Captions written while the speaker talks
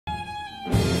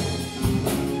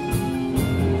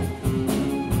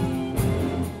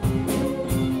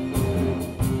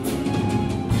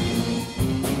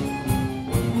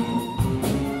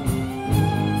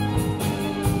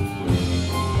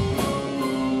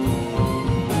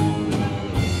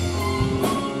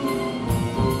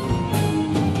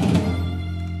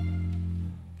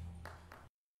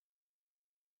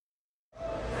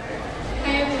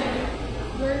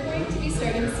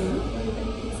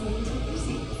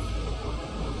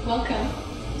Welcome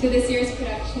to this year's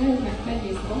production of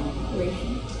MacMedMusical,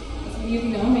 O.P.E.R.A.T.I.O.N. As many of you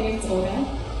know, my name is Olga.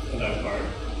 And I'm Bart.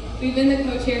 We've been the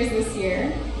co-chairs this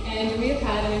year, and we have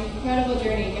had an incredible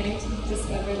journey getting to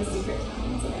discover the secret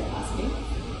talents of our capacity.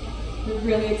 We're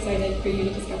really excited for you to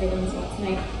discover them as well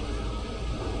tonight.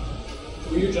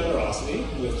 Through your generosity,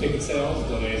 with ticket sales,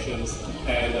 donations,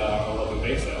 and our local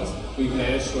bake sales, we've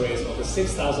managed to raise over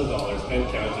 $6,000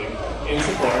 and counting in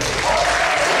support.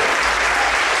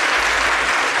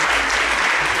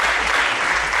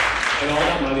 And all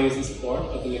that money is in support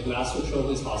of the McMaster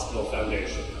Children's Hospital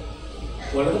Foundation.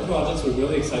 One of the projects we're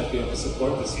really excited to be able to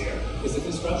support this year is the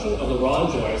construction of the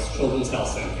Ron Joyce Children's Health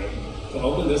Center to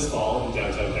open this fall in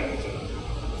downtown Hamilton.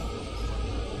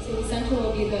 So the center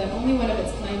will be the only one of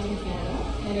its kind in Canada,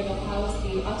 and it will house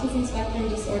the Autism Spectrum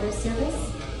Disorder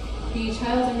Service, the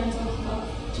Child and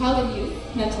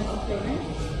Youth Mental Health Program,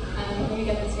 let me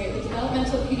get this right, the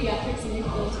Developmental Pediatrics and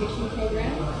Rehabilitation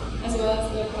Program, as well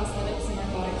as the Prosthetics and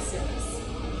Orthotics Service.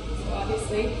 So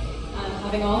obviously,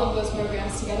 having all of those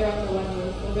programs together under one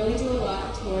roof will really do a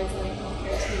lot towards letting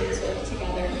healthcare teams work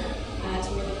together to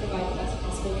really provide the best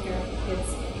possible care for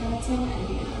kids in Hamilton and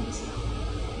beyond.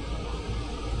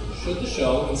 Should the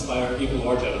show inspire even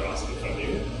more generosity from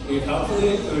you, we've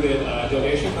helpfully included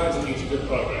donation cards in each of your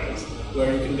programs,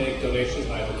 where you can make donations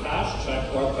by either cash,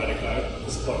 check, or credit card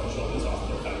to support the Children's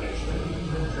Hospital Foundation.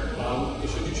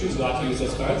 Should you choose not to use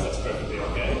those cards, that's perfectly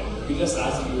okay. We just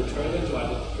ask that you return them to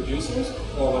either the producers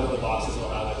or one of the boxes we'll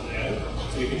have at the end,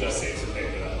 so you can just save some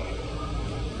paper that way.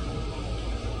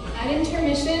 At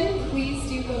intermission, please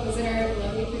do go visit our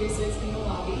lovely producers in the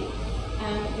lobby.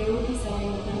 They will be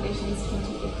selling the Foundation's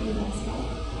 2015 mascot,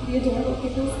 the adorable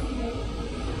pickles.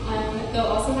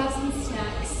 They'll also have some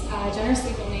snacks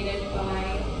generously donated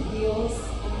by Wheels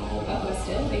of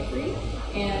Westdale Bakery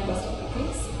and Westdale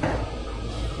Cupcakes.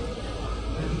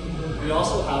 We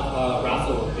also have a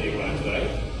raffle being run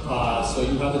today, so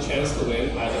you have the chance to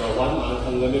win either a 1-month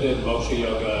unlimited Moksha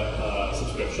Yoga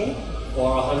subscription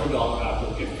or a $100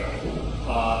 Apple gift card.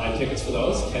 And tickets for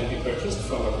those can be purchased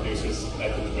from our producers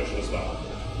at intermission as well.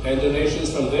 And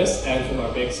donations from this and from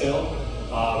our bake sale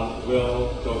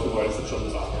will go towards the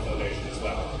Children's Hospital Foundation as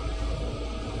well.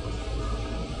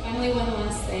 Finally, one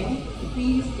last thing.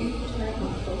 Please do turn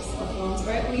off those cell phones,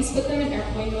 or at least put them in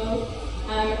airplane mode.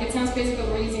 It sounds crazy, but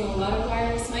we're using a lot of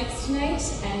wireless mics tonight,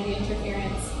 and the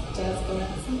interference does go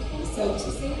nuts sometimes. So to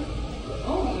save your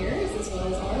own ears as well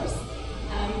as ours,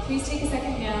 please take a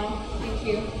second now. Thank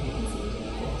you.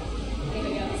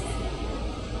 Anybody else?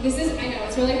 This is, I know,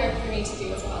 it's really hard for me to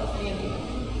do as well, if any of you know.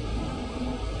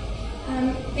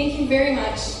 Thank you very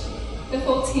much. The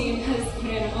whole team has put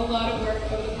in a lot of work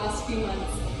over the past few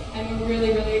months, and we're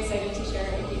really, really excited to share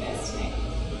it with you guys tonight.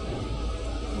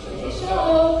 Enjoy the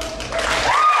show!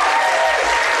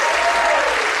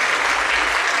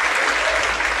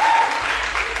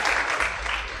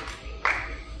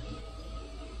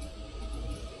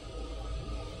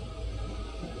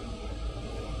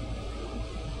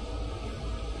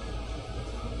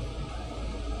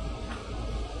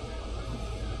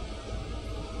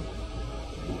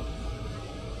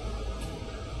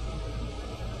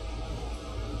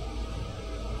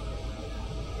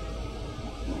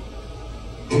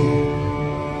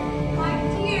 Hi.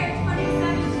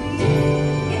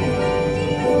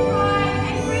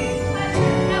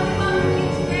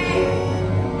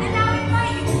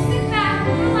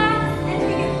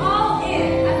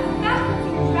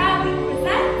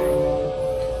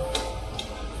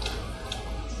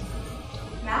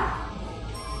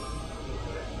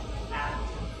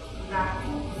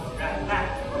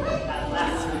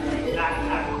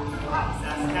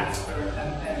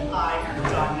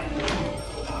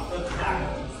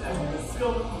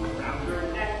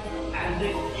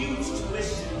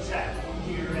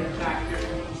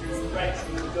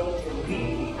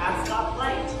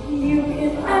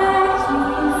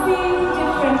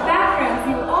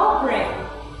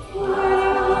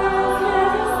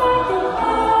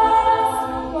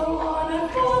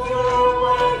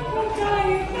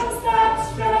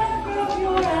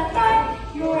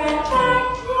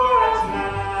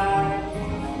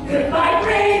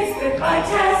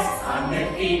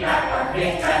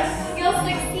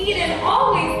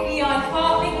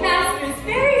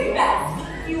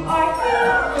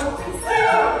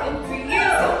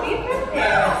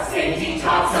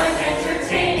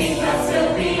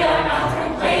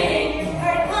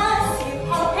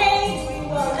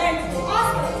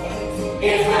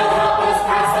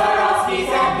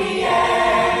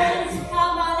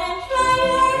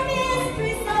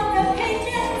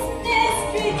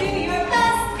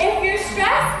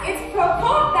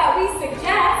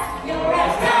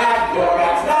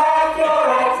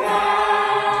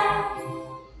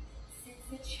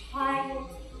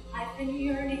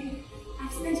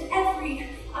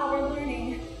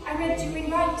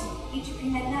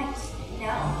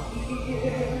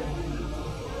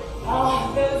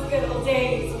 good old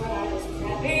days when I was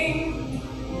prepping,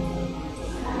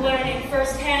 learning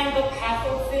firsthand the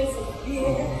pathophysics of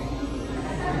beer.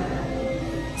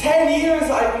 10 years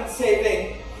I've been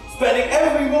saving, spending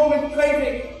every moment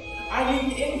craving. I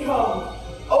need income,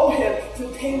 O.P.E.R.A.T.I.O.N to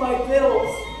pay my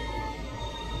bills.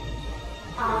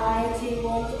 I do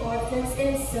want orphans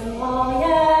in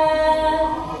Somalia.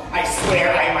 I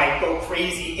swear I might go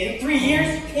crazy. In 3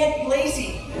 years, you can't be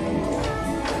lazy.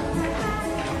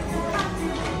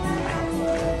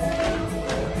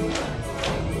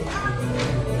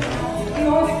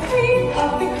 You're the cream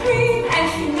of the cream, and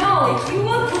through knowledge you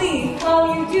will glean.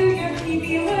 While you do your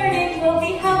PB learning, we'll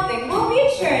be helping, we'll be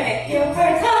churning. You'll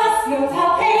hurt us, you'll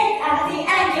tell pain, at the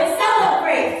end you'll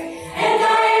celebrate. And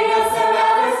diagnose some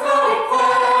other spotted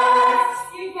class.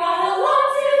 You've got a lot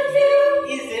to do.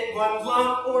 Is it 1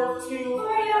 lump or 2? For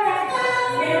you're at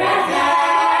that, we're at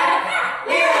that,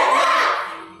 we're at that.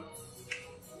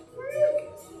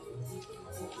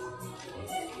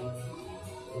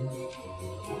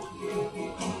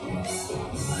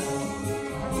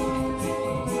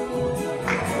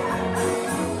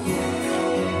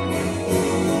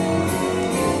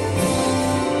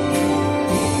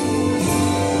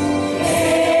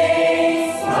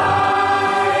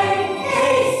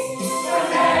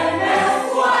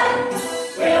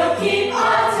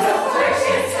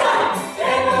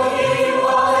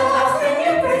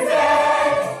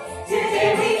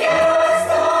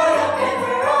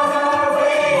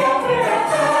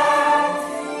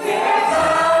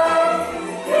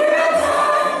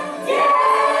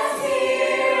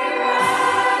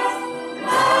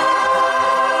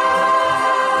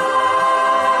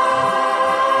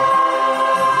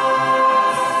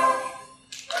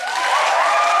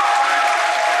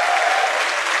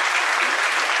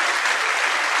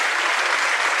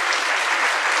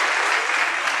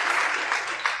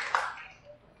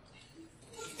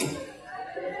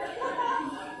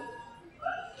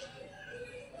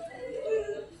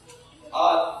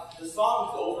 The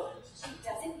song's over. She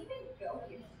doesn't even go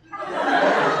here.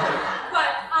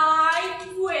 But I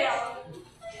will.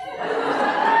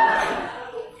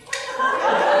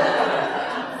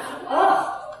 Ugh.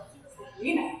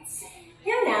 Pre-meds.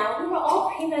 Here now, we were all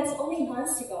pre-meds only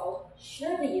months ago.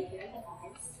 Surely you can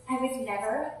empathize. I was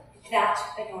never that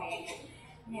annoying.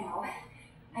 Now,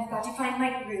 I've got to find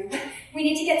my groove. We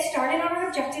need to get started on our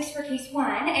objectives for case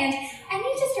 1, and I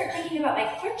need to start thinking about my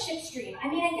clerkship stream. I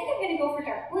mean, I think I'm going to go for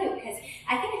dark blue, because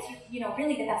I think it's,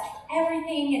 really the best for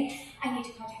everything, and I need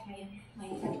to contact my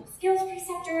mental skills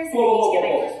preceptors, and I need to get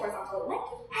my first horizontal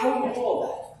elective. How do you know all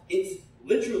that? It's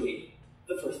literally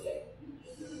the first day.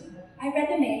 I read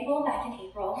the manual back in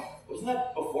April. Wasn't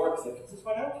that before acceptances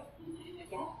went out?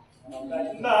 Yeah. I'm back.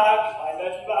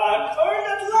 Earned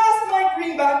at last my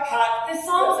greenback hat. The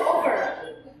song's over.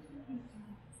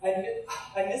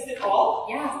 I missed it all?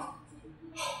 Yeah.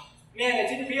 Man, I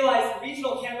didn't realize the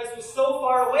regional campus was so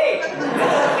far away. I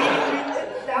thought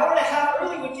leaving an hour and a half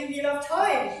early would give me enough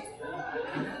time.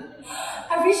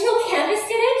 A regional campus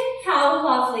did it? How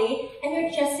lovely. And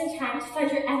you're just in time to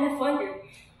find your MF1 group.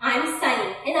 I'm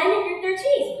Sunny, and I'm in group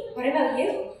 13. What about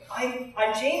you?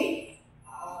 I'm Jamie.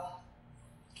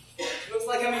 Looks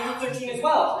like I'm in group 13 as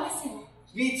well. Awesome.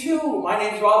 Me too. My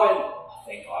name's Robin. Oh,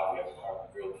 thank God we have a carbon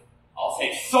group. I'll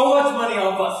save so much money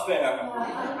on bus fare.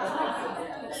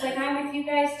 Looks like I'm with you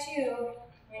guys too.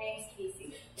 My name's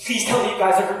Casey. Please tell me you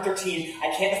guys are group 13. I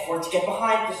can't afford to get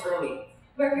behind this early.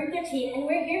 We're group 13 and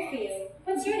we're here for you.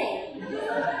 What's your name?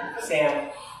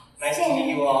 Sam. Nice to Sam. meet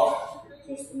you all.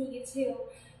 Nice to meet you too.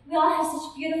 We all have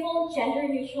such beautiful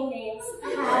gender-neutral names.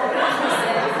 How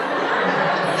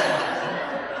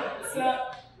So,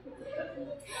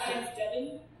 my name's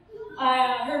Devin. I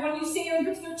heard when you say you're in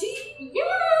group 13. Yeah,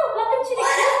 welcome to the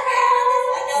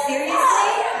camp.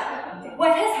 Seriously?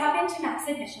 What has happened to max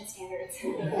admission standards?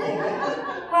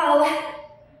 Well,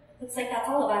 looks like that's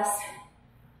all of us.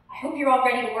 I hope you're all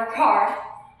ready to work hard.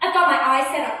 I've got my eyes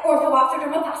set on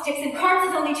ortho-ophthalmoplastics, and CARMS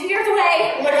is only 2 years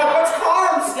away. Oh my God, what's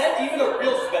CARMS? Is that even a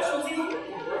real specialty?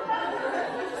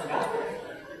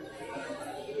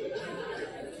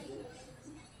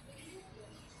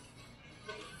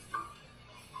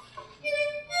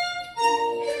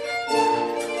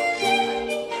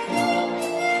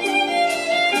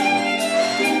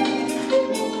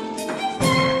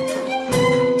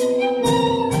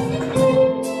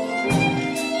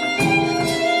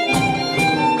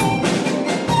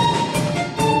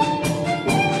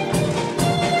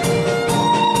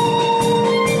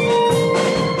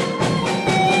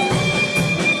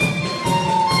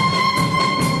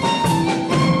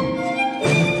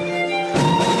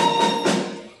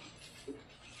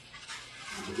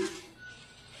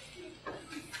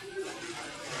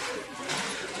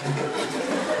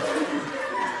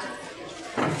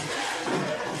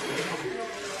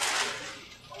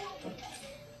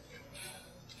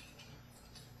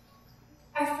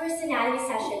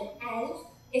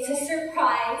 It's a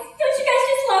surprise. Don't you guys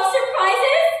just love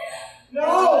surprises?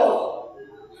 No!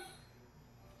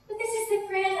 But this is the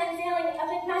grand unveiling of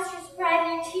McMaster's brand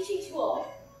new teaching tool.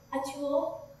 A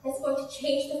tool that's going to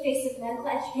change the face of medical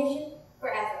education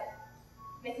forever.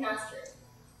 McMaster,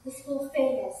 the school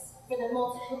famous for the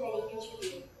multi-committee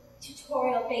interview,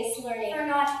 tutorial-based learning for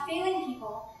not failing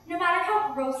people, no matter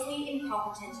how grossly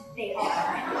incompetent they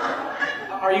are.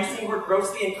 Are you saying we're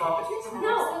grossly incompetent?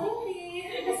 No, absolutely.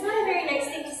 That's not a very nice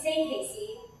thing to say,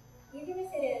 Casey. Even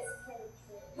if it is kind of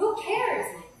true. Who cares?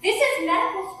 This is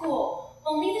medical school.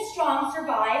 Only the strong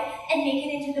survive and make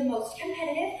it into the most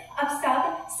competitive of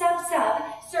sub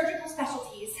surgical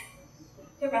specialties.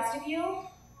 The rest of you,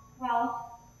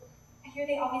 well, I hear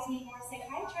they always need more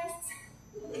psychiatrists.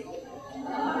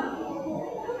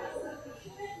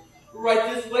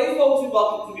 Right this way, folks, and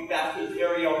welcome to MacMaster's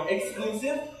very own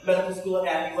exclusive medical school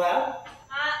anatomy lab.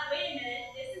 Wait a minute.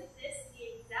 Isn't this the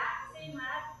exact same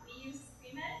lab we use for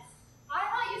pre-meds? I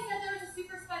thought you said there was a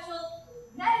super special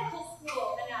medical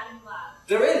school anatomy lab.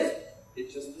 There is.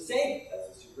 It's just the same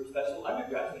as a super special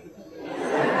undergraduate.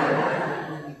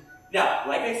 Now,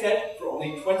 like I said, for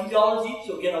only $20 each,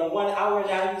 you'll get a 1-hour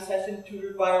anatomy session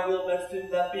tutored by a real med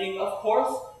student, that being, of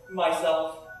course,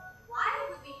 myself. Why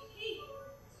would we pay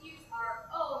to use our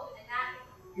own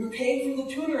anatomy? You're paying for the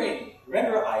tutoring.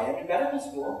 Remember, I am in medical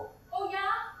school. Oh yeah?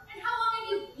 And how long have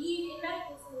you been in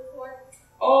medical school for?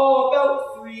 Oh,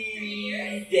 about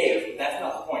 3 days, but that's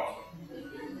not the point.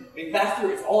 McMaster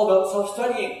is all about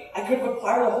self-studying. I could have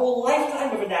acquired a whole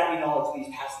lifetime of anatomy knowledge in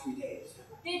these past 3 days.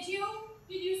 Did you?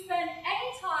 Did you spend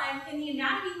any time in the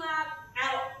anatomy lab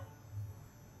at all?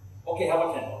 Okay, how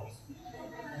about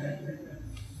 $10?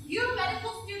 You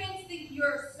medical students think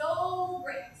you're so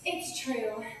great. It's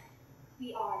true.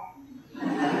 We are.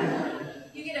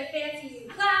 You get a fancy new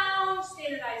lounge,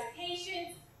 standardized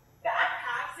patients,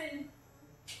 backpacks, and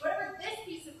whatever this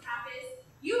piece of crap is,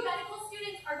 you medical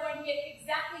students are going to get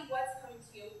exactly what's coming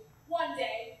to you one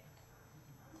day.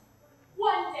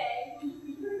 One day.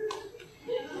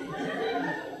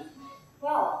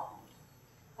 Well,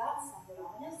 that sounded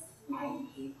ominous. I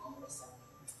hate ominous.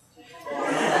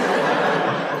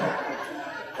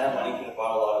 That money could have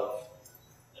bought a lot of...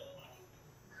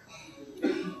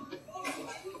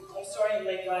 I'm sorry I'm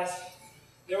late, guys.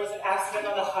 There was an accident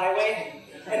on the highway,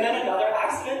 and then another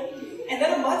accident, and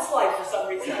then a mudslide for some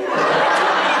reason. It took me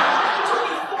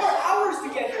 4 hours to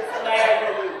get here from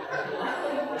Niagara Loop.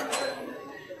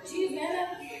 Geez, man,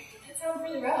 that sounds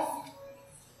really rough.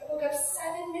 I woke up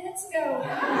 7 minutes ago.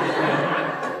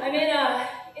 I'm in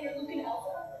interleukin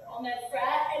alpha on that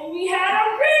frat, and we had a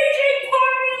raging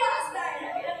party last night. I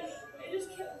mean, I just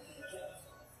can't.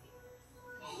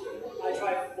 I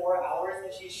drive 4 hours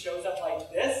and she shows up like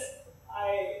this.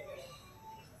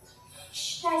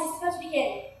 Shh, guys, it's about to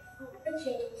begin. But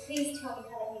Jane, please tell me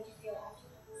how that made you feel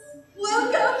afterwards.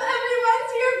 Welcome everyone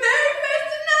to your very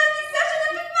first anatomy session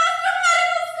at McMaster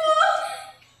Medical School!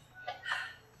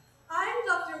 I'm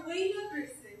Dr. Wayne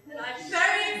Bruson, and I'm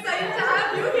very excited to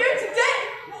have you here today.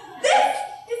 This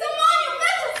is a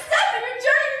monumental step in your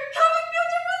journey to becoming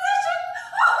future physician.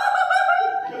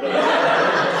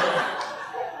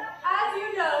 As you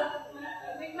know,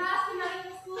 McMaster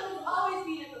Medical School has always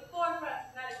been at the forefront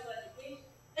of medical education,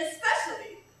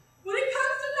 especially when it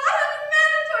comes to not having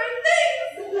mandatory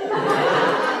things.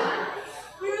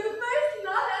 We were the first to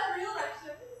not have real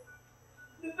lectures,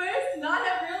 the first to not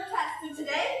have real tests, and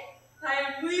today I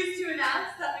am pleased to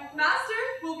announce that McMaster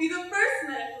will be the first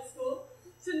medical school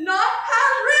to not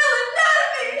have real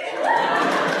anatomy.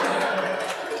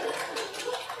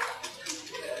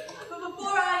 But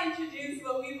before I introduce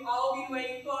what we've all been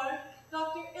waiting for,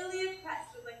 Dr. O.P.E.R.A.T.I.O.N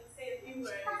would like to say a few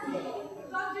words.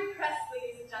 Dr. Crest,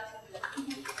 ladies and gentlemen.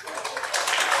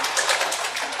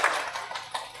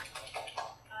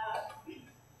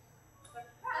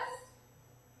 Dr. Crest?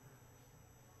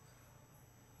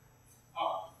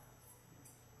 Oh.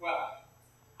 Well,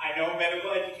 I know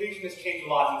medical education has changed a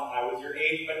lot since I was your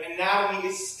age, but anatomy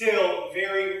is still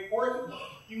very important.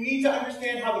 You need to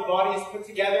understand how the body is put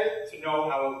together to know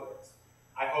how it works.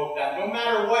 I hope that no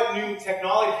matter what new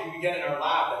technology we get in our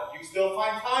lab, that you still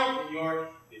find time in your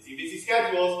busy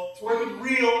schedules to work with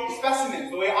real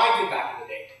specimens, the way I did back in the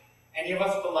day. Any of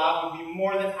us at the lab would be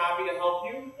more than happy to help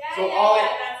you. That's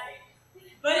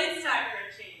great. But it's time for a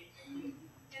change.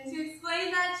 And to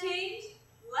explain that change,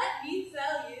 let me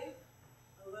tell you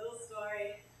a little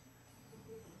story.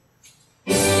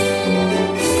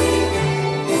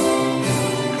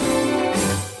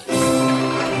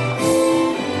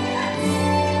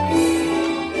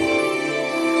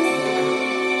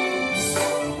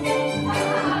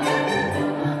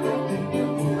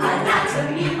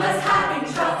 Anatomy was having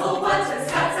trouble.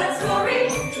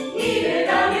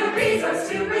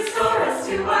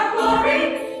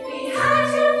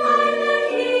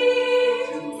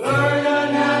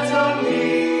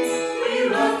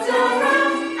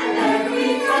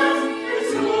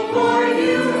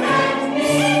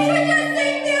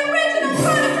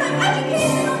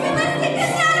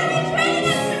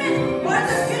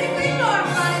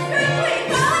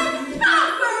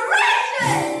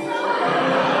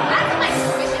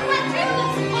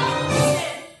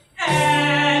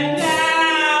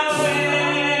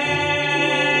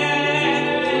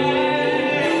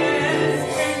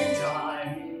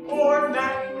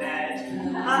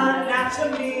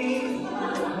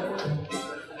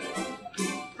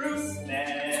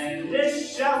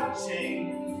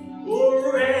 marching.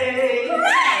 Hooray!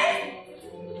 Hooray!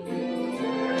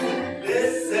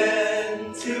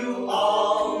 Listen to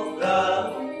all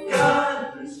the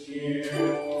gunners cheer.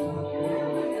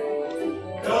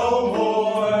 No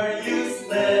more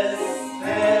useless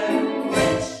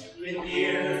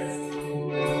engineers.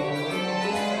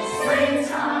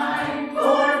 Springtime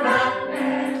for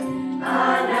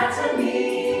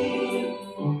MacMedMusical.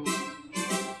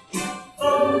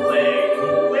 Away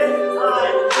with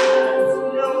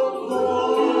iPads no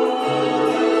more.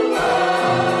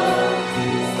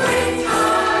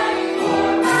 Springtime for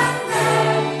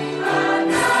MacMedMusical.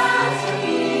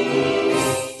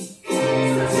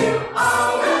 So to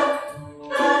all of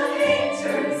the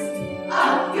haters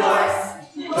of yours.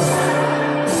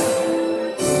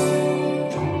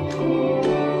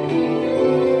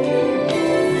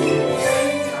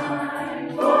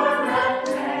 Springtime for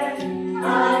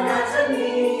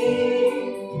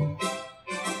MacMedMusical.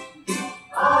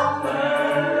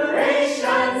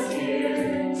 Operation's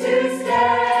here to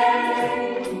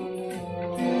stay.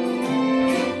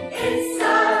 It's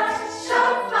such a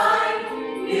fine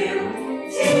new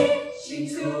teaching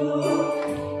tool.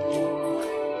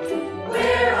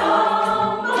 We're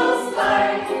almost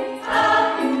like a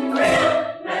real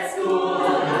med school.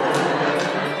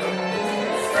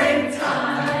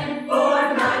 Springtime for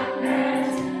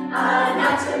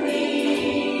MacMedMusical.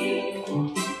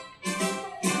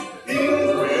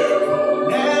 Things will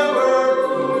never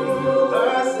prove the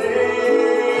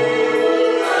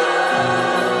same.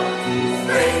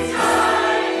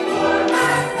 Springtime for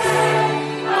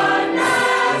MacMedMusical.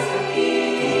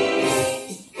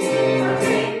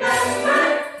 Remember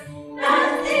that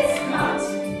it's not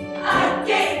a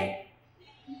game.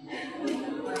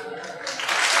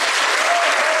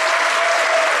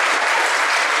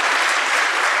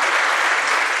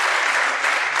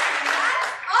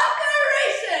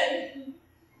 Operation!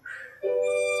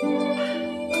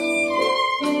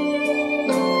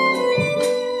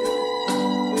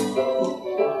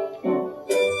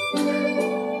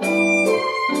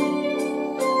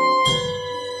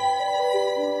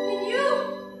 And you,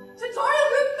 Tutorial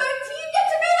Group 13, get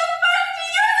to be the first to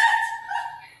use it!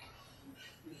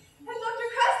 And Dr.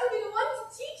 Kress will be the one to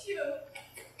teach you.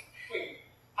 Wait,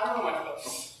 I don't know much about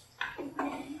this.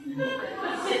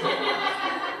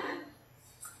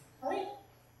 Alright,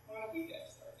 why don't we get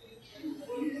started?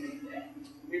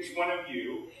 Which one of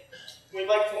you would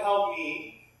like to help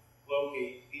me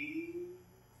locate the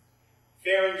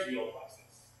pharyngeal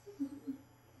plexus?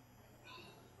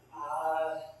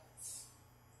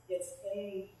 It's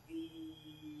in the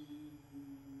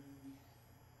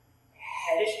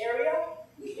headish area.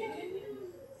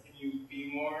 Can you be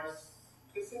more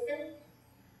specific?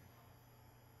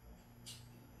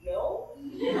 No?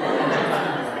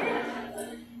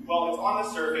 Well, it's on the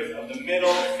surface of the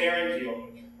middle pharyngeal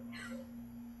picture.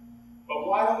 But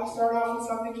why don't we start off with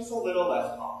something just a little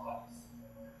less complex?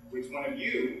 Which one of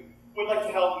you would like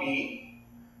to help me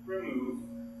remove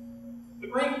the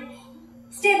brain?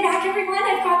 Stand back, everyone.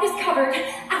 I've got this covered.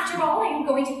 After all, I am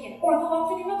going to be an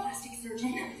ortho-optical plastic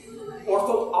surgeon.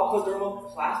 Ortho-optical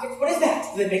plastics? What is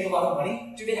that? Do they make a lot of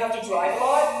money? Do they have to drive a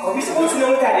lot? Are we supposed to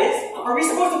know what that is? Are we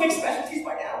supposed to pick specialties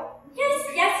by now? Yes,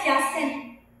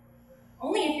 and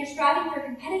only if you're striving for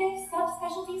competitive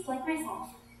subspecialties like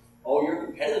myself. Oh, you're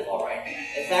competitive, all right.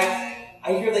 In fact,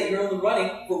 I hear that you're in the running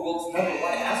for world's #1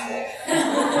 asshole.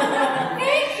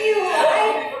 Thank you. I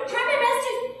try my best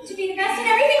to be the best in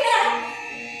everything that I...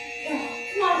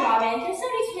 Come on, Robin. There's no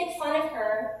need to make fun of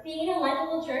her. Being a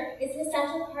likable jerk is an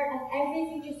essential part of every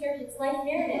future surgeon's life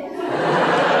narrative.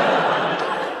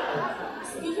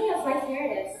 Speaking of life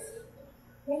narratives,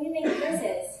 what do you think hers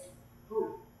is?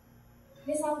 Who?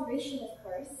 This operation, of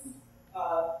course.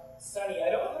 Sonny, I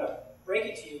don't want to break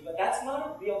it to you, but that's not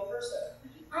a real person.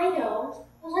 I know,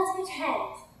 but let's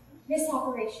pretend. This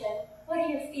operation, what are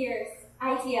your fears,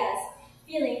 ideas,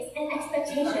 feelings, and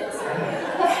expectations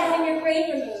of having your brain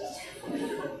removed?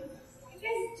 You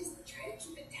guys just try to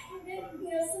keep it down a bit. You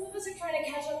know, some of us are trying to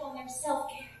catch up on their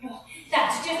self-care. No,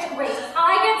 that's just great.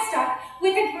 I get stuck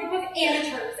with a group of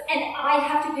amateurs, and I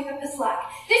have to pick up the slack.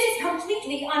 This is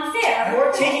completely unfair. You're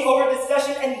taking over the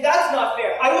discussion, and that's not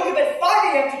fair. I woke up at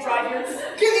 5 a.m. to drive here.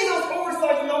 Give me those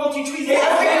oversized novelty trees. I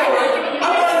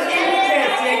want to see you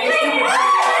dance, Jake. You stupid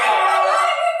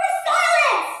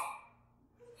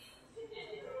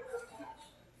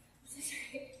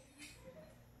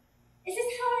Is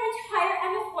this how our entire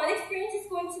MF1 experience is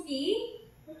going to be?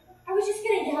 Are we just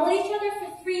going to yell at each other for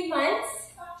 3 months?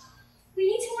 We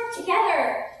need to work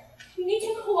together. We need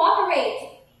to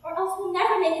cooperate, or else we'll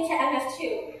never make it to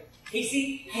MF2.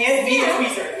 Casey, hand me the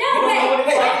tweezer. No way!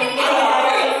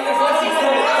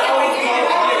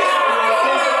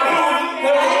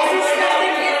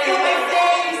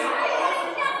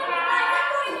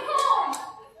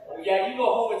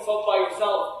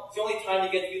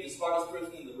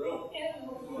 room.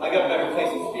 I got better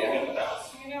places to be. I got to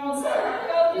bounce. I know, so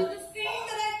go do this thing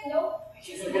that nope.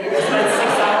 She's gonna go spend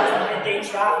 6 hours in midday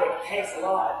traffic. Thanks a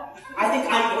lot. I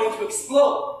think I'm going to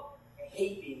explode. I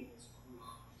hate being in this group.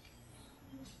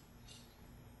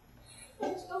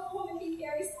 Let's go home and be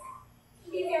very sad.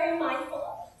 Be very mindful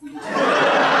of it.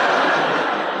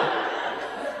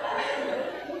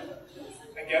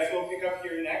 I guess we'll pick up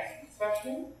your next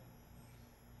section.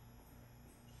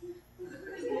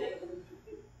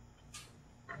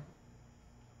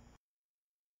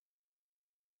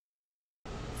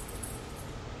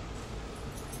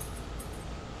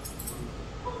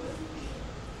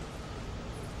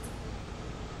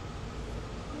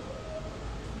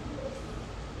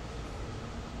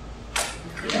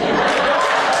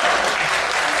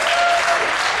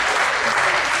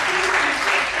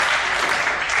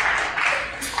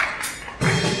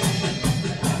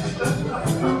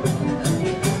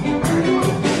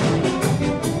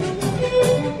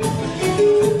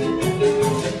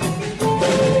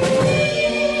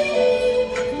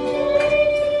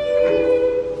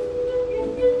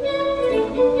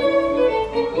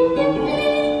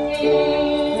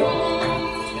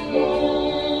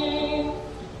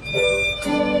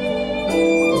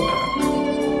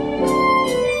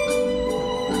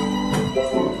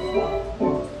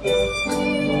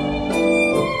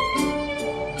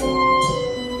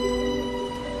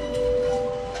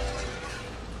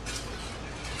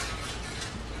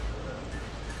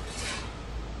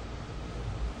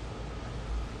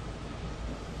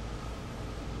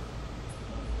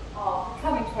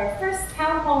 Coming to our first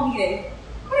town hall meeting.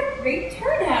 What a great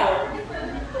turnout!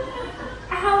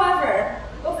 However,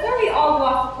 before we all go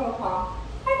off to Pro-Prom,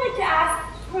 I'd like to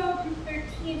ask Pro Group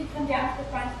 13 to come down to the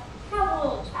front and have a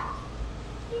little chat.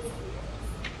 Please come here.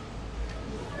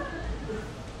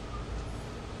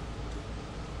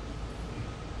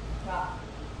 Well,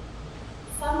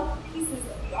 some of the pieces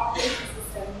of the operation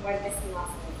system went missing last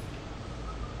night.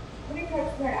 Putting our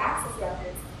O.P.E.R.A.T.I.O.N access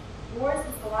records, yours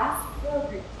was the last Pro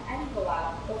group to enter the lab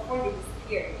before they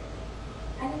disappeared.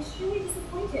 I'm extremely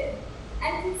disappointed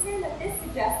and concerned that this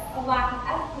suggests a lack of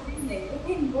ethical reasoning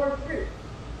within your group.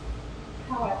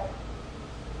 However,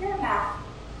 here at MAC,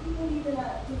 we believe in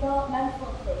a developmental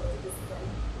approach to discipline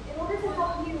in order to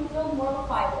help you build moral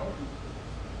fiber.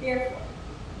 Therefore,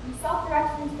 through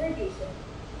self-directed interrogation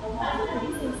and logical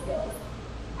reasoning skills,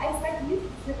 I expect you to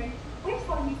determine which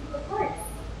one of you took the parts.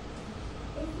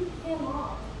 If you can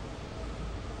wrong,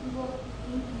 you will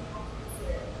maybe have to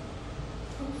consider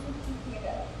potentially thinking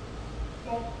about the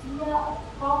idea of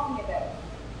talking about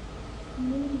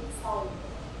maybe solving it.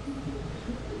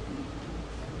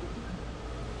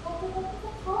 But look at the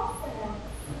process.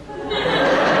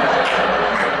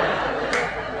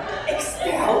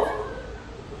 Expelled?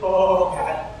 Oh,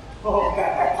 God. Oh,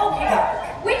 God. Okay,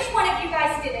 which one of you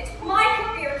guys did it? My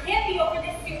career can't be over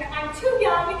this soon. I'm too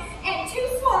young and too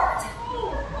smart.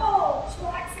 Oh,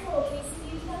 chillax a little, Casey.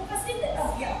 None of us did this.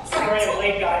 Oh, yeah. Sorry I'm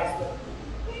late, guys, but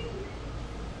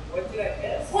what did I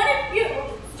miss? One of you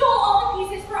stole all the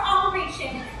pieces for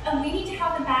operation, and we need to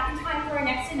have them back in time for our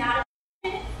next anatomy,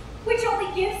 which only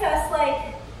gives us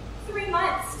like 3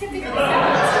 months to figure this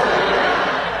out.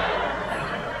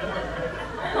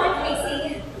 Come on,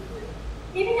 Casey.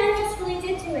 Maybe none of us really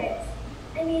did do it.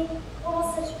 I mean, we're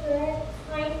all such good,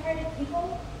 kind-hearted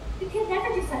people. We could never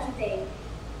do such a thing.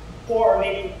 Or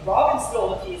maybe Robin stole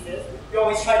the pieces. You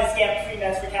always try to scam 3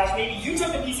 months for cash. Maybe you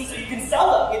took the pieces so you can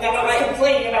sell them without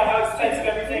complaining about how expensive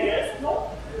everything is. No.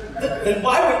 Then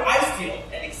why would I steal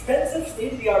an expensive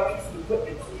state-of-the-art piece of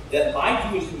equipment that my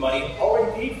tuition money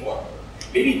already paid for?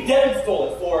 Maybe Devin stole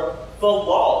it for the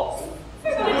lols.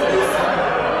 If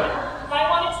I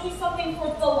wanted to do something for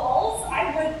the lulz,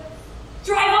 I would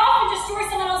drive off and destroy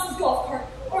someone else's golf cart.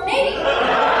 Or maybe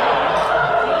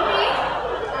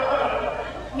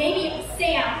it was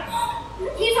Sam.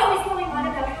 He's always going on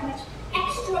about how much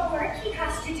extra work he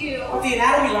has to do. Well, the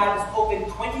anatomy lab is open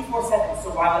 24/7, so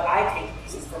why would I take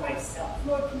pieces for myself?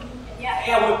 More convenient, yeah.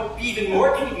 Yeah, it would be even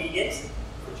more convenient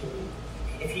for Jimmy.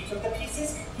 If he took the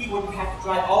pieces, he wouldn't have to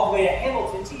drive all the way to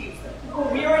Hamilton to use them.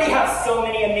 We already have so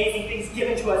many amazing things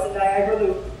given to us in Niagara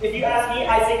Loop. If you ask me,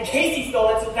 I'd say Casey stole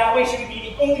it, so that way she would be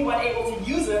the only one able to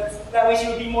use it. That way she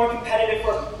would be more competitive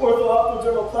for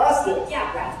orthodermal plastics.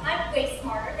 Yeah, Brett, I'm way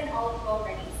smarter than all of you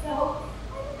already, so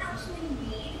I don't actually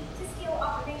need to steal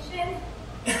operation.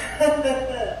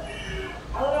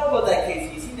 I don't know about that,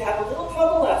 Casey. You seem to have a little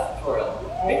trouble last tutorial.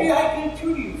 Maybe I could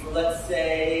tutor you for, let's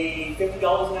say,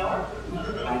 $50 an hour.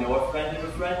 I know a friend of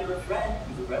a friend of a friend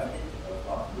who's a resident of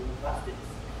orthodermal plastics.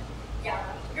 Yeah,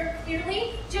 you're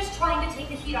clearly just trying to take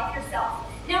the heat off yourself.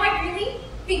 Now I really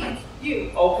think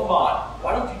you. Oh, come on.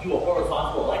 Why don't you do a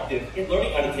horizontal elective in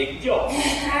learning how to take a joke.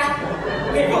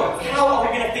 Okay, well, how are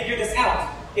we going to figure this out?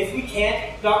 If we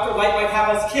can't, Dr. Light might have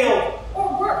us killed.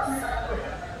 Or worse,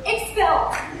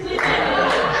 expelled.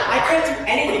 I can't do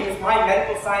anything with my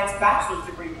medical science bachelor's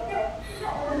degree. I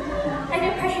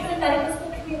know pressures in medical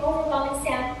school can be overwhelming,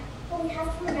 Sam, but we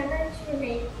have to remember to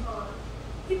remain calm.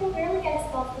 People rarely get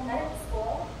expelled from medical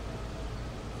school.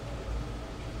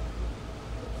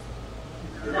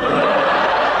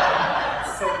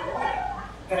 So what?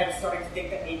 That I'm starting to think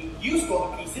that maybe you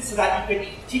stole the pieces so that you could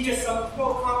teach us some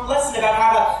pro-com lesson about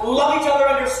how to love each other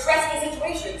under stressful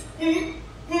situations.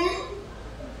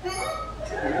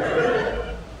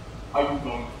 Are you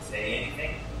going to say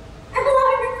anything? I'm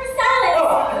allowing room for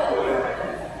silence.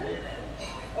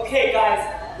 Okay, guys,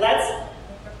 let's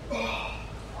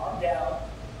calm down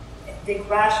and think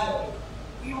rationally.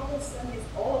 The whole study is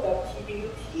all about keeping the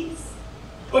peace.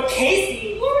 But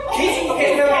Casey,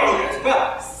 okay, no.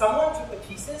 Well, someone took the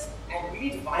pieces and we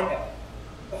need to find them.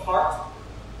 The heart,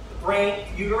 the brain,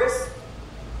 the uterus.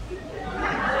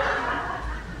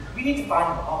 We need to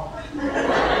find them all.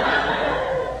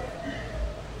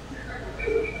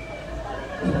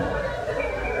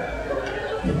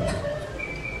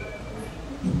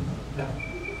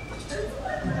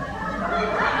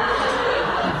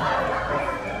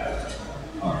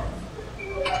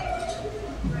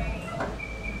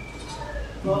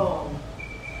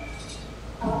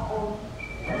 Uh-oh.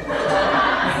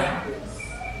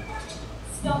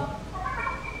 Stop.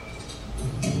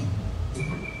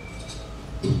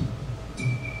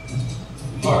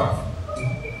 Heart.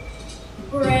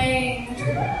 Brain.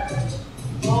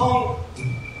 Wrong.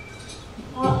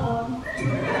 Uh-oh.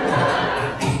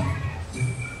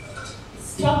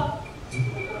 Stop.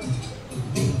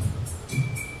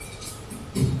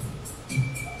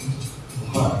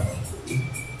 Heart.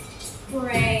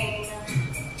 Brain.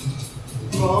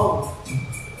 Wrong.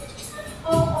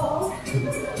 Uh-oh.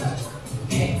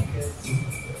 Pancreas.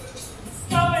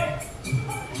 Stomach.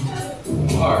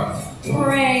 Heart.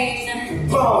 Brain.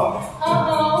 Wrong.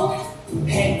 Uh-oh.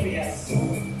 Pancreas.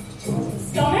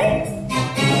 Stomach.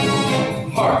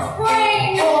 Heart. Brain. Wrong. Uh-oh. Pancreas. Stomach. Heart.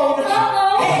 Brain.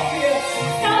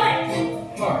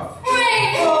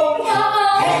 Wrong.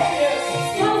 Uh-oh. Pancreas.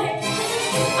 Stomach.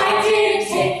 I didn't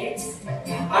take it.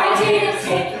 I didn't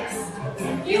take it.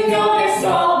 You know there's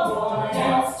someone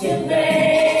else to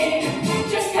blame.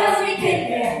 Just 'cause we've been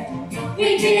there,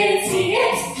 we didn't see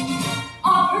it.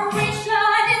 Operation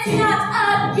is not a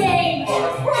game.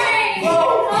 Brain.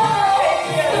 Uh-oh.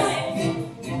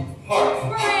 Heart.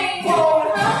 Brain. Wrong.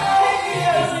 Uh-oh.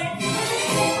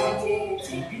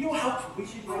 You know how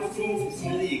tuition is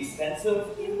really expensive?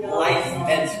 Like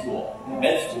med school.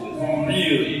 Med school is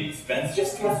really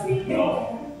expensive.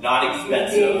 No, not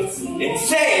expensive.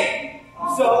 Insane!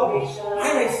 So,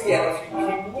 I may scam a few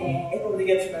people in order to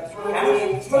get some extra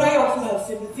cash, but I also have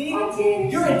sympathy.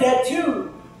 You're in debt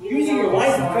too. Using your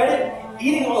lines of credit,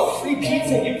 eating all the free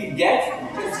pizza you can get.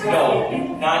 No,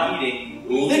 not eating,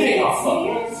 living off of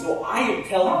it. So I am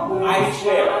telling you, I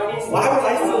share. Why would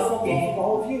I steal something from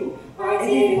all of you? And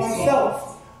even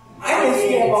myself. I may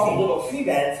scam off a little free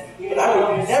meds, but I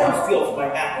would never steal from my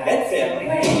MacMed family.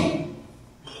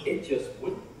 It just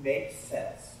wouldn't make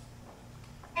sense.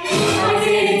 I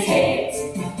didn't take it.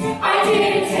 I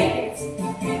didn't take it.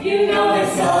 You know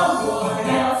there's someone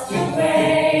else to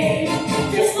blame.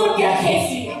 Just look at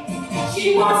Casey.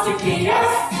 She wants to beat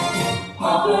us.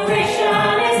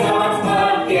 Operation is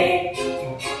not a game.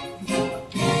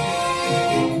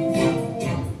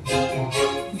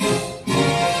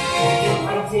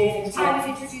 I was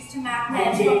introduced to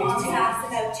MacMed on class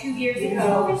about 2 years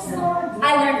ago.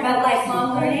 I learned about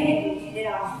lifelong learning and hit it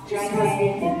off right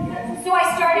away. So I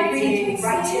started reading to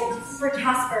write for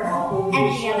Casper and the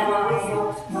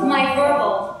MMI. My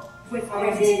verbal was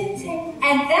great.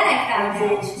 And then I found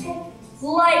out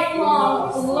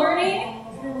lifelong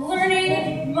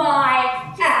learning my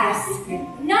ass.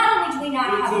 Not only do we not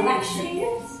have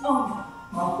lectures, oh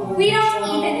no, we don't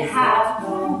even have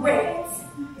grades.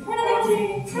 One of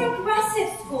those progressive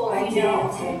schools, you know.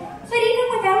 But even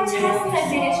without tests, I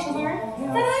managed to learn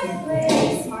that I'm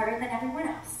way smarter than everyone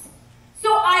else. So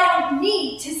I don't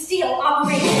need to steal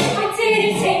operations. I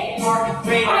didn't take it. I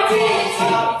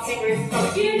didn't take it.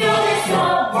 You know there's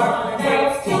someone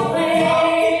else to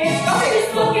blame.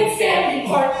 Just look at Sandy.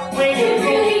 You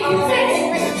really use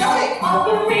it.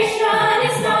 Operation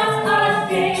is not a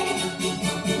thing.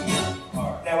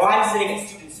 Now I'm sitting at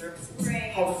student services. I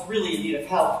was really in need of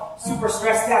help, super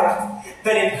stressed out.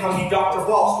 Then in comes Dr.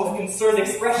 Walsh with a concerned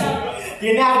expression.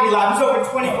 The anatomy lab is open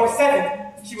 24/7.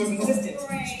 She was insistent.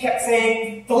 She kept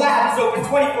saying, the lab is open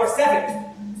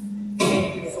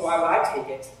 24/7. So So why would I take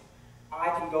it? I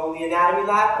can go in the anatomy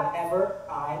lab whenever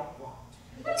I want.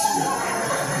 Just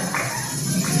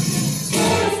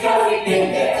 'cause we've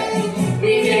been there,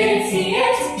 we didn't see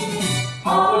it.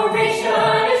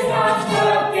 Operation is not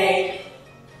a game.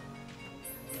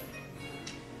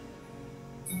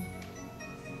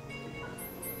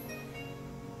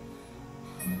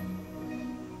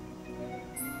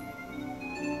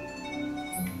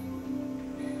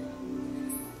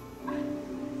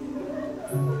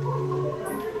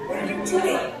 What are you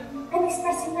doing? I'm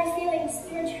expressing my feelings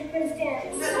through interpretive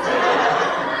dance.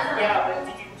 Yeah, but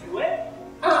did you do it?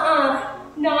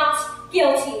 Not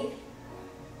guilty.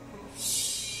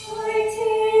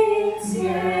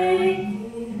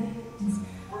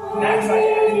 Max tried to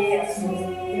have camps in the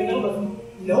middle of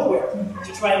nowhere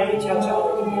to try and reach out to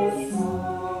other communities.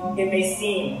 It may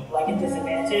seem like a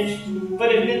disadvantage,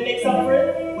 but it makes up for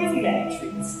it with many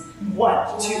treats. 1,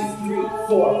 2, 3,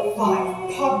 4, 5,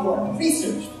 popcorn,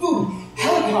 research, food,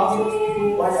 helicopters.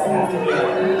 Why did I have to do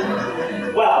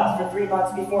it? Well, for 3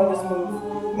 months before this move,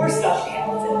 we're stuck in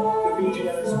Hamilton, the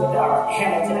regions with our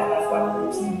Hamilton MF1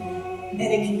 groups. And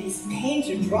it can be a pain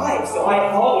to drive, so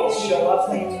I always show up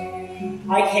late.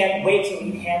 I can't wait to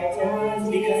leave Hamilton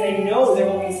because I know there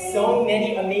will be so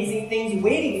many amazing things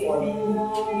waiting for me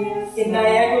in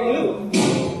Niagara Loop.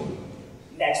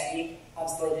 Next week, I'm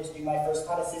slated to do my first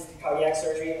unassisted cardiac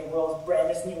surgery in the world's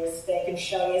brandest, newest, spanking,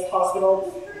 shiniest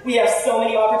hospital. We have so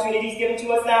many opportunities given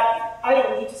to us that I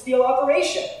don't need to steal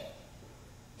operation.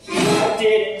 I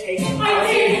didn't take it.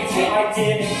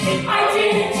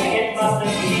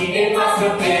 It must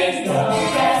have been the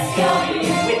best of me.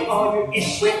 With all your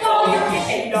issues, and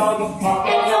all your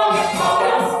problems,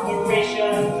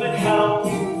 operation could help. I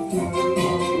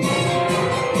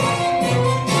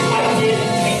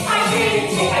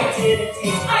didn't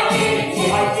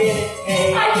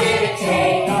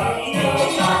take.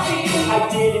 I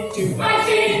didn't do.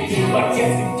 But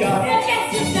yes, you've done it.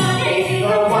 Maybe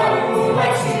the one who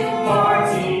likes to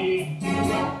party.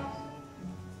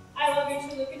 I love you,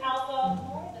 Luke and Alpha,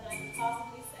 more than I could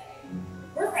possibly say.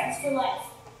 We're friends for life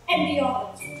and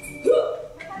beyond.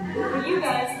 But you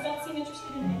guys don't seem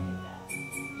interested in any of that.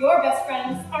 Your best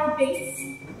friends are Bates,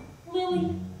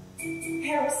 Lily,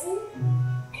 Harrison,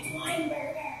 and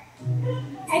Weinberger.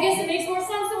 I guess it makes more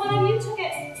sense that one of you took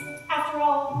it. After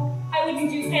all, I wouldn't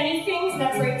do anything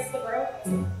that breaks the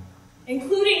broken,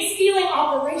 including stealing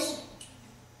operation.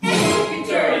 You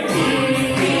dirty thief,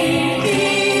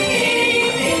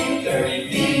 dirty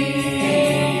thief.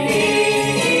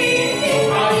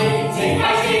 I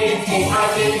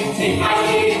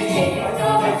didn't take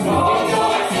another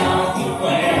town to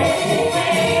play.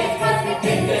 'Cause we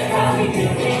did this, we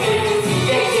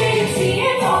didn't see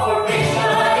it.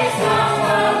 Operation is not a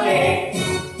game.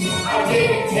 I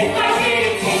didn't take.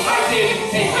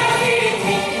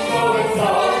 No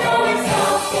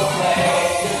results to play.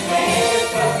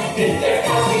 'Cause we did this,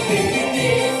 we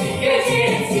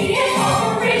didn't see it.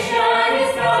 Operation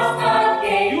is not a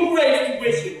game. You raised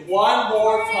tuition one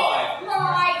more time.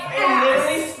 I'm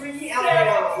literally freaking out right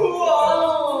now.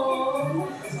 Oh.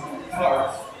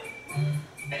 Heart.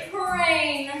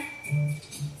 Brain.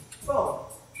 Phone.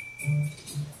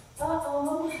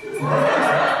 Uh-oh.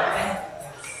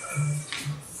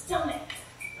 Stomach.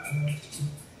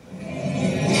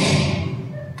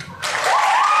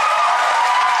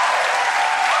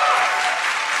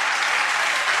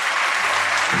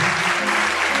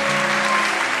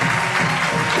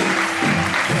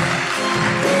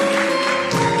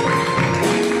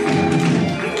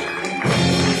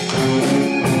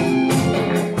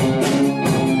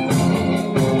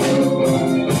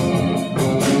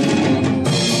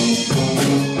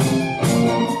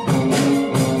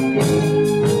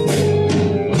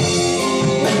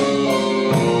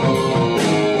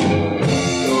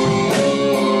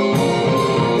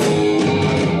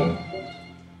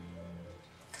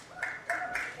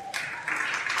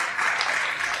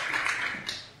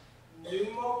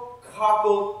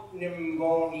 Pneumococcal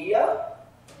pneumonia?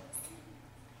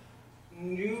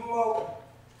 Pneumococcal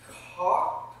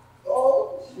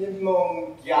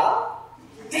pneumonia?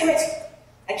 Damn it!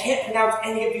 I can't pronounce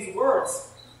any of these words.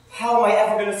 How am I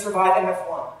ever going to survive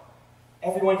MF1?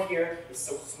 Everyone here is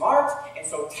so smart and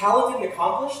so talented and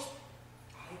accomplished.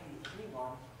 I am the only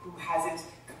one who hasn't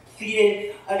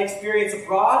completed an experience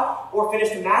abroad or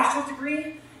finished a master's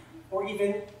degree or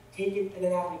even taken an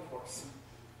anatomy course.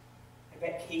 I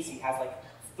bet Casey has like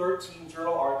 13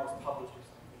 journal articles published or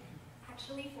something.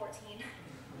 Actually 14.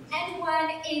 And one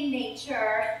in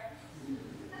Nature.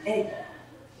 Anyway,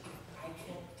 I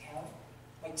can't tell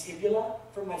my tibula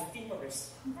from my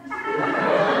femoris.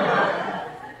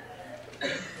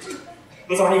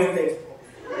 Those aren't even things.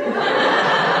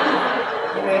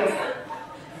 And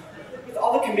with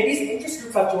all the committees and interest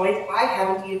groups I've joined, I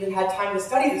haven't even had time to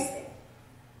study this thing.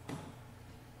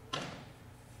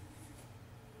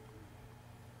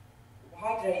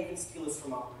 Why did I even steal this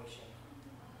from Operation?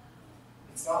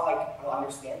 It's not like I'll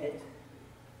understand it.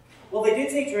 Well, they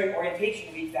did say during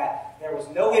orientation week that there was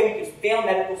no way we could fail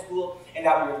medical school and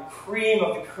that we were the cream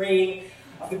of the cream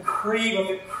of the cream of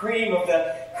the cream of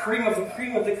the cream of the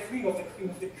cream of the cream of the cream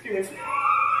of the cream of the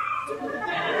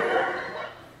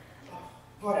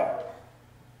Whatever.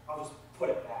 I'll just put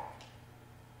it back.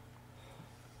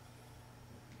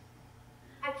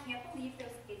 I can't believe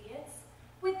those idiots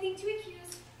would think to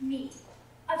accuse me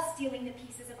of stealing the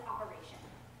pieces of Operation.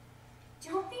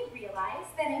 Don't they realize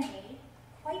that I may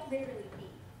quite literally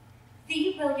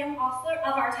be the William Osler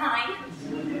of our time?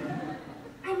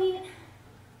 I mean,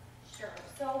 sure,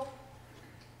 so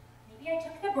maybe I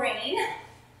took the brain,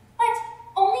 but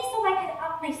only so I could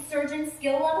up my surgeon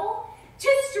skill level to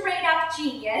straight up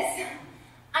genius.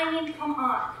 I mean, come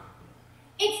on.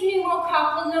 It's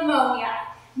pneumococcal pneumonia,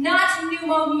 not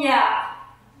pneumonia.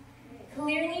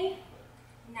 Clearly,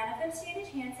 none of them stand a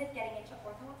chance at getting into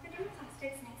ortho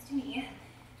plastics next to me.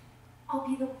 I'll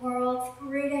be the world's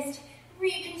greatest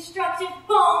reconstructive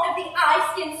bone of the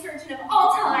eye skin surgeon of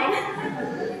all time.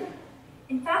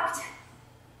 In fact,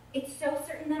 it's so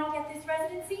certain that I'll get this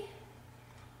residency,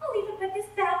 I'll even put this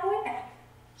bad boy back,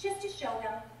 just to show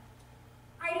them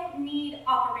I don't need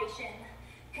Operation,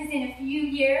 because in a few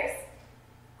years,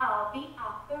 I'll be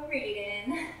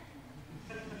operating.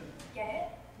 Get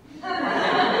it?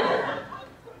 I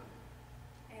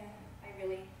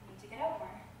really need to get out more.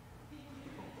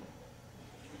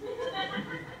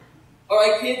 All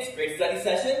right, kids, great study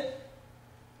session.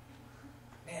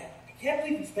 Man, I can't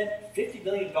believe we spent $50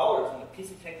 million on a piece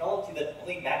of technology that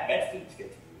only MacMed students get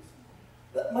to use.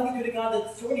 That money could have gone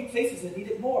to so many places that need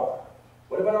it more.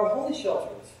 What about our homeless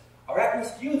shelters, our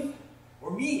at-risk youth,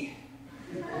 or me?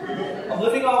 I'm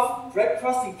living off bread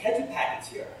crust and ketchup packets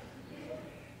here.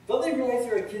 Don't they realize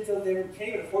there are kids out there who can't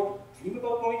even afford to dream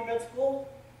about going to med school?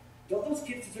 Don't those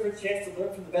kids deserve a chance to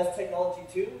learn from the best technology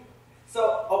too?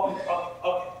 So, okay.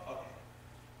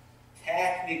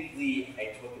 Technically, I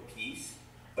took a piece,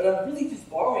 but I'm really just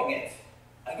borrowing it.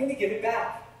 I'm going to give it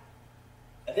back.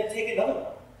 And then take another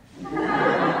one.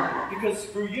 Because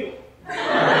screw you.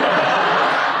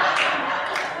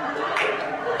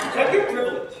 Check your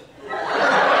privilege.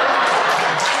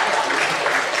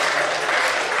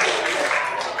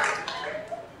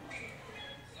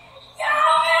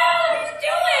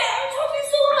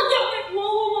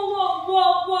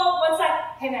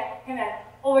 Hey man,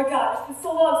 oh my god, it's been so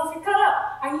long since we cut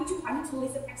up. I need to lay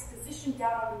some exposition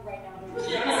down on you right now.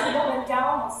 What went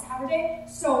down on Saturday?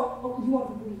 So, you won't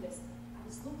believe this. I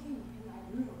was looking in my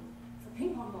room for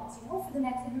ping pong balls, for the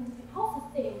next intermittent alpha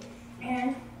thing.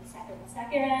 And one second.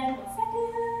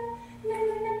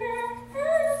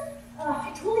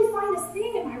 I totally find this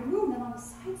thing in my room that on the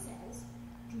side says,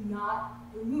 "Do not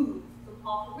remove from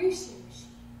operation machine."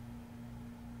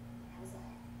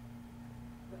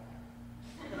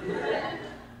 Where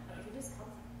did this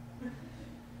come from?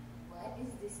 What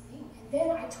is this thing? And then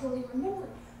I totally remembered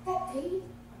that day on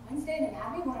Wednesday in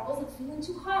anatomy when I wasn't feeling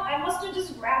too hot, I must have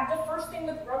just grabbed the first thing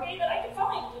with Rogaine that I could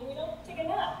find and take a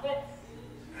nap. But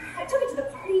I took it to the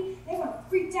party and everyone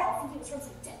freaked out thinking it was from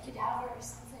some dead cadaver or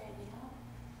something,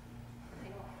 I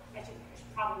know, I should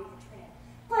probably return it.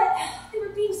 But they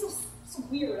were being so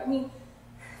weird. I mean,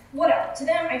 whatever. To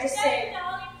them, I just say,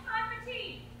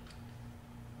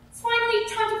 it's finally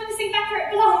time to put this thing back where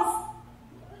it belongs.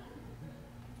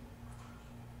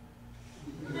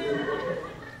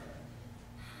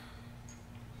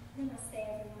 Namaste,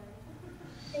 everyone.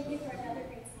 Thank you for another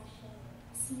great session.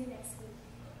 I'll see you next week.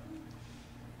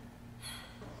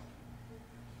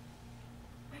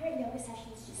 My right yoga session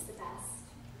is just the best.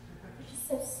 They're just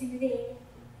so soothing,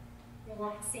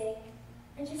 relaxing,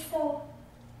 and just so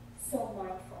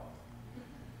mindful.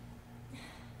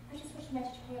 I just wish my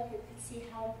tutorial group could see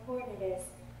how important it is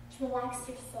to relax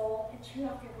your soul and turn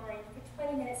off your mind for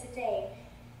 20 minutes a day,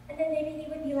 and then maybe they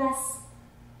would be less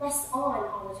on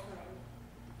all the time.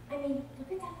 I mean,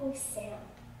 look at that boy Sam.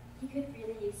 He could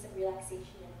really use some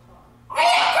relaxation and calm.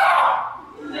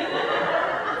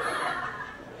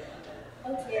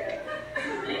 Oh dear.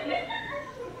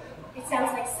 It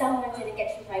sounds like someone didn't get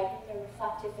you right in the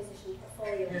reflective physician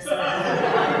portfolio or something.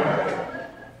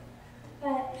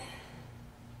 But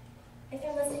if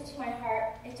you're listening to my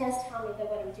heart, it does tell me that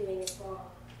what I'm doing is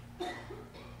wrong.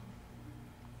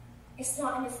 It's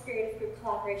not in the spirit of group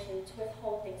collaboration to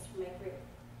withhold things from my group.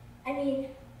 I mean,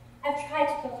 I've tried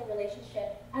to build a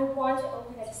relationship. I want to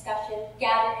open a discussion,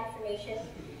 gather information,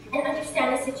 and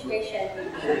understand the situation.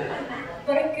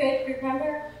 But a good group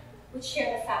member would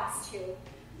share the facts too.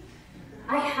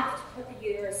 I have to put the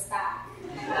uterus back.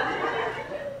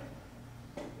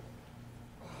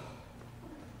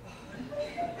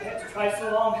 I had to try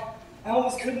so long. I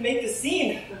almost couldn't make the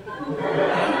scene.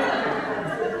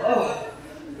 Oh.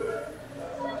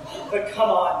 But come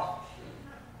on.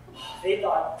 They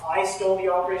thought I stole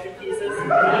the operation pieces.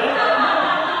 Come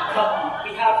on,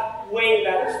 we have way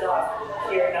better stuff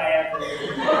here in Niagara.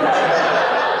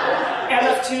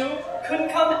 MF2 couldn't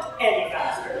come any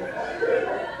faster.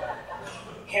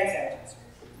 Hand sanitizer.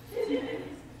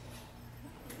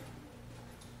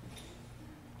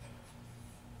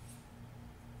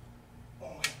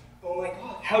 Oh my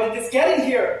God, how did this get in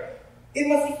here? It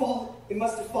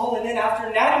must have fallen in after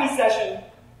anatomy session.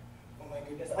 Oh my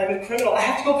goodness, I'm a criminal. I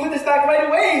have to go put this back right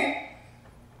away.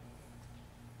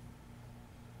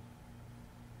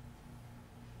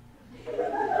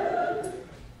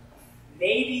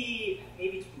 Maybe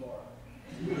tomorrow.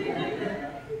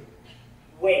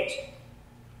 Wait.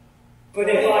 But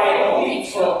if I only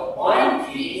took one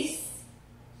piece.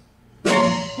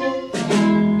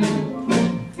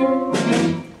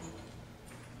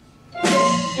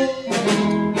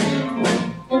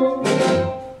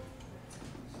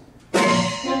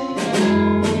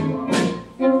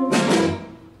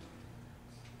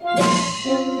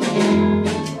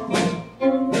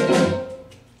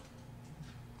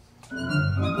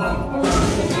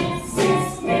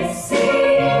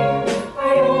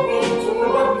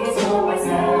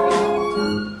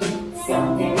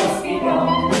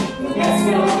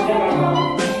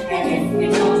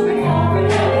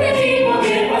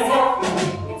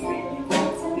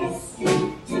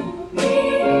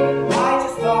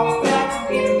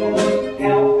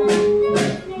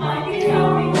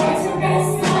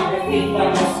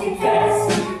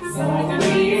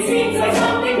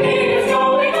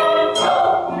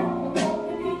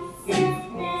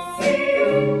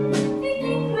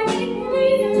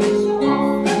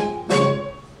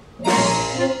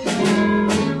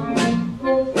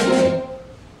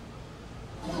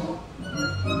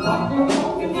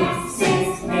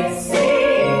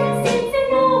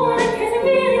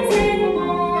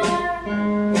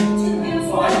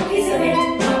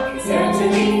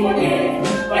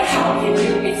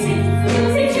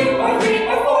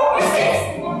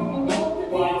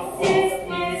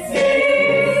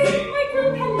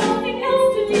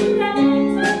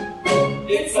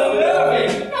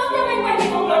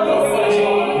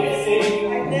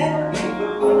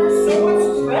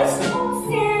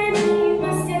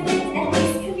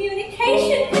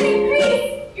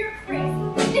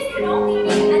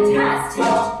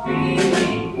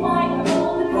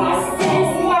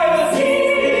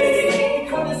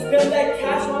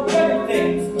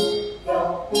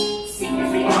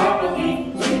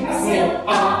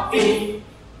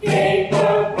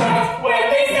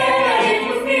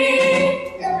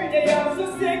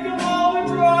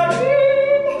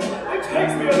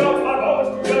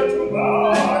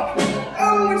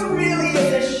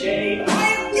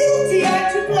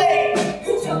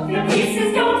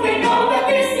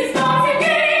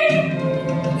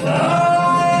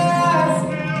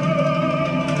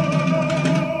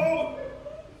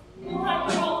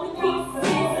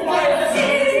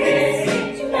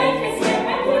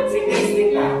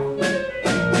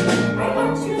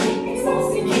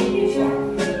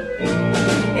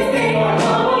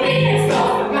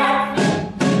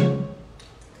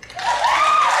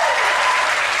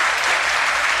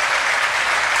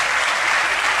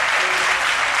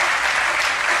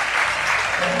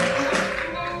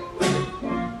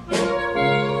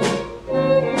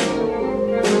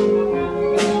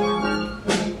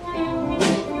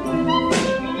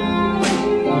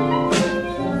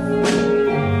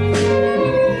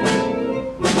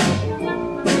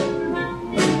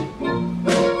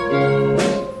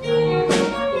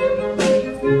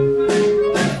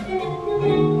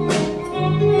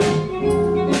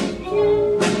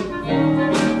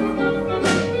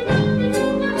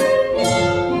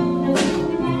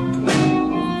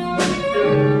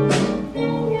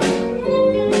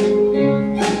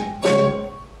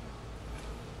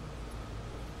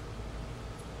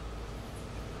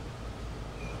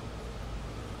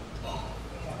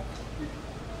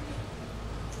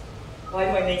 Why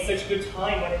do I make such good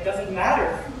time when it doesn't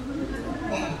matter?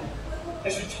 I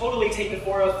should totally take the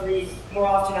 403 more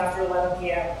often after 11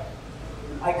 p.m.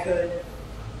 I could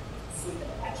sleep in an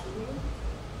extra room,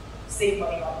 save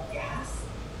money on gas,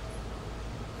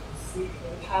 sleep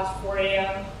in past 4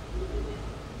 a.m.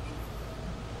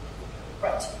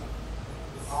 Right.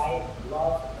 I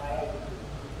love Niagara.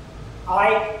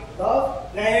 I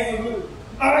love Niagara.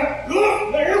 I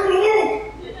love Niagara.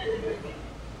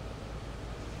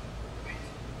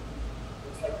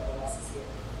 Looks like no one else is here.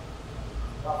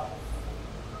 Love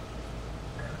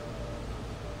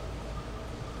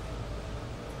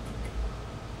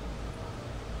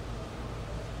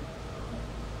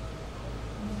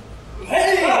it. Hey!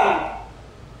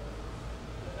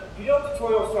 You know the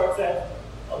tutorial starts at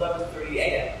 11:30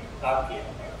 a.m., not p.m.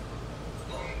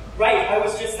 Right, I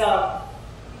was just, I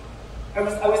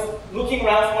was looking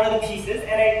around for one of the pieces,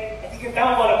 and I think I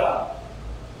found one of them.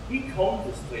 We combed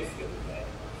this place the other day.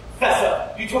 Professor,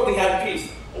 you totally had a piece.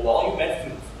 Well, all you med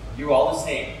students, you're all the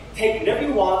same. Take whatever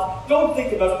you want. Don't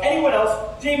think about anyone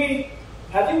else. Jamie,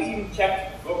 have you even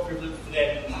checked your privilege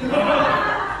today?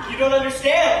 You don't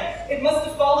understand. It must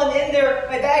have fallen in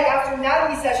my bag after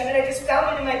anatomy session, and I just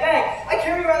found it in my bag. I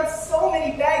carry around so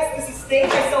many bags to sustain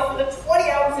myself for the 20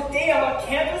 hours a day I'm on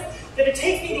campus that it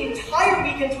takes me the entire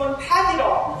weekend to unpack it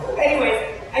all.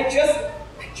 Anyways, I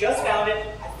just found it.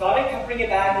 I thought I could bring it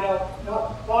back and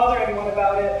not bother anyone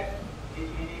about it.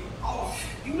 Oh,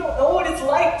 you don't know what it's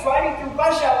like driving through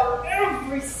rush hour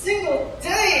every single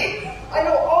day. I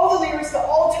know all the lyrics to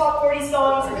all top 40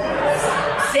 songs.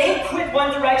 Zayn quit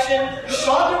One Direction,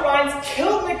 Shonda Rhimes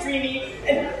killed McDreamy,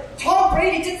 and Tom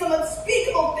Brady did some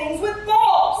unspeakable things with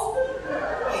balls.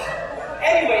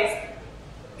 Anyways,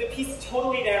 the piece is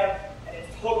totally there, and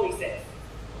it's totally safe.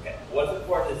 Okay, what's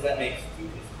important is that makes two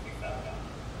pieces we found out.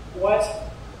 What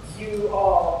you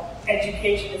all,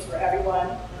 education is for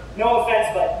everyone. No offense,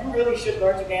 but you really should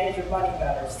learn to manage your money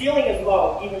better. Stealing is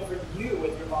low, even for you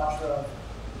with your mantra of,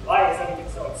 why is everything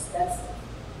so expensive?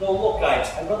 No, look guys,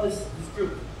 I run this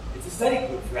group. It's a study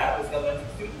group for at-risk elementary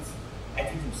students. I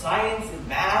teach them science and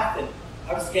math and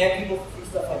how to scam people for free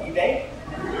stuff on eBay.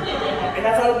 And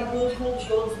I thought it'd be really cool to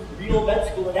show them some real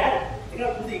med school anatomy. They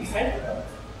got really excited about it.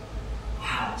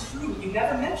 Wow, true, you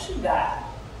never mentioned that.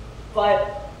 But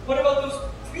what about those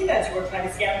pre-meds you were trying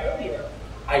to scam earlier?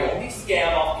 I only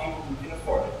scam off people who can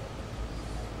afford it.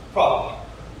 Probably.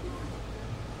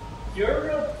 You're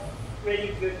a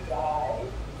pretty good guy.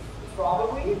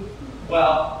 Probably.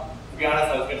 Well, to be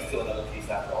honest, I was going to steal another piece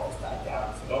after all this died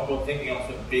down, so don't go thinking I'm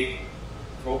some big,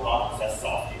 throw-off-possessed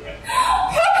softie, right?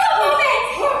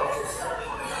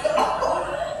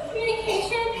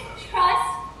 Communication, trust,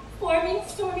 forming,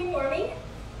 storming, norming.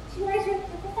 Do you want to do a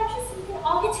group reflection so we can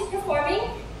all get to performing?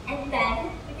 And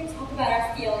then we can talk about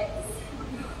our feelings.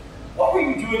 What were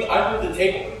you doing under the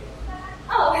table?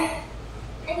 Oh, I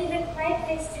need a quiet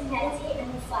place to meditate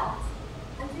and reflect.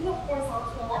 I'm doing a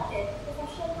horizontal elective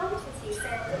professional competencies,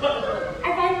 and I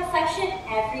find reflection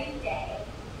every day.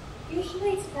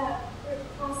 Usually it's about the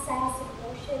process of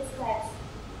emotions, but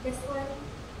this one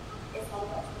is all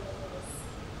about feelings.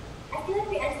 I feel like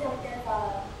we ended on a bit of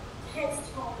a tense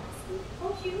tone last week,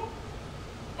 don't you?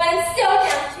 But I'm so down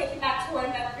to take you back to one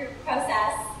about group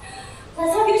process.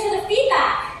 Let's all give each other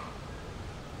feedback.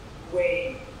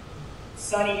 Wait,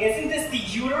 Sonny, isn't this the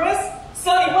uterus?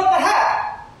 Sonny, what the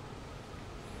heck?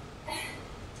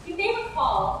 You may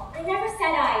recall, I never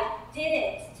said I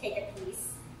didn't take a piece.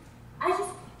 I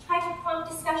just tried to prompt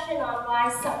discussion on why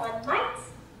someone might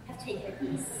have taken a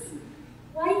piece.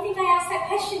 Why do you think I asked that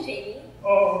question, Jamie?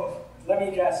 Oh, let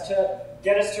me guess, to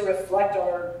get us to reflect on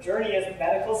our journey as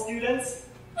medical students?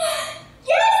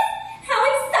 Yes! How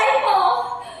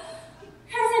insightful!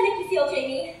 How does that make you feel,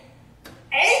 Jamie?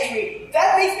 Angry!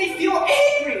 That makes me feel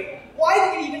angry! Why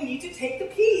do we even need to take the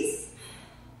piece?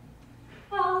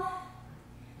 Well,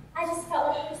 I just felt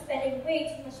like we were spending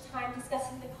way too much time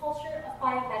discussing the culture of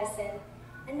biomedicine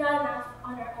and not enough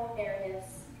on our own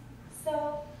narratives.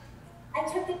 So, I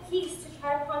took the piece to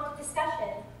try to prompt a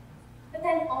discussion, but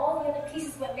then all the other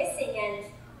pieces went missing and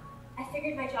I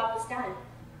figured my job was done.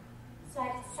 So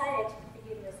I decided to put the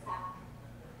uterus back.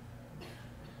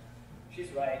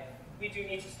 She's right. We do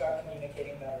need to start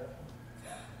communicating better.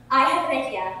 I have an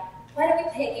idea. Why don't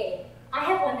we play a game? I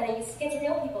have one that I use to get to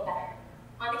know people better.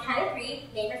 On the count of 3,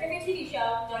 name your favorite TV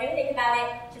show. Don't even think about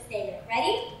it. Just name it.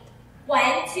 Ready?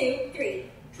 1, 2,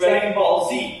 3. Dragon Ball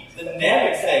Z, the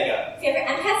Namek Saga. Favorite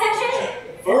MCAT section?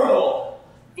 Verbal.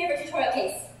 Favorite tutorial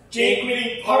case? Jake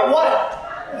Reedy Part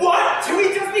 1. What? Do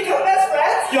we just become best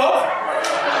friends? Yup.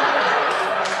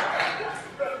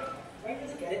 I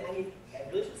really get it. I mean, I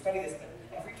really should study this, but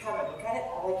every time I look at it,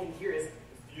 all I can hear is,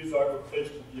 these are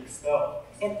replaced to be expelled.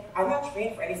 And I'm not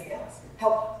trained for anything else.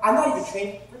 Hell, I'm not even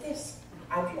trained for this.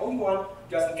 I'm the only one who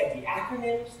doesn't get the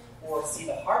acronyms or see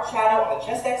the heart shadow on the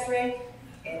chest x-ray,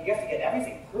 and you have to get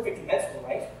everything perfect in med school,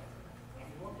 right?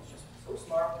 Everyone is just so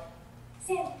smart.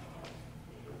 Sam,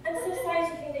 I'm so sorry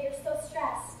to hear that you're so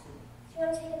stressed. Do you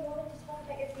want to take a moment to talk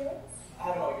about your feelings? I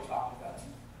don't know what you're talking about.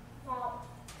 Well,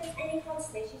 if there's any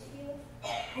consolation to you,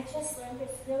 I just learned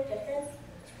there's no difference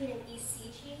between an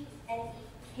ECG and an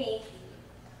EKG.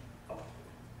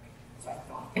 So I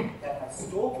thought that if I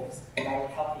stole this, that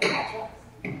would help me catch up.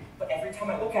 But every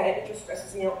time I look at it, it just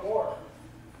stresses me out more.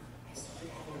 I started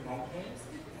having nightmares.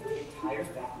 The entire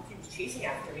faculty was chasing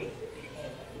after me.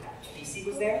 And Casey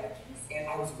was there, and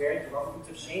I was wearing garments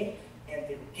of shame, and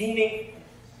they were gaming.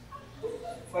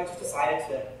 So I just decided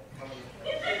to come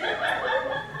in.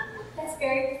 That's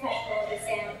very professional of you,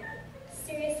 Sam.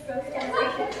 Serious growth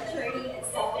demonstration of maturity and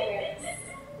self-awareness.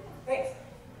 Thanks.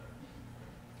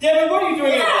 Devin, what are you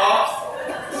doing in a box?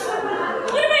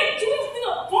 What am I doing in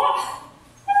a box?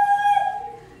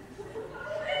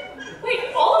 Wait,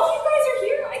 all of you guys are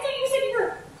here? I thought you said you were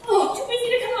too busy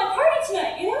to come on party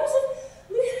tonight, you know?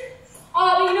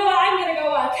 But you know what? I'm gonna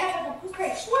go catch up on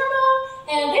post-party shawarma,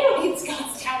 and they don't need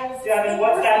Scott's towels. Devin,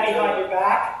 what's that behind your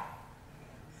back?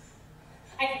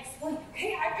 I can explain,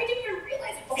 okay? I didn't even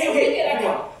realize it. Okay,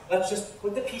 everyone, let's just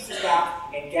put the pieces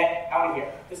back and get out of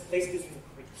here. This place gives me the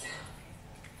creeps.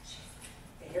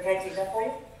 Here, can I take that for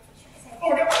you? Oh,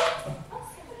 no.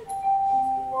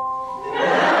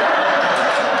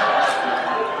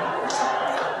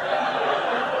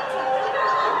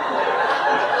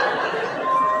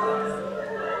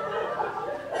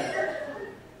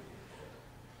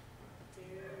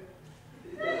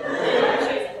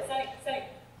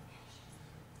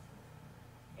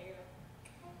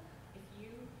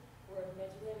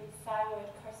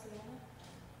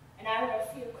 And I were a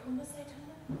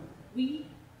pheochromocytoma, we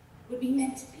would be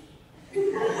meant to be.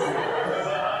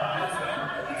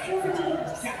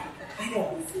 I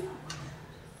know.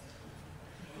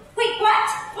 Wait, what?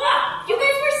 You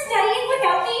guys were studying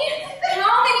without me?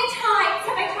 How many times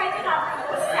have I tried to have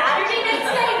Saturday night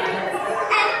study rooms,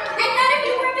 and none of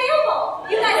you were available?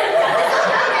 You guys have done this on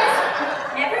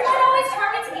purpose. Everyone always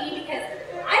targets me because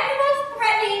I'm the most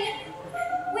threatening.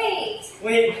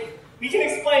 Wait, we can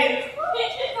explain. You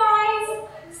guys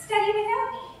study without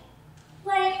me.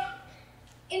 Like,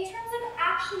 in terms of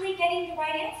actually getting the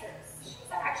right answers.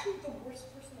 She's actually the worst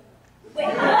person in the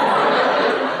world. Wait.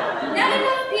 None of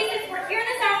those pieces were here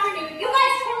this afternoon. You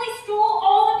guys totally stole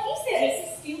all the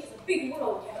pieces. Steal is a big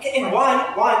word, And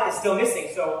one is still missing,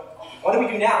 so what do we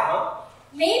do now, huh?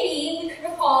 Maybe we could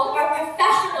recall our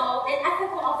professional and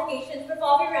ethical obligations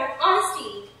revolving around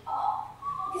honesty.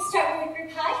 We could start with a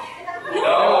group hug.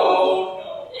 No.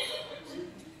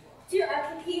 Dear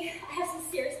RPP, I have some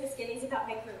serious misgivings about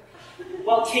my group.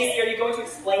 Well, Casey, are you going to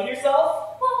explain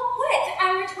yourself? Well, what?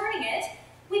 I'm returning it.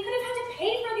 We could have had to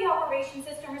pay for the operation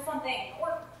system or something.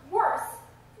 Or worse,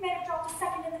 we might have dropped a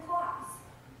second in the class.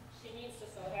 She needs to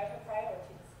sort out her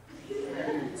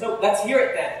priorities. So let's hear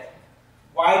it then.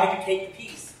 Why did you take the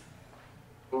piece?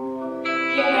 Young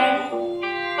man.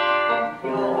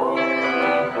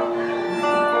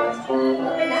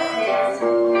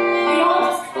 We all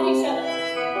just cut each other.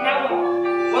 Now what?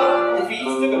 Well, if we each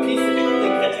took a piece and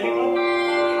didn't catch anyone,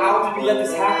 how did we let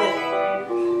this happen?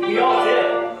 We all did.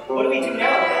 What do we do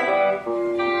now, then?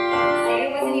 Say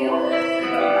it wasn't you.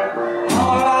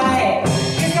 Alright,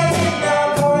 you got to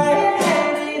now go right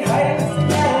ahead and hide it from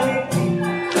reality.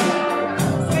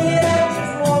 I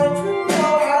just wanted to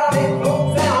know how it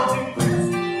goes down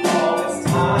to all this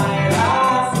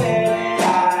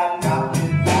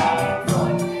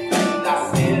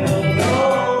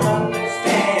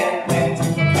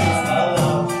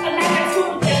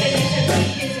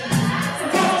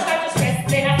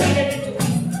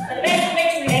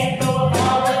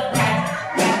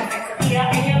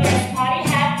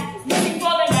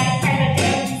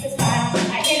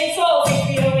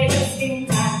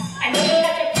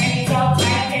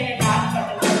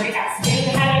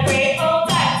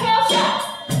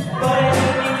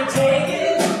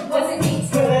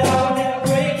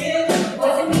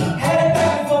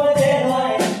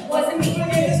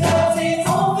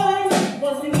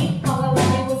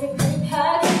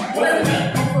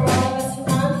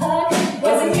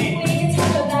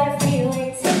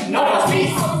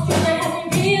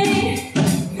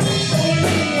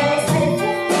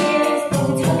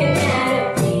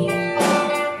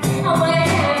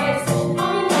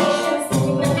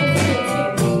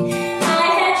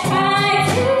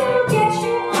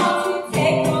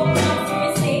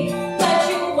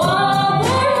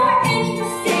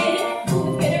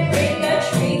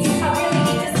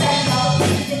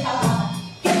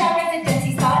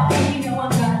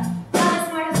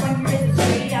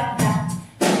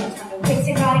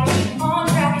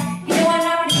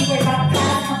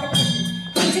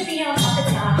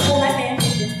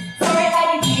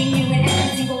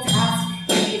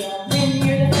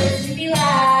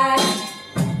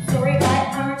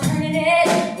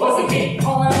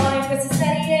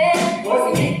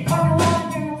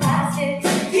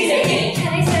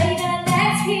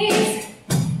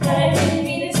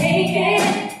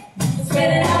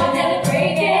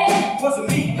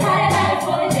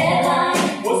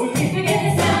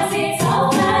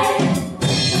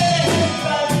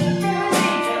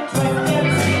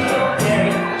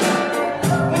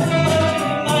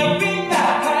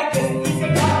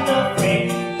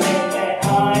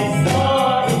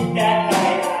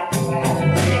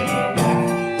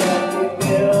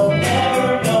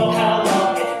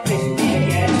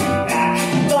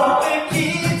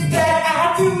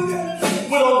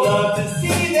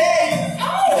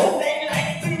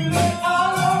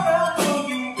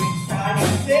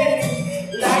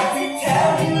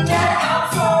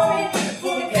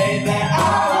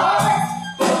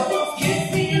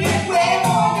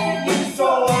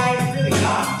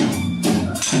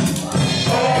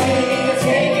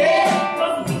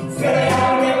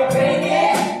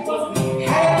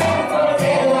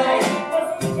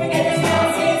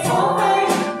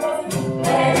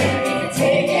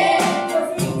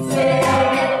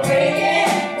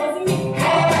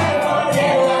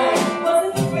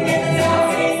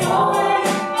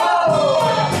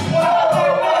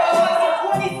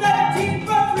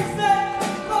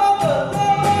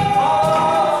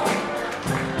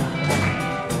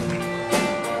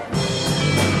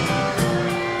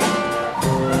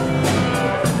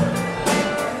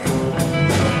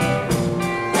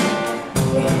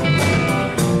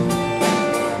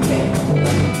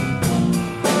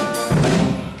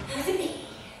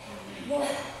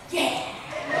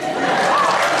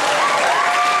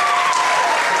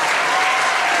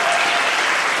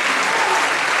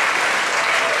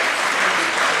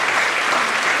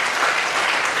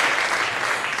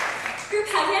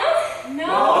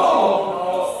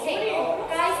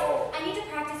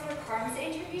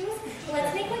confused.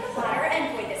 Let's make like a ladder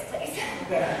and void this place.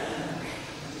 There.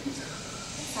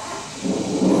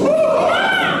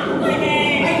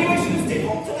 Hey! I knew I should have stayed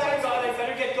home tonight. God, I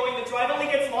better get going. The drive only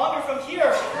gets longer from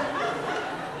here.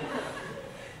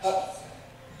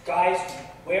 Guys,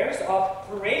 where's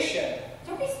Operation?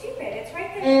 Don't be stupid. It's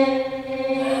right there.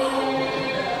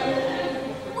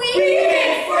 We've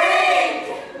been framed!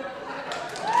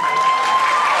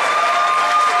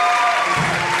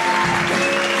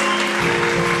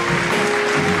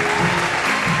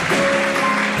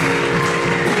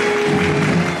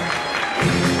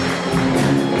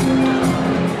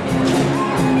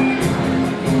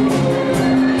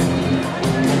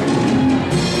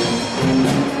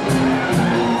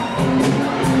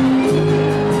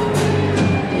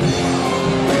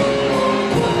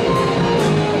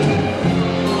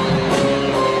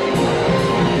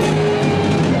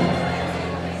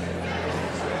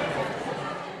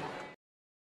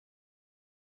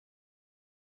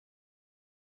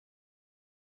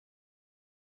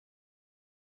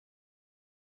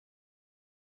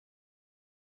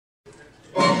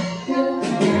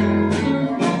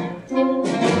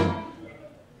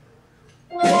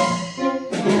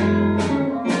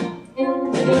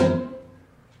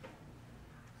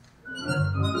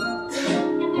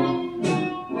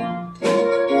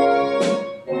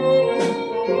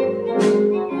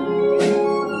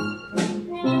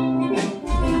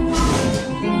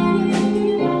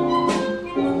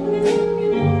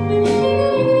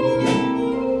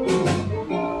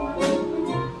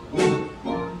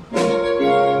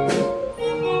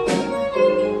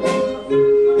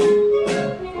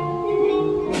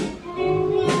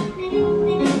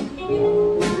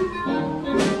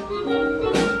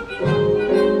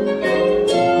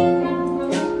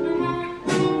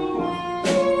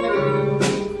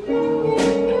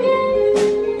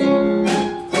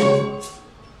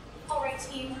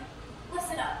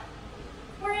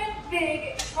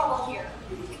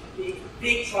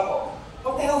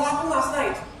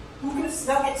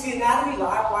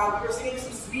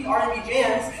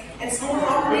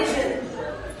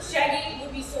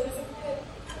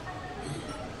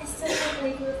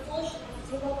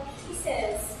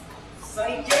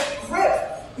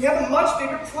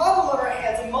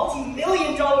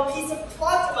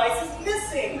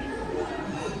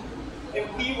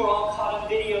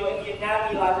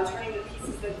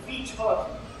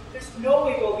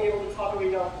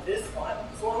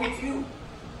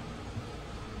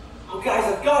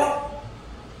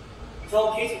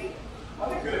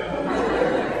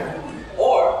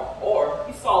 Or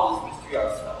we solve this mystery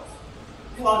ourselves.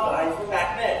 Come on, guys, we're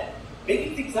MacMed.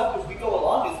 Making things up as we go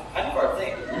along is kind of our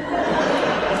thing.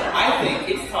 I think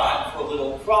it's time for a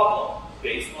little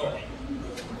problem-based learning.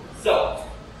 So,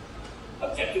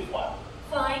 objective 1.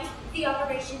 Find the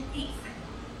operation thief.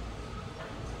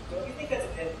 Don't you think that's a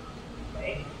bit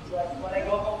vague? Like, when I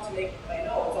go home to make my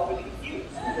notes, I'll be confused.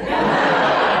 Do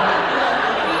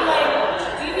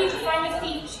you mean to find the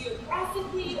thief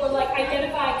geographically, or like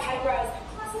identify, categorize, and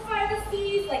classify the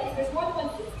thieves? Like, if there's more than one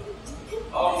thief?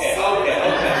 Okay.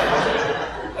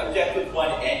 Objective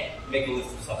 1A, make a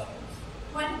list of suspects.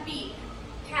 1B,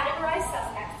 categorize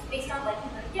suspects based on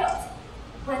likelihood of guilt.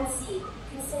 1C,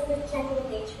 consider the general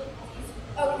nature of his...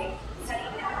 Okay, study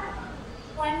now.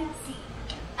 1C,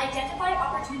 identify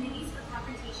opportunities for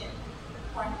confrontation.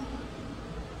 1B,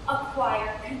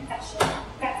 acquire confession.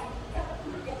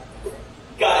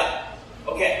 Got it.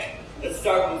 Okay, let's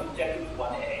start with objective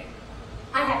 1A.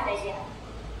 I have an idea.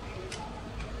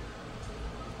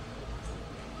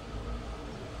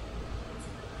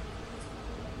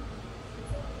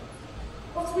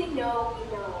 What we know, we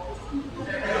know.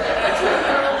 What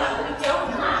we don't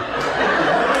know.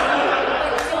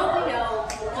 What don't we know,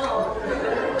 we know.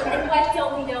 And what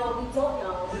don't we know, we don't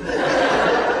know.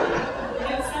 You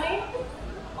know, Sonny?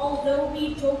 Although we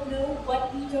don't know what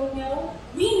we don't know,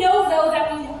 we know, though, that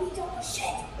we know we don't know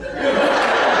shit.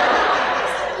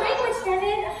 Language,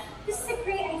 Devin. This is a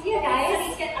great idea, guys.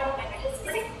 Let's get out of my head. Let's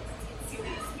get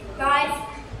serious. Guys,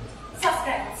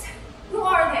 suspects. Who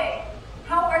are they?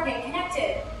 How are they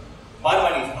connected? My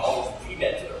money's on all those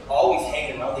pre-meds that are always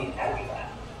hanging around the anatomy lab.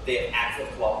 They have access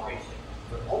to operation.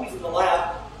 They're always in the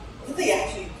lab. What do they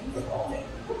actually do with all day?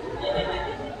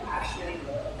 Actually,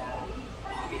 the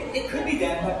anatomy? It could be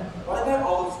them, but what about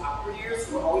all those upward years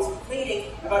who are always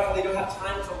complaining about how they don't have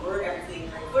time to learn everything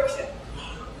during clerkship?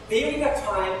 They only got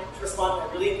time to respond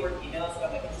to really important emails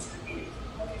about like interest group meetings.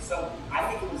 Okay, so I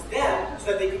think it was them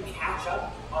so that they could catch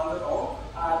up on their own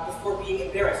before being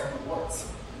embarrassed on the boards.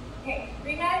 Okay,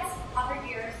 pre-meds, upward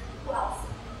years, who else?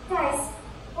 Guys,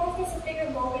 what if there's a bigger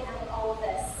moment out of all of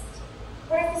this?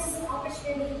 What if this is an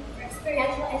opportunity for us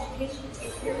Experiential education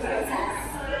is your process.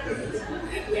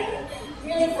 Yeah.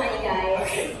 Really funny, guys.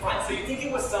 Okay, fine. So you think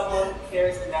it was someone who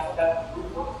cares enough about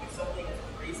group work to do something as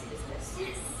crazy as this?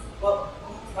 Yes. Well,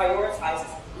 who prioritizes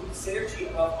group synergy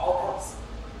above all else?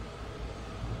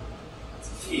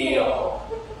 It's T.O.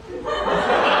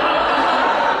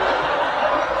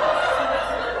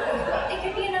 It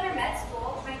could be another med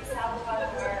school trying to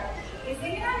sabotage our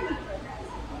music anatomy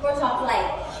program. Or Top Light.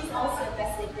 She's also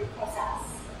invested in group process.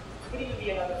 Could even be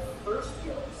another first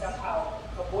year who somehow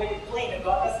avoided blame and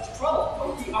got us into trouble.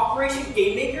 Or the Operation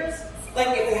Game Makers? Like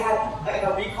if they had like,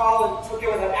 a recall and took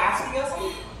it without asking us?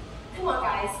 Come on,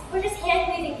 guys. We're just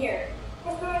hand-waving here.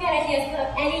 We're throwing out ideas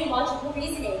without any logical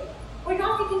reasoning. We're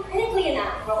not thinking critically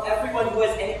enough. Well, everyone who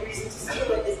has any reason to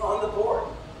steal it is on the board.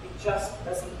 It just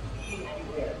doesn't lead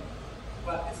anywhere.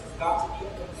 But this has got to be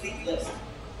a complete list.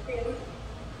 Really?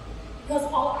 Because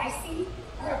all I see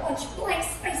are a bunch of blank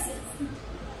spaces.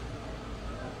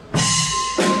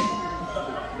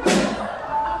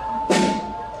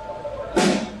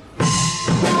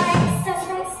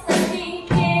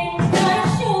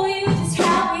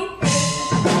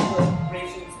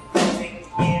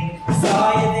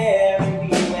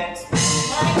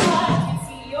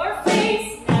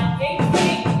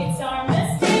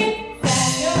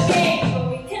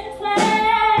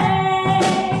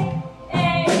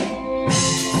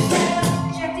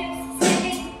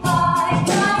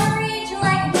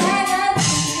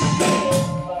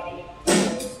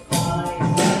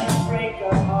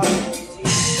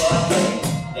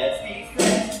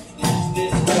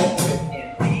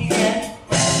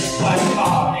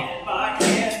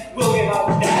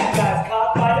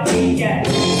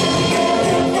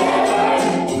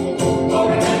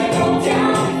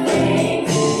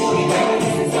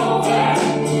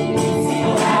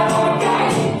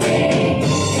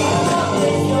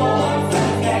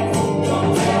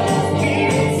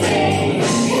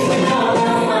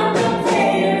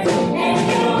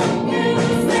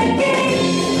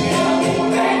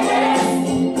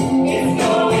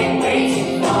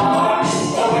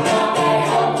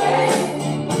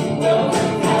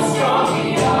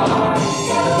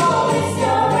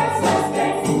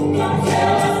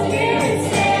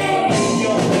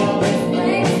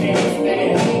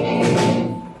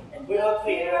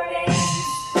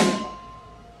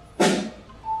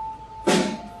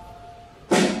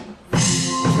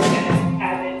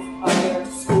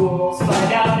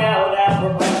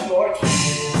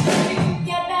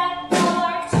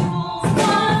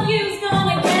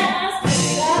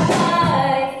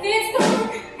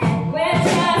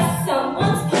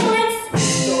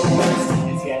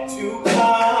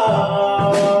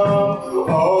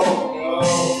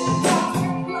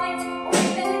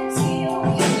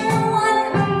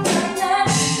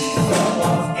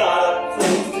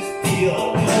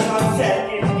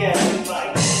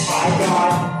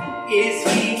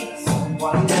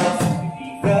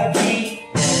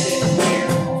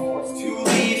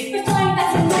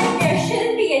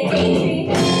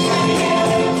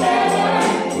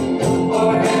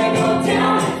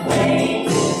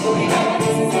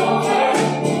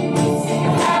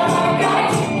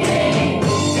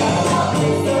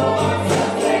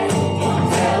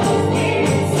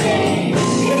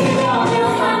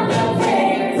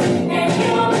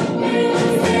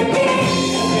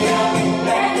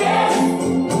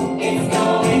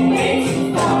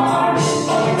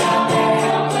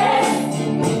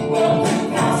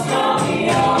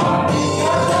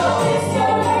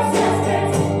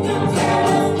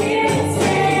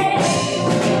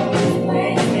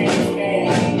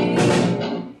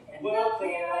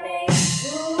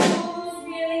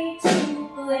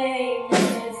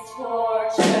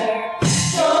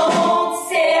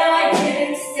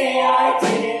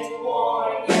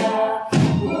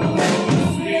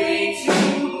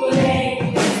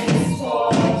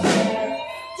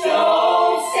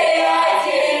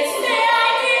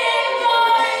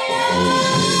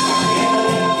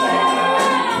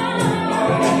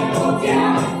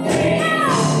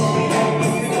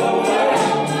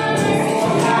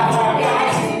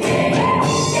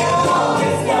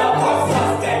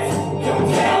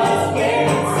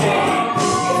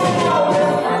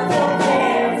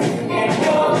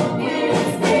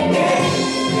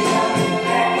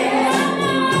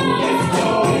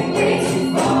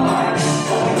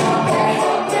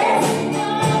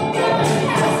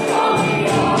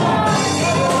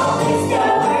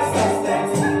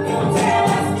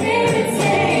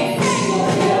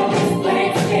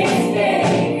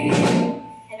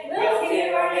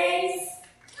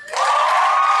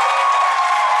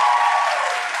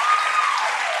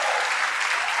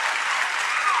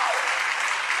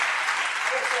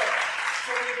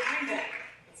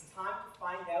 It's time to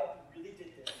find out who really did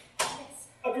this. Yes.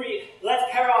 Agreed. Let's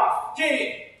pair off.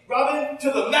 Jamie, Robin,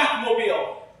 to the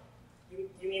MacMobile.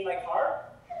 You mean my car?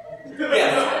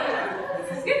 Yes.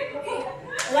 This is good. Okay.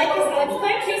 I like this. I like this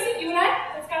plan. Casey, you and I.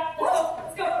 Let's go. Let's go.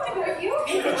 Let's go. I go with you.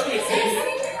 Hey, Casey.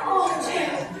 Oh, Jim.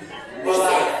 Well,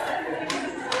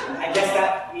 I guess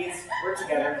that means we're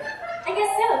together. I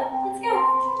guess so. Let's go.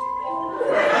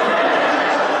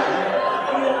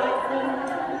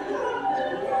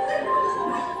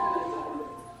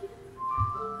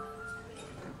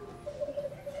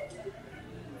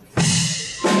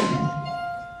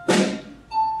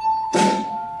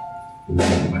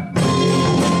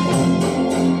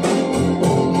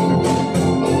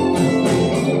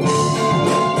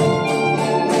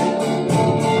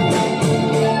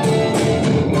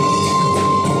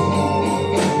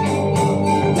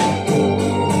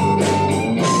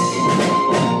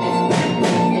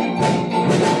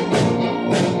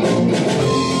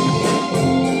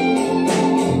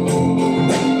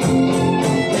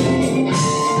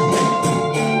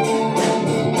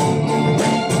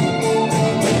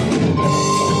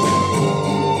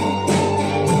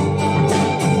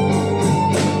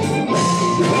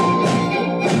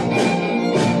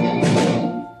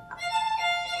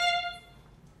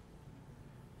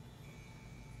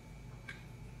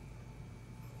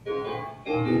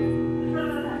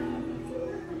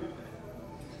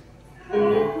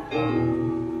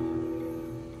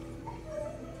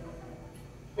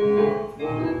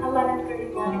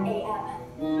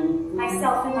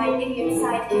 Myself and my idiot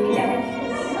sidekick, Devin,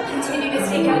 continue to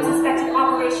stake out suspected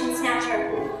Operation Snatcher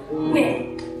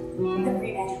with the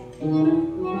Pre-Med.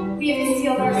 We have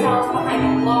concealed ourselves behind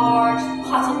a large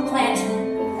potted plant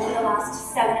for the last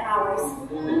 7 hours.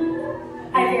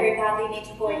 I very badly need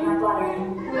to void my bladder.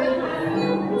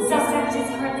 Suspect is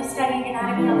currently studying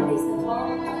anatomy on the basement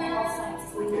floor of the health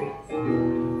sciences library.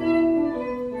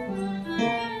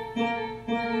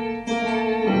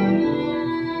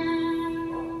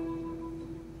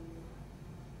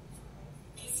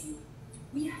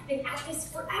 Been at this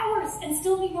for hours and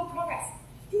still made no progress.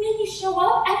 You made me show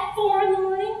up at 4 in the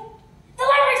morning? The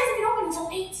library doesn't get open until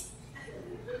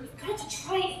 8. We've got to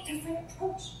try a different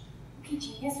approach. Okay,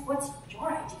 genius, what's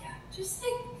your idea? Just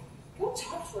go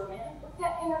talk to her, man. Look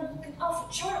that inner looking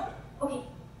alpha charm. Okay,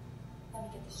 let me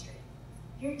get this straight.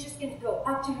 You're just gonna go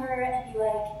up to her and be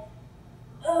like,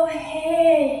 oh,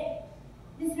 hey,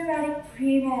 Mr.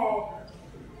 O.P.E.R.A.T.I.O.N,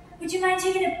 would you mind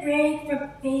taking a break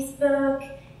from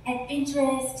Facebook and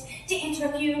Pinterest to answer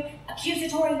a few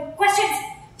accusatory questions?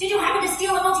 Did you happen to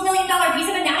steal a multi-million-dollar piece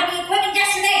of anatomy equipment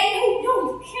yesterday? No,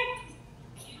 you can't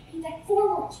be that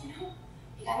forward, you know?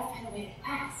 You gotta find a way to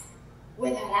ask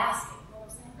without asking, you know what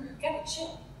I'm saying? You gotta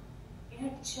chill. You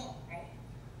gotta chill, right?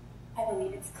 I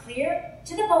believe it's clear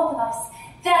to the both of us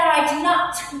that I do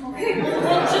not. Okay, well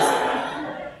then just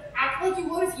act like you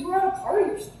would if you were at a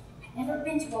party or something. I've never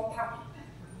been to a party.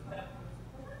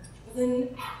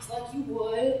 Then act like you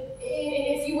would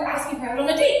if you were asking her out on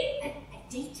a date. A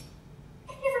date?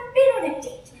 I've never been on a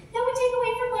date. That would take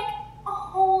away from like a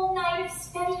whole night of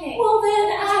studying. Well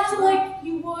then act like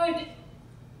you would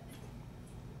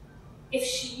if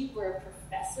she were a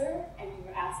professor and you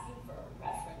were asking for a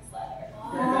reference letter.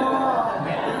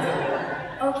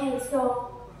 Oh. Okay, so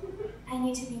I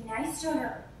need to be nice to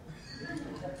her.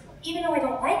 Even though I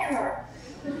don't like her.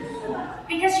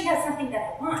 Because she has something that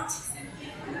I want.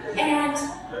 And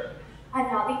I'm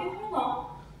not leaving her alone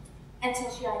until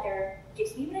she either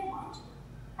gives me what I want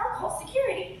or calls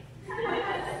security.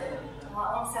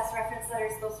 Incest reference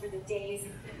letters, those were the days.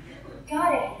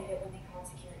 God, I hated it when they called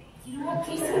security. You know what,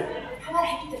 Casey? How about I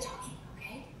do the talking,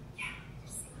 okay? Yeah,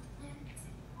 just say the plan,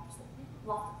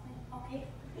 lock the plan, okay?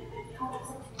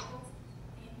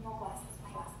 No glasses, my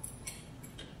glasses.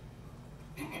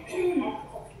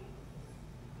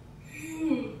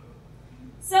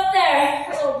 Sup there,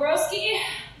 little broski.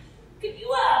 Could you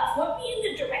point me in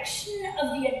the direction of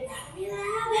the anatomy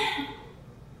lab?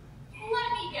 Let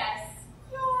me guess.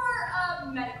 You're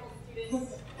a medical student.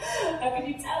 How could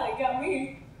you tell? It got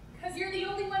me. Because you're the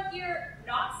only one here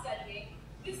not studying.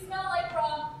 You smell like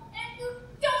rum, and you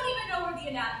don't even know where the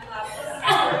anatomy lab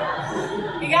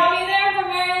is. You got me there for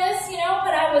Marylis, you know,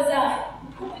 but I was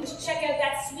hoping to check out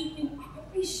that sweet new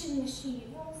operation machine. You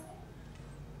know what I'm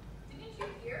saying? Didn't you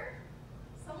hear?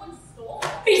 Someone stole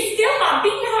it. Be still, not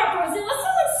beating heart, Rosilla.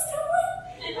 Someone stole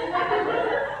it.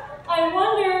 I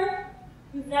wonder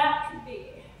who that could be.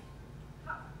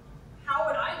 How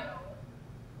would I know?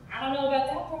 I don't know about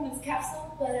that woman's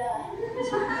capsule, but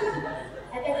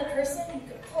I bet the person who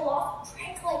could pull off a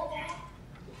prank like that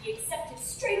would be accepted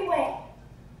straight away.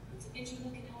 Did you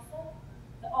look at Alpha?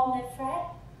 The all-med frat?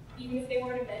 even if they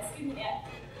weren't a med student yet.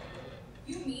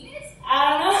 You mean it?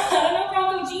 I don't know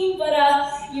Bronco Gene, but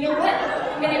you know what?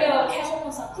 I'm gonna go catch up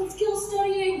on some quick skills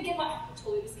studying, get my, I'm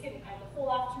totally just kidding, I have the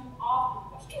whole afternoon off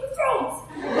and watch Game of Thrones.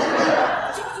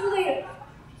 Talk to you later.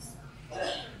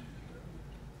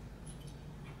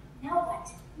 Now what?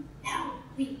 Now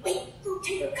we wait.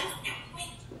 Rotator cuff. Now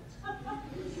wait.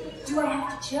 Do I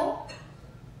have to chill?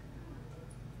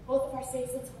 Both of our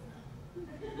citizens.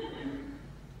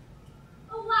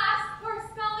 Alas, poor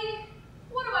Scully.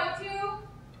 What do I do?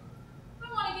 I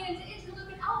want to get into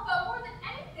interleukin alpha more than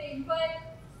anything, but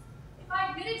if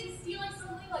I admitted to stealing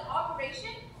something like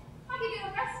O.P.E.R.A.T.I.O.N, I could get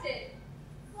arrested.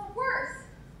 Or worse,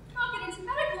 not get into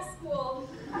medical school.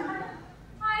 I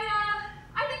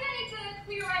think I need to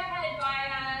clear my head by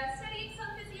studying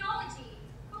some physiology.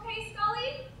 Okay,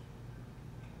 Scully?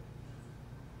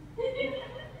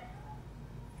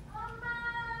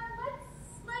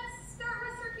 Let's start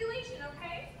with circulation,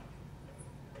 okay?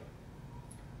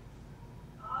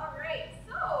 Alright,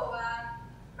 so,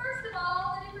 first of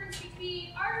all, the difference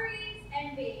between arteries and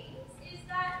veins is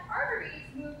that arteries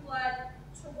move blood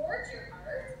towards your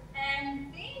heart,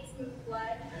 and veins move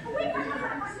blood away from your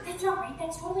heart. That's not right.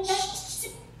 That's totally not.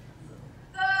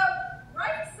 The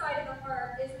right side of the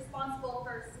heart is responsible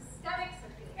for systemic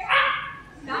circulation.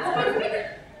 That's what's bigger.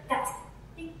 That's.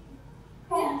 The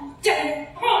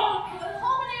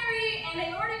pulmonary and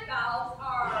aortic valves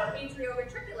are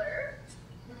atrioventricular.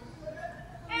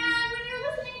 And when you're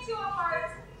listening to a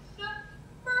heart, the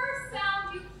first sound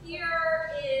you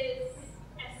hear is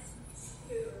S2.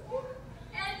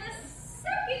 And the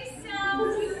second sound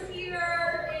you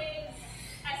hear is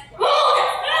S1.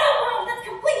 Oh, that's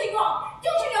completely wrong.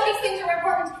 Don't you know these things are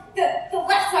important? The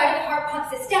left side of the heart pumps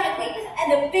systemically, and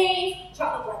the veins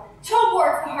draw the blood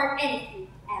towards the heart. And if you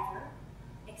ever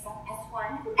accept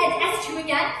S1 and S2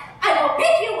 again, I will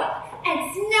pick you up and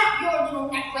snap your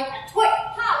little neck like a toy.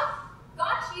 Ha!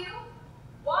 Got you.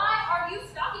 Why are you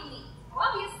stalking me?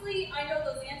 Obviously, I know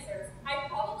those answers. I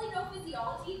probably know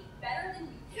physiology better than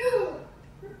you.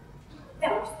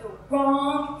 That was the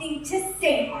wrong thing to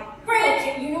say, my friend.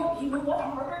 Okay, you know what?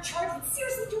 A murder charge would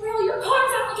seriously derail your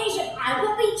Car's application. I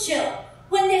will be chill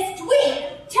when this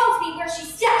dweeb tells me where she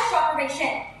stashed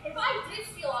O.P.E.R.A.T.I.O.N. If I did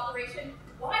steal Operation,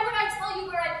 why would I tell you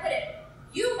where I put it?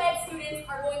 You med students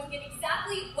are going to get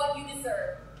exactly what you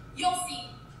deserve. You'll see.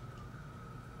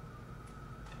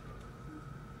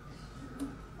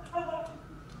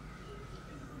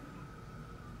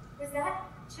 Was that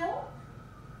chill?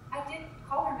 I did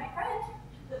call her my friend.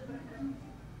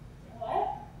 What?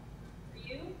 Are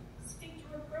you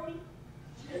sphincter of Brody?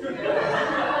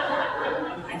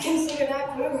 I consider that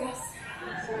progress.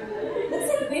 Looks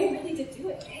like Wayne really did do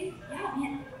it, right? Yeah,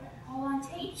 man. All on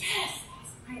tape. Yes.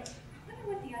 I wonder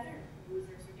what the other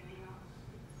losers are doing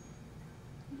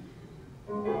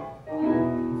now.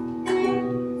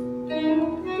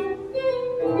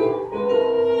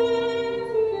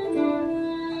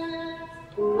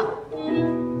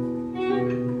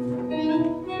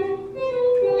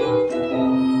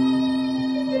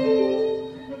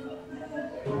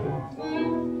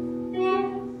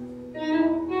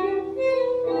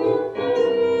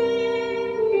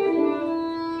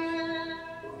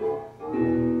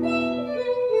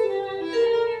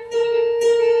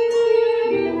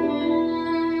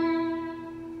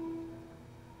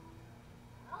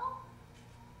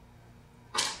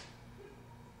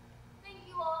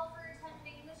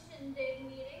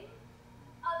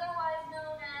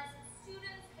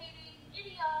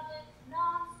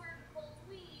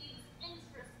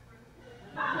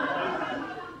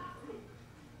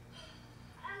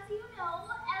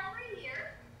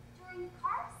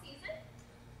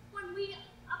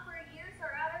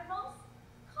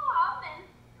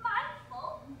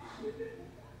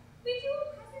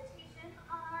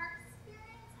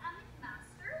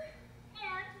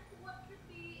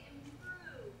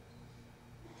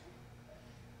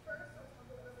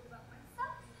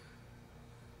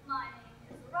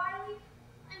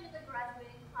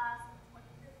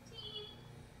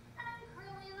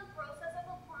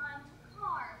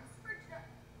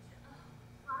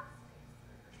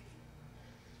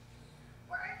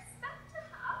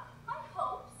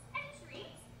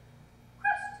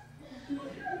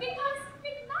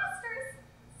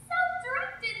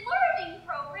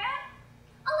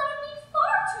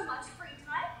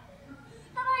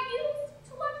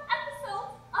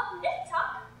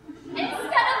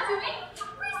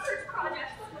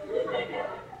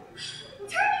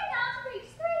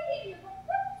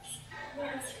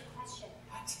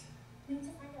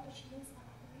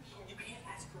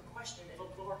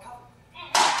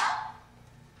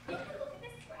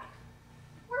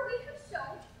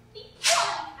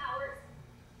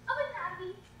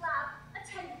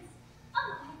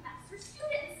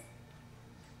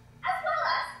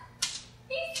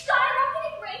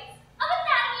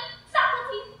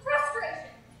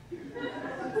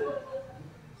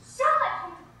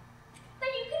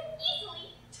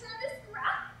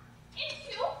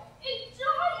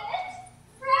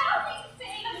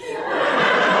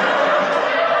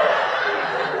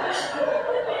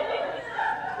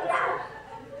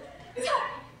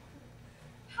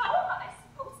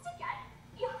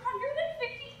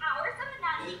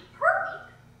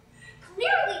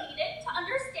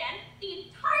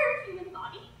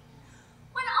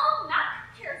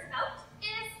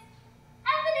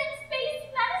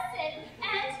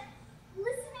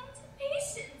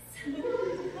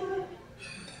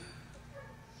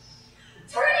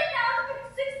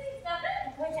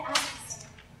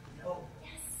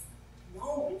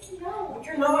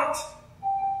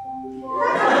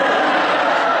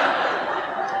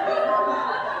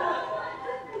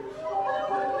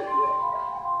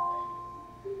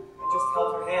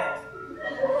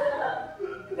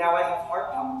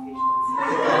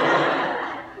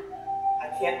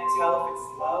 tell if it's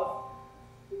love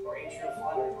or atrial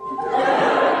flutter.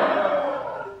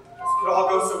 This could all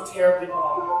go so terribly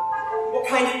wrong. What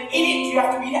kind of idiot do you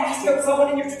have to be to ask out someone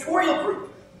in your tutorial group?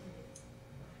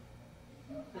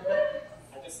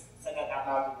 I just said that out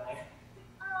loud, didn't I?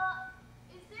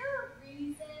 Is there a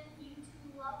reason you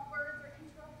two lovebirds are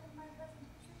interrupting my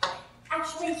presentation?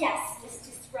 Actually, yes, Miss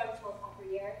Disgruntled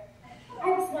Operator. I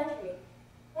was wondering,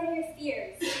 what are your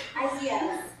fears,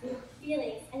 ideas,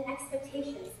 feelings, and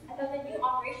expectations about the new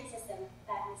operation system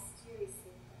that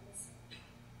mysteriously went missing?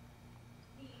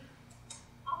 The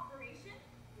operation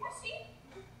machine?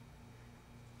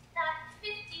 That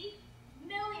 $50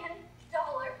 million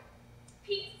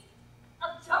piece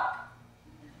of junk?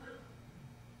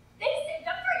 They saved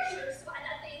up for years to buy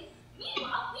that thing.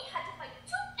 Meanwhile, we had to fight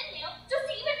tooth and nail just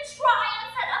to even try and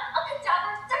set up a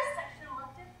cadaver dissection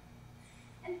elective.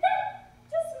 And then,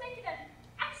 just to make it an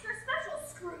extra special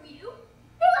screw you,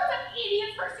 they let some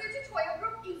idiot first-year tutorial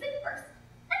group use it first.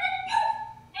 And then poof,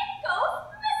 it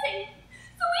goes missing.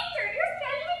 So we third years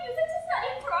can't even use it to study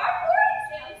for our board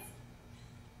exams.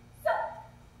 So,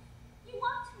 you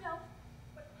want to know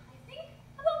what I think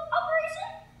about Operation?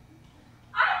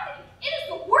 I think it is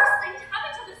the worst thing to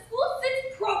happen to the school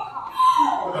since Pro-Com.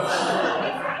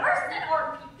 It's worse than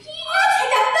RPP. I'll take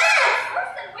that back! It's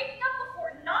worse than waking up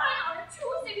before 9 on a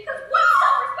Tuesday because one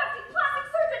self-respecting plastic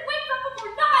surgeon wakes up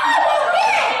before 9.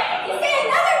 If you say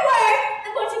another word,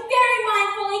 I'm going to very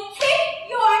mindfully kick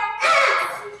your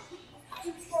ass!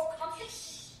 You Pro-Com,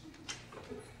 shh.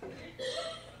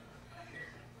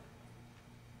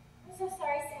 I'm so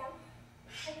sorry, Sam.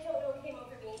 I don't know what came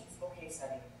over me. It's okay,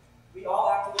 Sunny. We all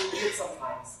act a little weird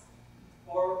sometimes.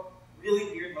 Or really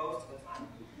weird most of the time.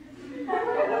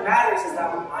 But what matters is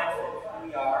that we're mindful of who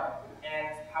we are and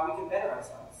how we can better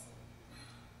ourselves.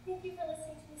 Thank you for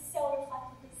listening to me so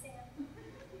reflectively, Sam.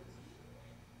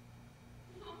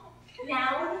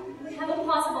 Now, we have a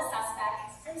plausible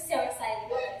suspect. I'm so excited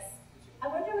about this. I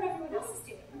wonder what everyone else is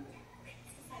doing. Okay,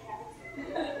 let's find out.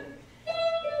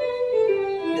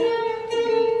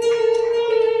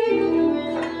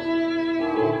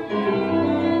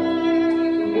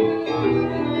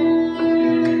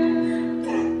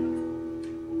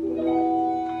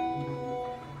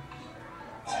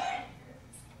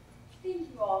 Thank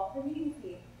you all for meeting with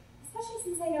me, especially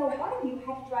since I know one of you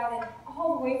had to drive in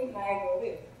all the way from Niagara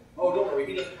Loop. Oh, don't worry,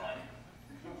 he doesn't mind.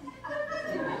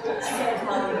 So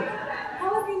tell me, how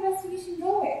is the investigation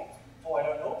going? Oh, I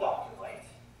don't know, Dr. Light.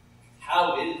 How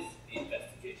is the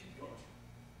investigation going?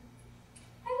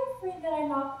 I'm afraid that I'm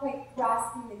not quite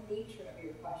grasping the nature of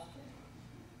your question.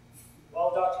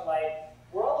 Well, Dr. Light,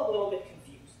 we're all a little bit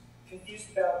confused.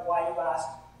 Confused about why you asked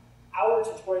our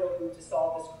tutorial group to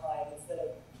solve this crime instead of,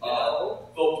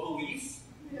 The police?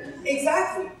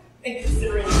 Exactly. And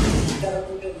considering that our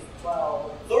group is,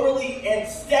 well, Thoroughly and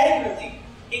staggeringly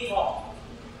incompetent.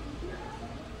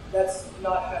 that's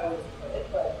not how I would put it,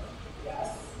 but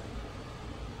yes.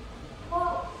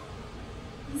 Well,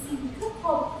 you see, we could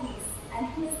call the police and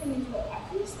turn this thing into a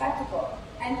huge spectacle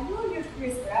and ruin your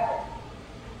careers forever.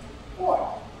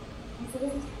 Or, use it as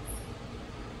a test.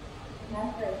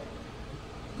 Remember,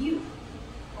 you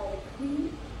are the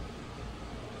queen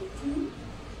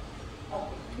of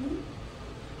the queen.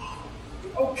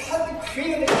 Oh, cut the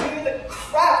cream of the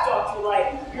crap, Dr.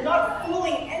 Light. You're not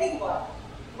fooling anyone.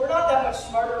 We're not that much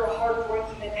smarter or harder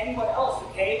working than anyone else,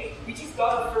 okay? We just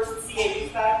got our first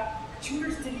CAUs back.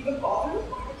 Tutors didn't even bother to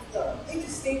mark them. They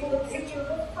just stapled a picture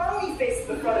of a frowny face at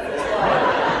the front of the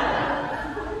slide.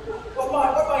 What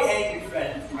my angry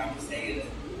friend is trying to say is,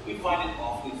 we find it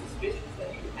awfully suspicious that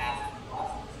you asked the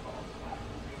class to respond to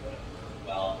that.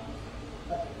 Well,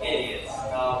 idiots.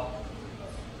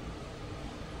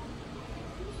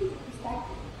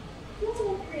 Perspective. Feeling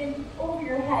a grin over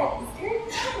your head is very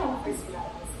common on first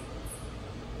medical students.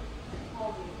 Tell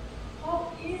me, how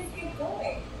is it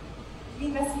going? The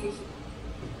investigation.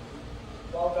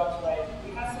 Well, Dr. Light,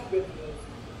 we have some good news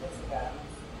and some bad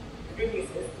news. The good news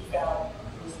is we found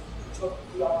who took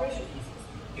the operation pieces.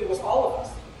 It was all of us.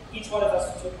 Each one of us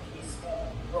who took a piece, and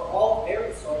we're all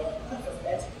very sorry that none of us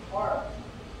meant to harm.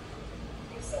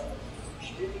 Except that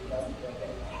she really doesn't know that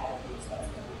we had the expense.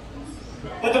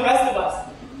 But the rest of us,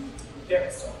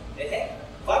 very sorry. Hey,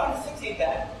 5 and 6 ain't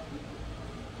bad.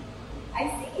 I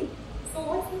see. So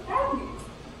what's the bad news?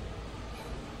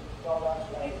 Well,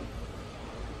 Dr. Light,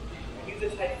 are you the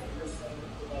type of person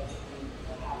who likes to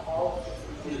have all of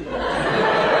the to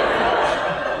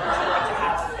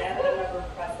have family member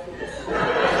present?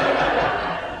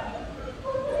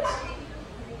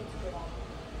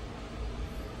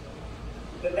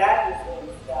 The bad news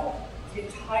is that the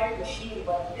entire machine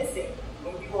went missing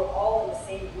when we were all in the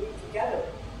same group together.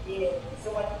 The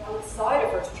outside of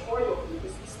her tutorial group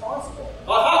is responsible.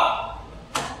 Aha!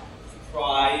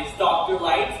 Surprise, Dr.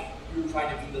 Light. You were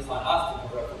trying to do this on us to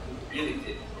cover up what you really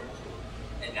did, weren't you?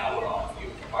 And now we're on to you.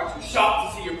 Aren't you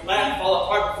shocked to see your plan fall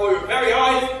apart before your very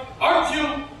eyes? Aren't you?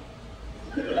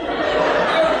 You don't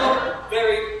look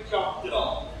very shocked at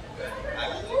all.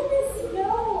 Goodness,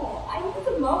 no. I knew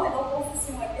the moment the whole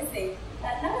system went missing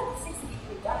that none of the 6 of you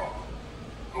could have done it.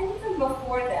 And even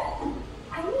before that,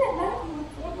 I knew that none of you would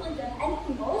have really done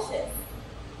anything malicious.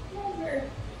 Remember,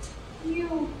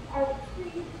 you are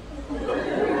pretty.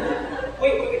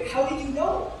 Wait, how did you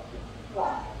know?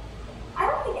 Well, I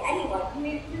don't think anyone who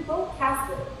made it through both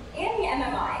Casper and the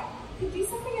MMI could do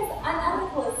something as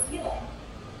unethical as stealing.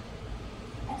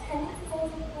 Attendance is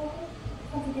always important.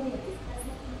 Something this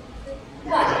person.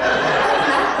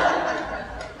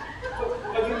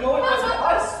 But you know it wasn't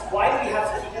us. Why do we have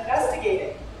to keep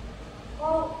investigating?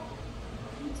 Well,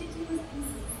 you did do those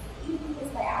pieces, even if it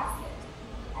was by accident.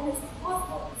 And it's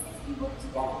possible that 6 of you worked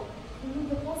together to move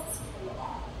the whole system from the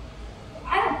lab.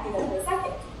 I don't think that for a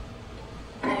second.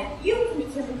 And if you can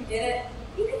determine who did it,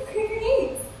 you can clear your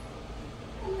names.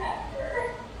 Remember,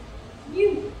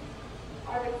 you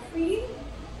are the cream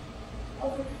of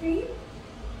the cream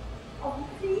of the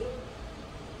cream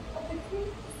of the cream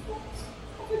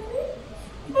of the cream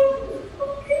of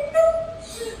the cream.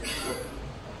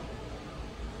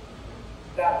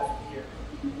 That was weird.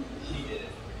 She did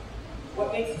it. What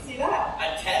makes you see that?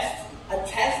 A test? A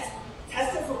test?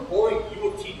 Tested for boring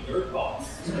U.O.T. nerd box.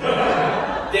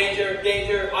 Danger,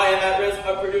 danger, I am at risk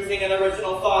of producing an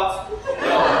original thought.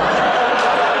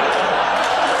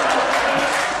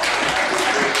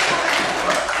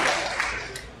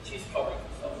 She's covering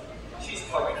herself. She's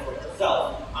covering for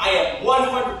herself. I am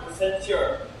 100%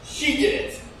 sure she did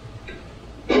it.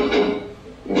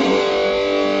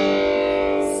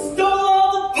 Stole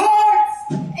all the parts,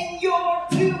 and you're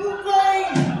to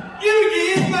blame. You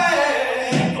give me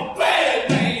a bad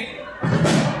name.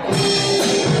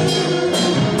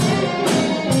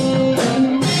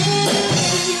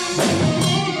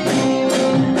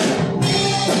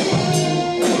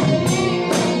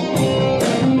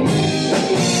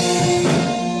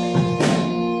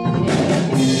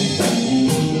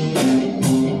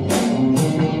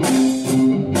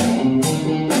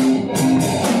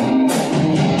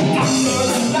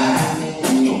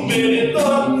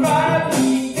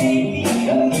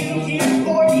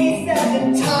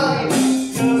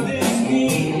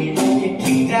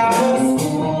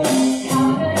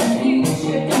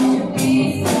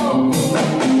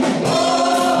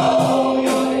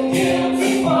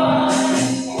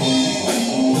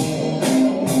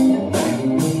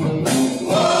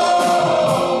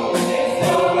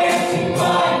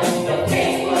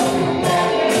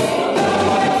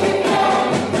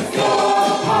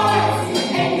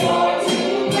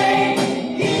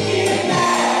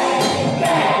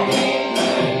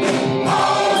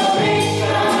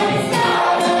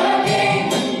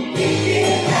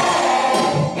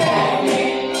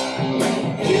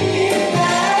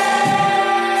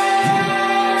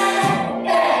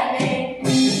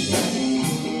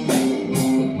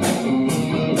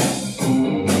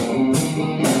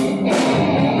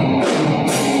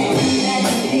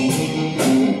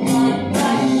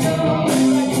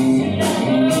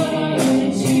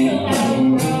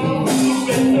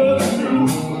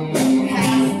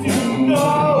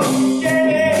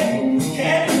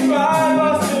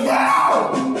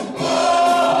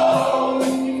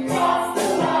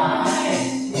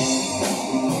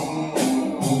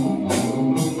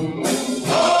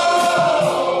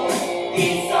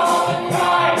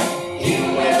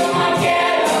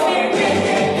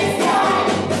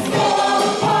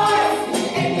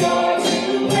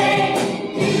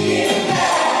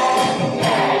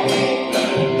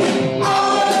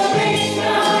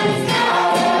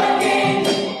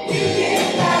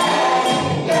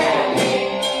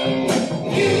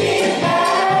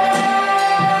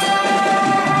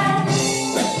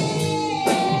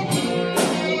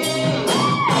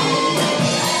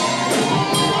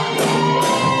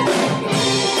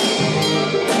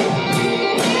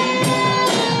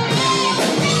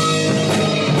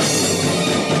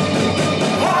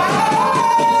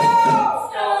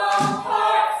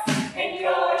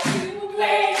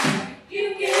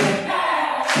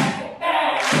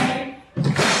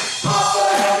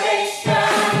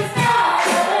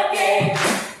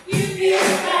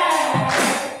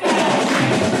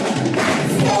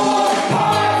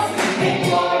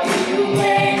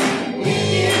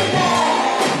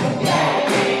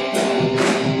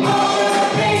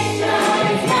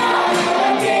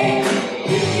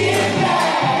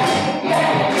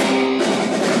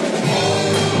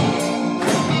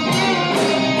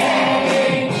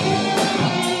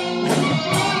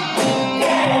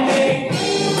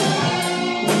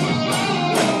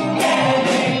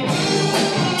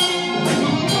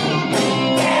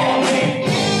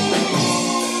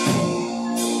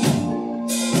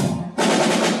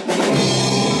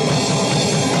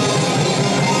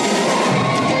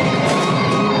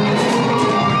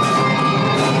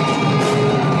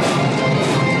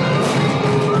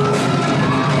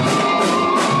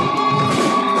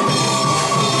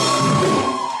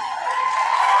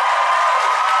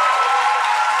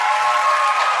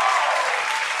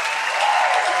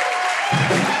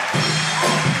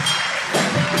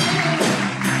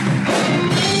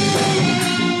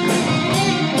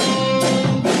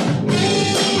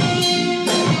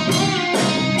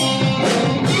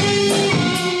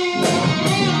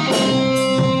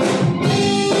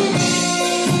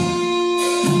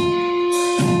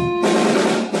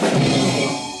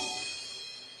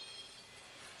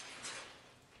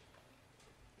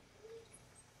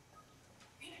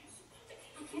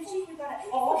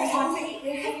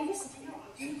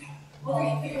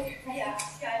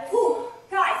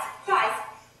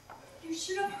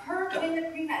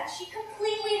 pre-med. She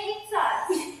completely hates us.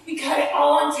 We got it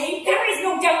all on tape. There is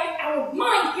no doubt in our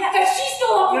mind that she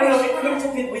stole Operation. No, it couldn't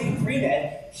have been with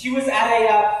pre-med. She was at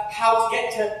a How to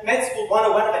Get to Med School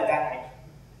 101 event that night.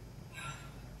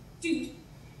 Dude,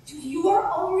 you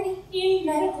are already in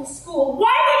medical school.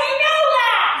 Why would you know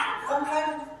that?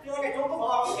 Sometimes I feel like I don't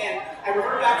belong, and I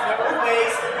revert back to my old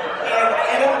ways, and I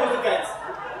end up at those events.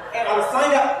 And I was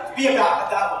signed up to be at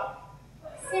that one.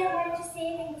 Sam, why didn't you say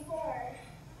anything before?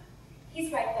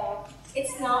 He's right, though.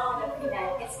 It's not with a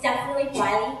pre-med. It's definitely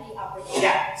Riley the operator.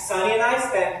 Yeah, Sonny and I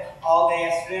spent all day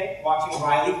yesterday watching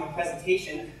Riley give a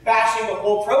presentation bashing the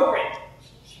whole program.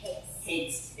 She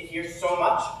Hates it here so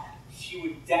much, she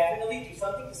would definitely do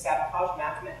something to sabotage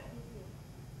MacMed.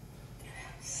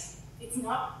 It's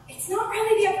not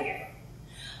really the operator.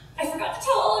 I forgot to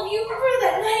tell all of you, remember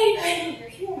that night we were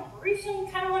here in operation,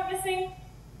 kind of went missing?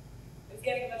 I was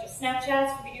getting a bunch of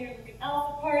Snapchats for the Interleukin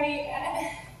Alpha party.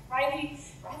 Riley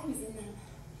was in them.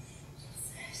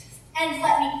 And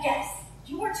let me guess,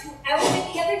 you were too out of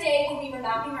it the other day when we were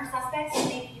mapping our suspects to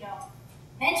maybe,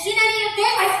 mention any of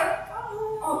this? I forgot.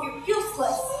 Oh, you're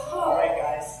useless. Alright,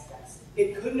 guys.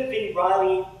 It couldn't have been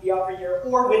Riley the operator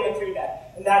or with the pre-med.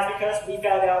 And that's because we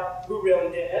found out who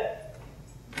really did it.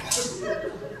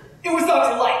 It was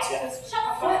Dr. Light. Shut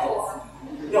the front door.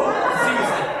 No,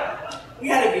 seriously. We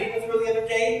had a meeting with her the other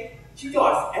day. She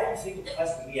dodged every single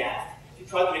question we asked. She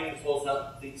tried to make the whole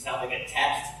sound like a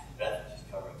test, rather than just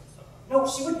covering it somehow. No,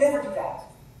 she would never do that.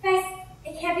 Guys,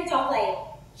 it can't be Doc Light.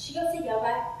 She goes to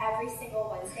yoga every single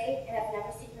Wednesday, and I've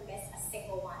never seen her miss a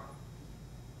single one.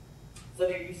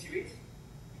 Sonny, are you serious?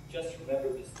 You just remember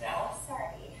this now?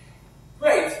 Sorry.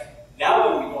 Great! Now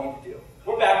what are we going to do?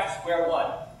 We're back to square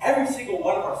one. Every single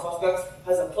one of our suspects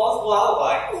has a plausible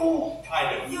alibi. Ooh,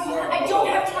 kind of. I don't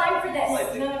have time for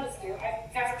this. None of us do.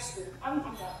 Guys are screwed. I'm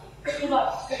done. Good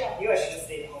luck. Good luck. You guys should have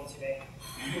stayed home today.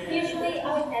 Usually,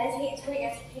 I would meditate until the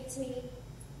answer came to me.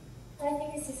 But I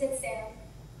think this is it, Sam.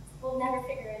 We'll never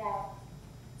figure it out.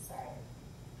 Sorry.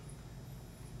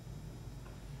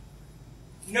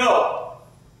 No!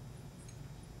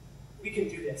 We can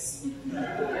do this.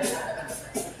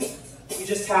 We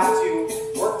just have to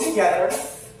work together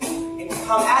and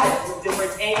come at it from a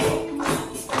different angle.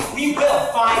 We will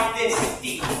find this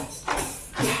thief.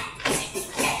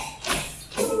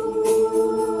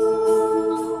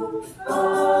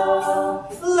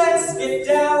 Let's get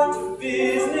down to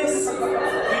business. We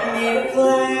need a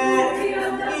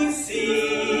plan, you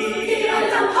see.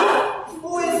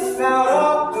 Without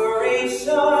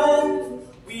operation,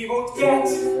 we won't get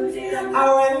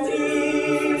our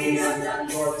MDs.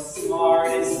 You're the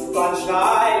smartest bunch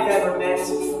I've ever met,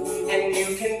 and you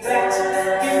can bet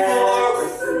before we're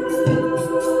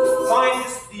through. Find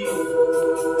this thief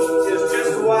is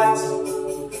just what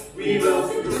we will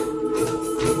do.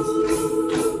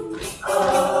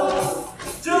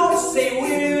 Don't say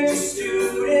we're just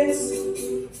students.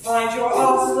 Find your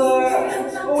hustler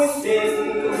within.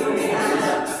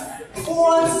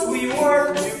 Once we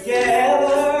work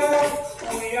together,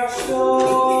 we are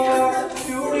sure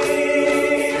to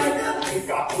win. We've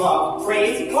got love,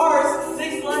 brains, cars,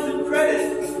 6 lines of credit,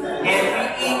 and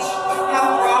we each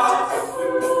have projects to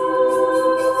do.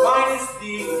 Find this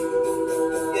thief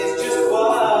is just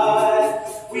what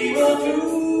we will do.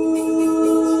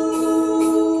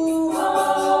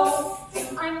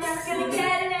 I'm never gonna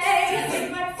get an A. It's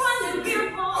my fun and beer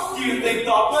pong. Do you think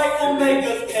Doc Light will make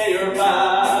us pay her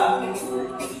back?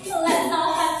 Let's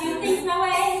all have to think my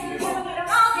way. We're gonna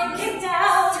all get kicked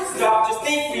out. Stop, just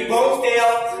think we won't fail.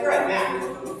 You're a Mac.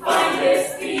 Find this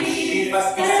thief. We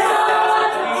must be set down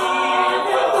to be a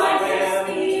program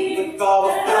with all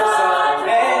the force of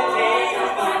meditation,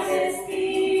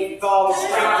 with all the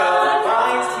strength of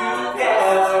minds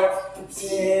together.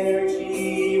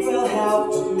 Synergy will help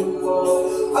to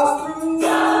pull us through.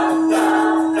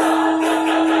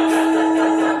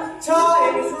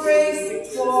 Time is racing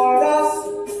toward us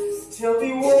till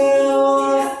we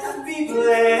will be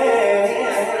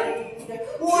blamed.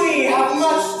 We have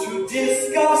much to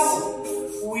discuss.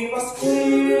 We must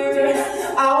clear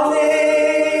our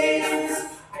names.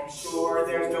 I'm sure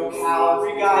there's no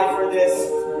calorie guide for this,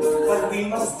 but we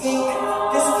must think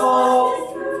this whole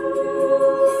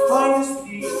through. Find this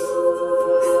thief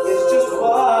is just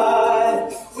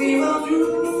what we will do.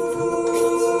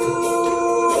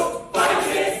 Find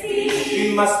this thief. We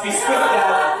must be swift as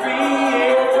a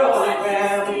 3-year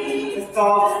program, with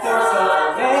all the force of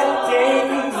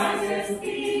meditation,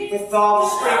 with all the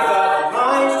strength of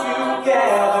minds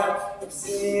together.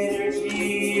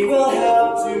 Synergy will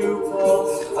help to pull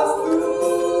us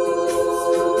through.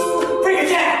 Bring it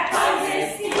down! Find this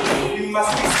thief. We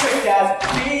must be swift as a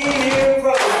 3-year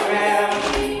program,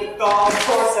 all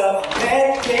sorts of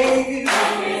med baby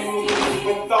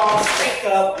with all strength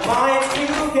of minds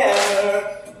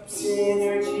together.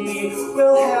 Synergy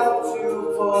will help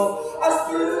to pull us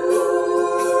through.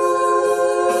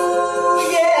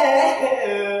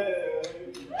 Yeah.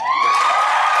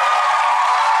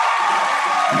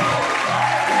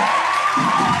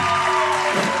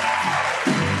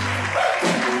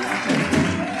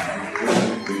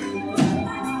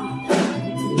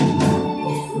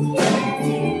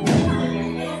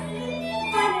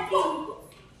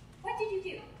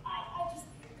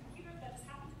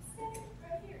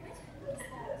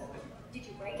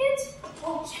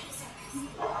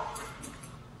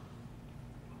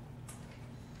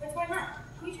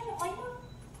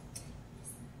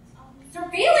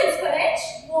 Surveillance footage?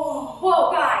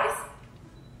 Whoa, guys.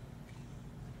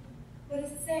 What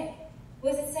does it say?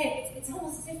 What does it say? It's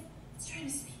almost as if it's trying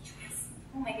to speak to us.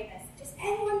 Oh my goodness. Does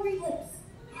anyone read lips?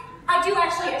 I do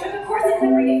actually. I took a course in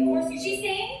lip reading. She's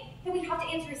saying that we have to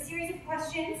answer a series of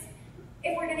questions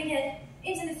if we're going to get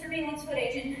into the surveillance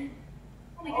footage. And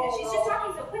oh my goodness, she's just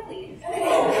talking so quickly.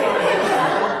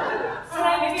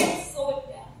 Maybe slow it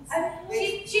down.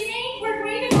 She's saying we're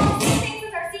going to do these things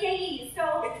with our CAEs. So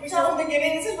we start from the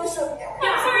beginning. This is what's up.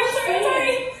 I'm sorry.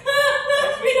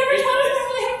 We never taught us to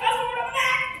really have a fast forward on the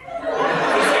back.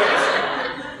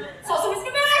 It's also missing a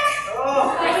back.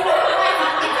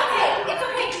 It's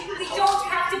okay. We don't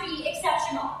have to be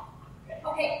exceptional.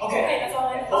 Okay, that's all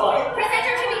I know.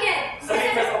 Presenter to begin.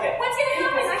 Okay. What's going to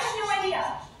happen? I have no idea.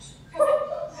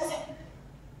 Present.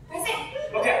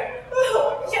 Okay.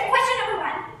 Question number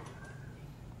 1.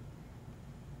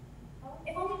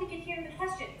 If only we could hear the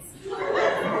questions.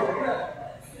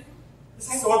 This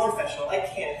is so unprofessional. I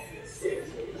can't do this.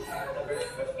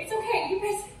 It's okay, you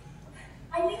guys.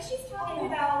 I think she's talking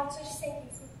about. Just say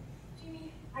this.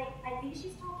 Jimmy, I think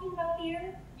she's talking about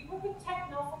theater. You work with tech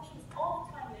malfunctions all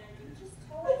the time, man. You just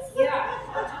tell us. Yeah.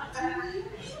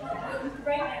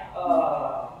 Right now.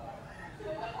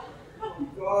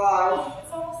 God.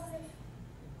 It's almost as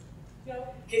if.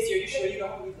 Casey, are you sure you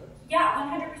don't believe them? Yeah,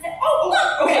 100%. Oh,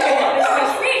 look! Okay.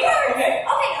 Three words! Okay.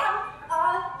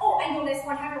 Oh, I know this 100%.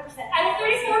 At a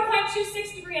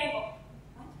 34.26 degree angle.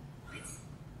 What?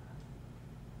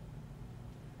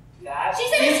 That She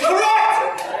said is it's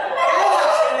correct!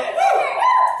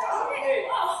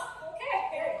 Okay.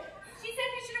 She said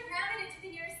we should have rounded it to the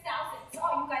nearest thousands.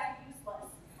 Oh, you guys are useless.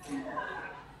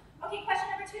 Okay, question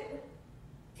number 2.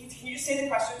 Can you just say the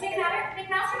question?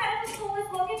 McMaster Medical School is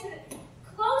located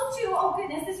close to, oh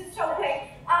goodness, this is so quick.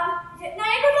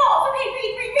 Niagara Falls. Okay,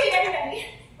 read, everybody.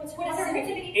 What is her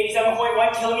activity?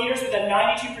 87.1 kilometers with a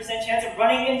 92% chance of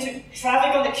running into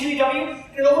traffic on the QEW and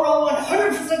an overall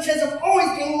 100% chance of always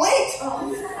being late.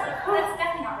 Oh, that's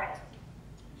definitely not right.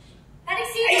 That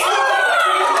exceeds.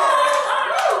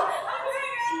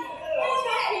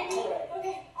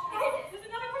 Okay. There's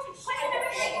another question.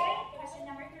 Question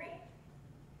number 3.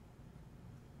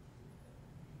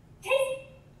 Casey.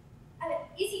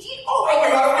 ECG. Oh my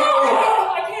God.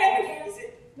 I can't. Is it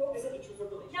atrial fibrillation?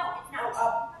 No, it's not.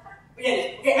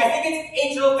 Okay, I think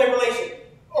it's atrial fibrillation.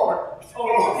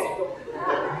 Okay.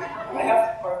 I have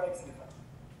heart mix in the front.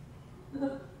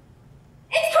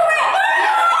 It's correct!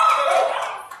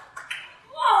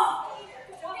 Whoa!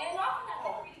 Good job. And off of that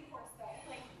lip reading course, though.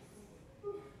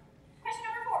 Question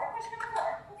number 4.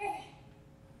 Okay.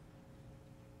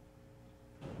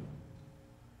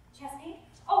 Chest pain?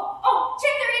 Oh,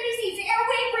 check their ABCs.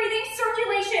 Airway, breathing,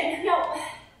 circulation. No,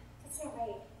 that's not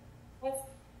right.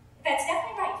 That's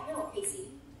definitely right. No, Casey.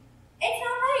 It's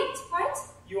not right, right?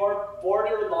 You are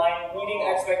borderline meeting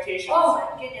expectations. Oh my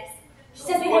goodness. She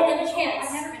says we have another chance.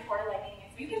 I've never been borderline meeting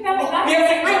expectations. You can have it. I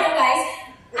know, guys.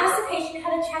 Ask the patient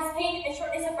how the chest pain and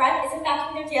shortness of breath is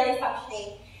affecting their daily functioning.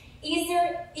 Ease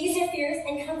their fears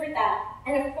and comfort them.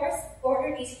 And of course,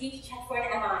 order ECG to check for an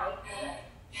MI.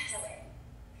 Yes. I think.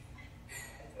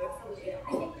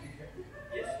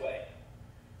 This way.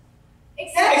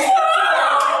 Exactly.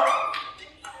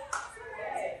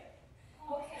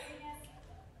 Okay,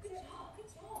 good job.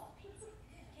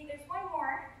 Okay, there's one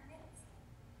more.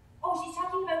 Oh, she's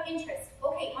talking about interest.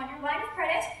 Okay, on your line of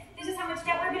credit, this is how much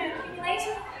debt we're going to accumulate.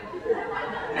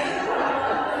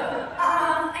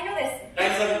 I know this.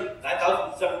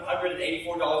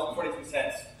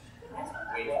 $9,784.42. What?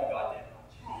 Way too goddamn much.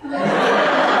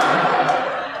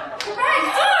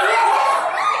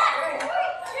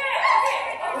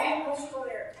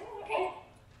 Correct! Okay.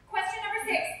 Question number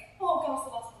 6. Oh, gosh,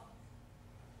 the last one.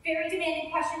 Very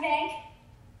demanding question bank.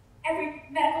 Every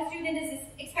medical student is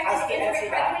expected to answer it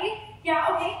correctly.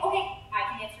 Yeah, okay. I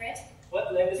can answer it.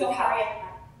 What limb is Don't worry, attached?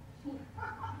 everyone.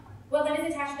 What limb is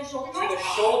attached to the shoulder To joint? the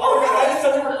shoulder? Guys,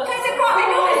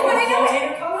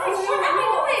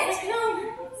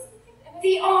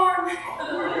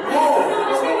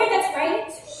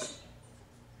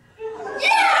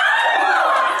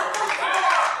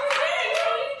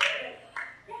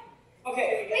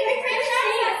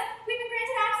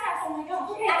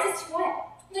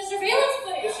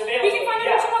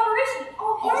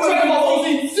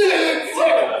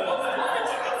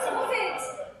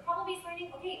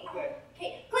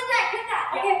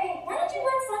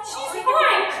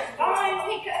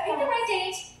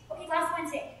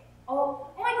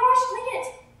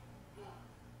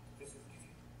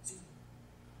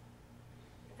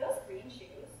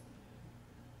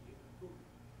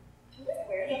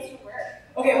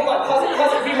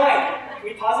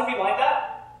 pause and rewind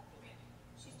that?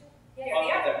 Yeah, Pause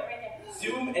yeah, there. right there.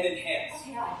 Zoom and enhance.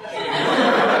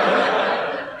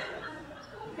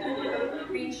 Okay,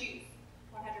 green shoes,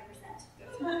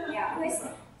 100%. Yeah,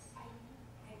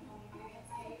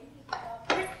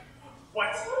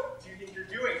 What do you think you're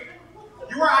doing?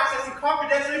 You are accessing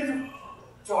confidential information.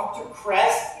 Dr.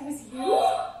 Crest? it was you?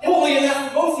 Holy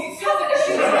anastomosis! How could the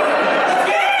shoes?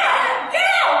 Get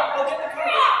out! I'll get the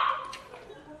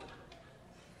car.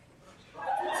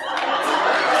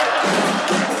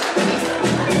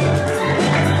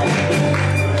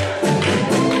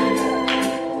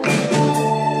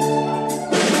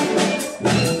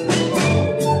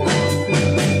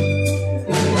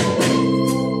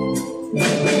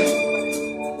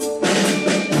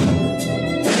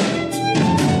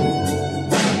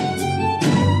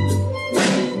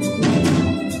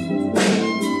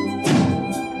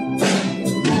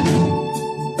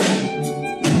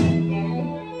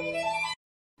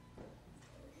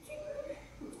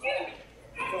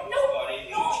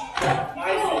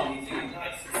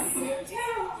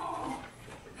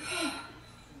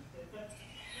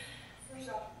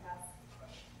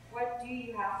 What do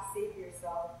you have to say for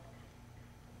yourself?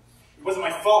 It wasn't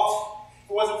my fault.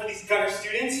 If it wasn't for these gunner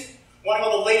students wanting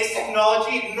all the latest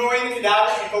technology, ignoring the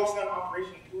cadavers, and focusing on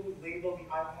Operation Ooh, label the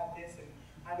iPad this, and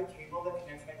I have a cable that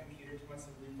connects my computer to my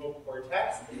cerebral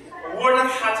cortex. I wouldn't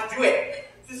have had to do it.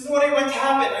 This is what I meant to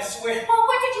happen, I swear. Well,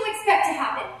 what did you expect to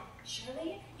happen?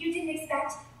 Surely you didn't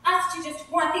expect us to just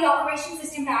want the operation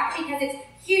system back because it's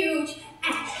huge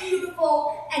and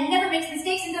beautiful and never makes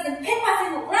mistakes and doesn't pin us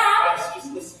in the lab.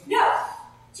 Just listen. No.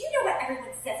 Do you know what everyone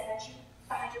says about you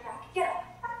behind your back? Get up.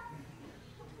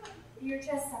 You're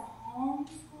just some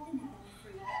homeschooled anatomy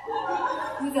freak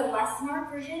who's a less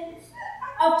smart version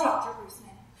of Dr.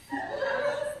 Bruceman.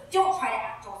 Don't try to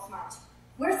act all smart.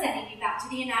 We're sending you back to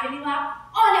the anatomy lab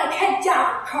on a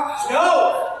cadaver cart.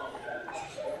 No!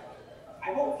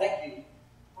 I won't let you.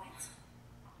 What?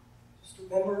 Just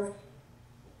remember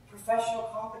professional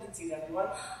competencies, everyone.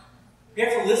 We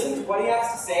have to listen to what he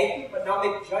has to say, but not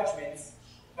make judgments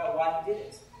about why he did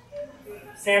it.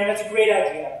 Sam, that's a great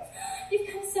idea. You've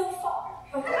come so far.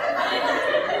 Okay.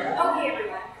 Okay,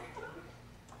 everyone.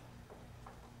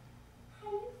 How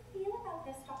do you feel about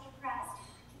this, Dr. Crest?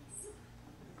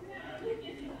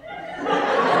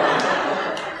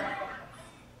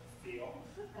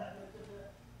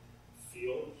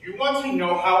 Feel? You want to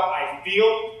know how I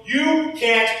feel? You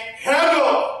can't handle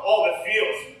all the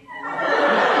feels.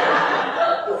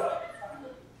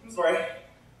 I'm sorry.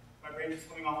 My brain is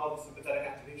coming off all the sympathetic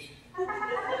activation.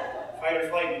 Fight or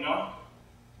flight, you know?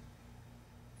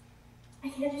 I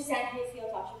can understand how you feel,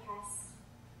 Dr. Crest.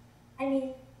 I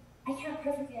mean, I can't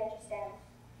perfectly understand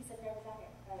because I've never done it,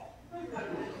 but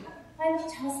why don't you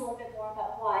tell us a little bit more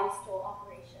about why you stole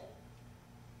Operation?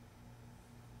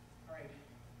 Alright.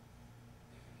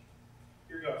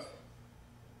 Here goes.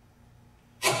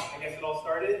 I guess it all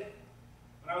started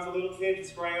when I was a little kid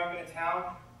just growing up in a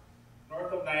town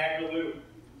north of Niagara Loop.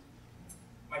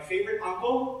 My favorite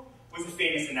uncle was a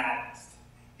famous anatomist.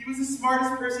 He was the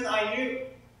smartest person I knew.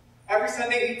 Every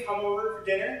Sunday he'd come over for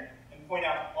dinner and point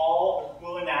out all the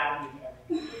cool anatomy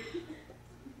of everything.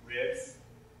 Ribs,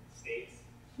 steaks,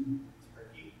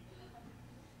 turkey.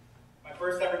 My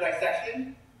first ever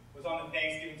dissection was on the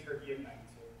Thanksgiving turkey of '92.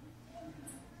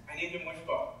 I named him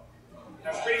Wishbone.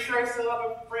 And I'm pretty sure I still have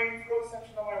a framed pro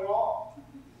section on my wall.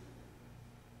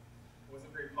 It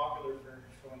wasn't very popular for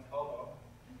show and tell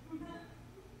though.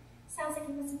 Sounds like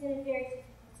it must have been a very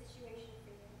difficult situation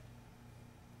for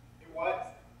you. It was.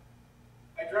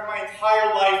 I dreamt my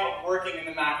entire life of working in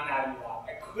the MacMedMusical lab.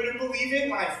 I couldn't believe it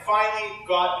when I finally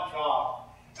got the job.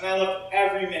 And I loved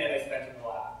every minute I spent in the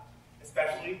lab.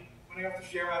 Especially when I got to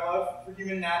share my love for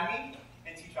human anatomy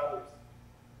and teach others.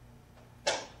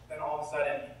 Then all of a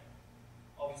sudden,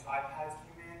 all these iPads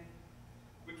came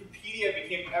in. Wikipedia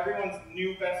became everyone's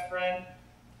new best friend.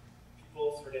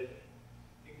 People started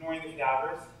ignoring the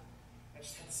cadavers. I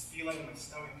just had this feeling in my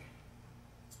stomach.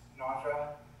 Nausea. I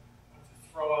wanted to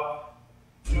throw up.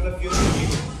 You know that feeling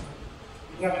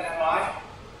when you have an MI?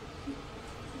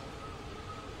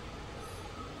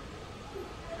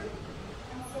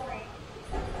 I'm sorry.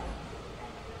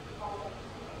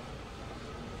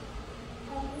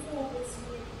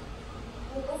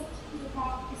 It wasn't too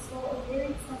hard to store a very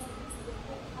expensive piece of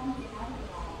equipment on the anatomy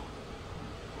lab.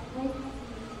 I might have to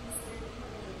be considered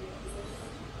permanent in your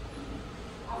position.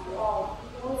 After all,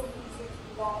 it wasn't easier to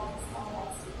be back in a small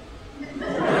lab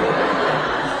student.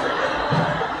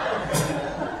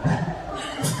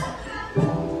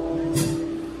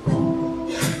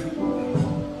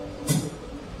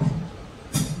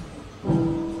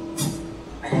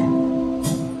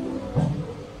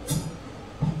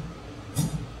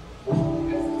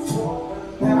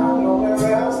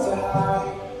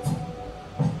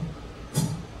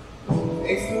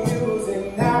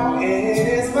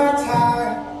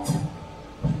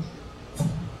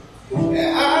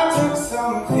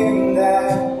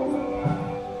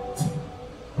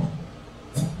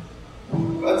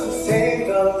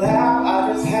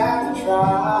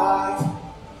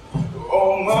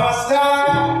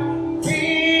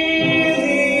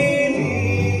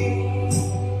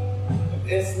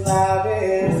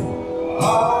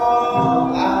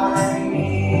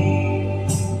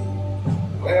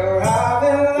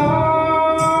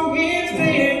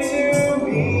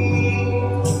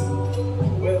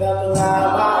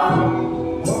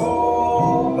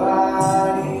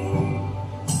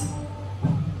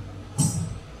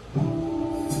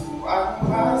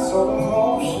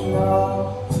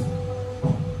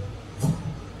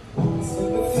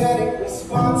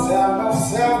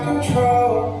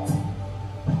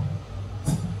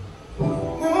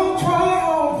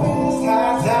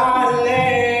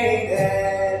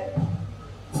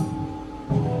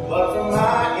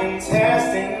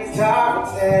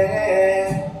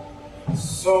 started.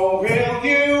 So will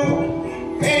you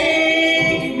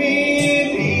make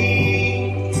me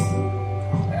leave?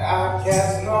 I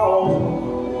guess no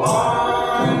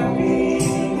one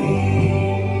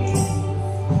believes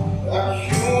a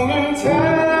human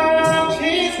touch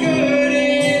is good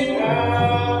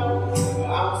enough.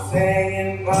 I'm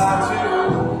saying bye to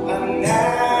anatomy.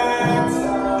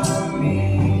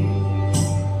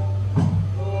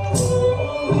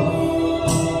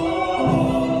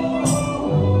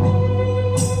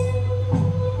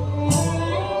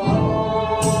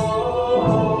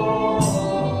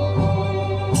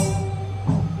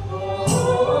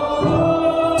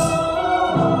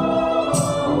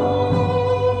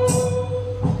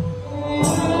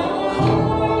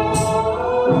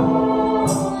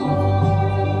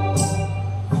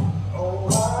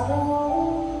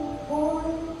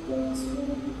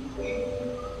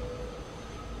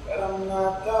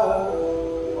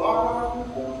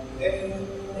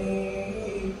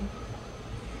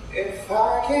 If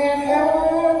I can't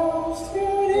help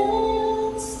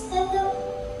students,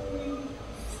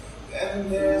 then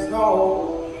there's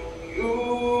no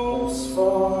use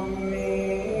for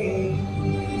me.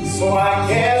 So I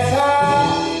guess I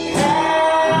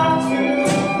have to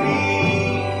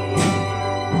leave.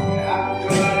 I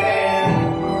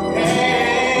couldn't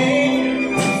make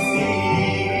you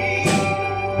see.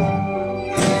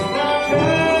 It's not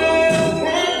just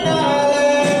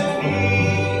technology.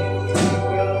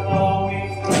 We'll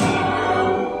always be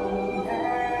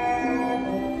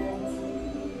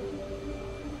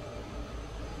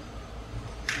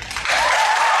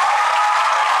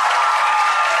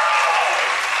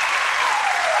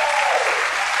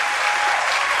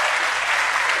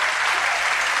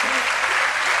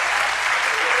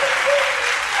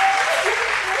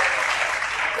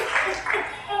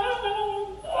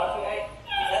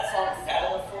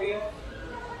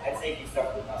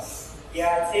Yeah,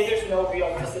 I'd say there's no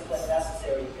real discipline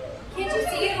necessary here. Can't you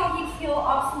see how he'd feel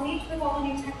obsolete with all the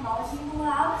new technology in the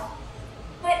lab?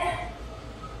 But,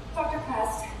 Dr.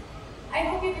 Crest, I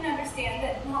hope you can understand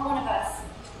that not one of us,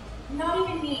 not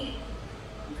even me,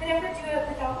 could ever do it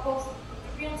without both the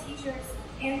real teachers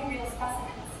and the real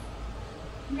specimens.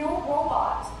 No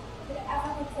robot could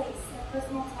ever replace the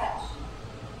personal touch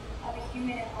of a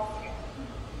human in healthcare.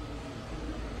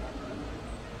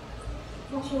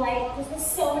 Dr. Light, there's been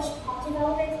so much plot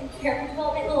development and character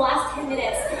development in the last 10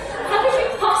 minutes. How could you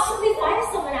possibly fire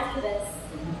someone after this?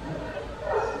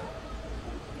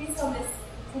 Based on this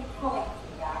compelling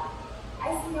feedback,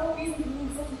 I see no reason to be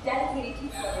such a dedicated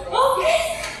teacher over this.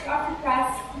 Okay! Dr.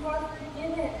 Crest, you are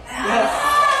forgiven. There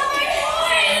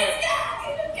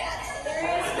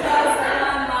is just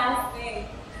one last thing.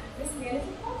 This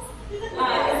management class? It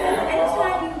says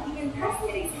anytime you begin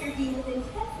fascinating interview within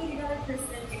 10 feet of another person,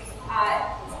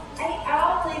 any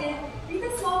outdated, read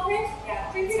the small print? Yeah,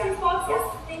 read the boxes.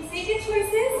 Make sage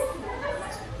choices.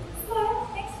 So,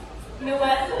 thanks. You know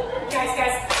what? Guys,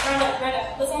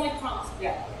 Brenda, let's all make promise.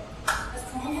 Yeah. Let's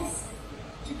promise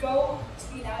to go to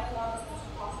the United Lab as much as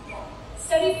possible. Yeah.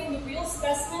 Study from the real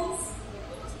specimens.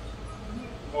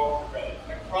 More credit. I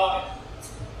promise.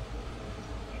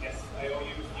 I guess I owe you.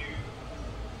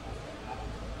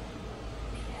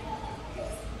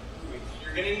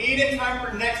 You're gonna need it in time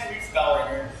for next week's bell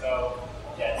ringer, so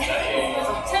get studying.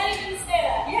 Pretend you didn't say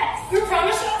that. Yes. Group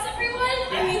promise shots, everyone?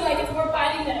 I mean, like, it's more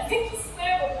binding than a pinky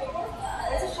swear, but way more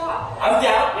fun. It's a shot. I'm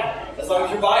down. As long as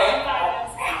you're buying.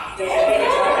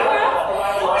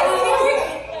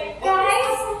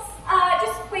 Guys,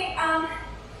 just wait,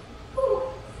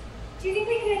 do you think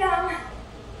we could,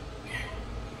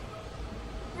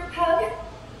 group hug?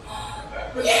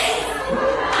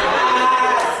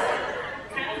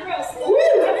 Kind of gross.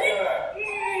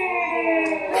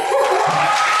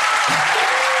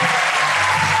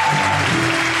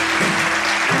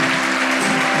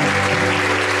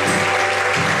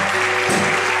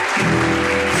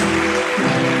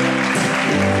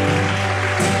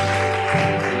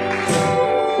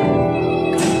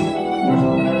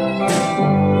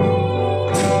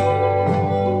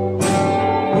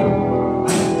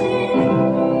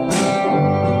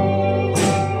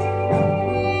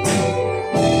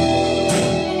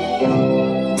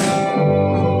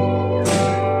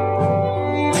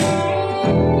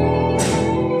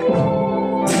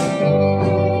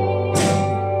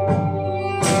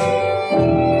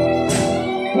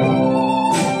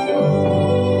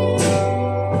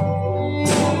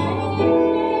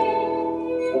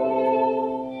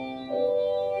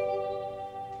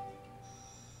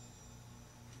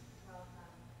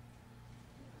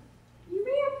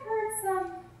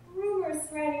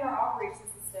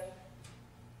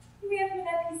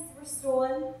 were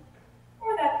stolen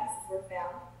or that pieces were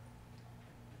found.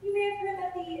 You may have heard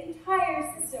that the entire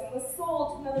system was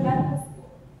sold to another medical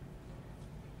school.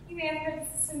 You may have heard the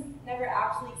system never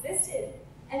actually existed,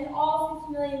 and all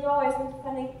 $50 million went to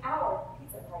funding our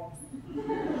pizza parties.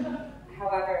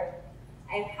 However,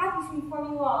 I am happy to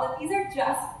inform you all that these are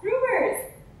just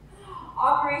rumors.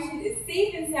 Operation is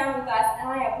safe and sound with us, and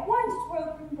I have one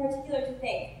tutorial group in particular to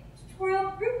thank.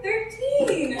 Tutorial Group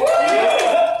 13!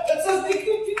 That sounds like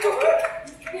good people, right?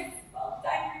 Yes, well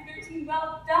done, Group 13,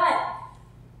 well done.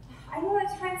 I know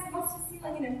at times it must have seemed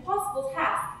like an impossible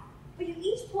task, but you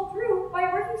each pulled through by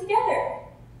working together.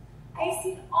 I have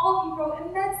seen all of you grow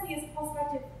immensely as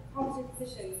prospective competent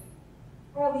physicians,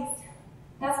 or at least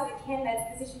that's what the CanMed's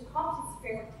physician competency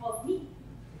framework tells me.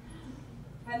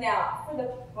 But now, for the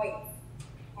points.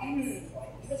 Lady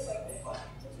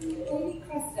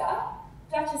Cresta,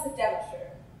 Duchess of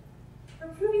Devonshire, for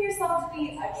proving yourself to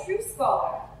be a true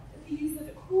scholar with the use of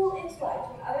cool intellect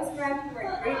when others around you are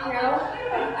a great hero,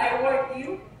 I award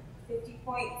you 50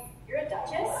 points. You're a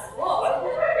duchess? Whoa.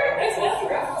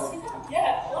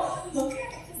 Yeah. To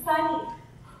Sunny,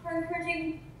 for encouraging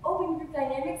open group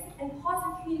dynamics and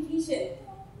positive communication.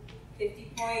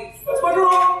 50 points. That's my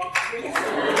wrong. To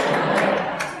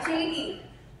JD,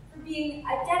 for being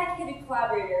a dedicated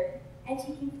collaborator and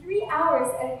taking 3 hours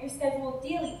out of your schedule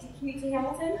daily to commute to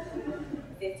Hamilton.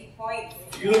 50 points.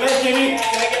 You're the best, Jamie. Can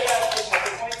I get that extra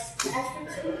points? An extra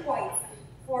 2 points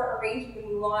for arranging the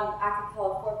Mulan a cappella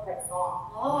 4-part song.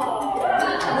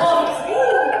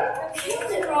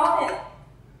 To Robin,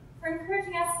 for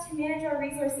encouraging us to manage our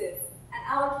resources and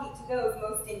allocate to those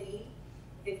most in need.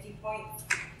 50 points.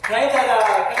 Can I get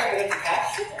that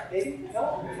cash? Maybe? No?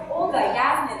 To Olga,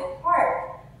 Yasmin, and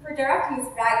Hart, for directing this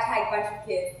ragtag bunch of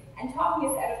kids and talking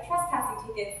us out of trespassing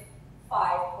tickets.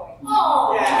 5 points.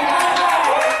 Oh,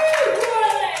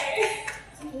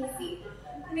 To Casey,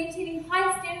 for maintaining high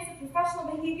standards of professional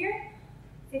behavior.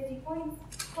 50 points.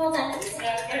 Well done.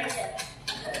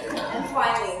 And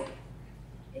finally,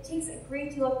 it takes a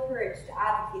great deal of courage to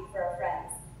advocate for our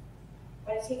friends,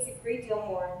 but it takes a great deal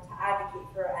more to advocate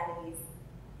for our enemies.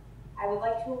 I would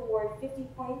like to award 50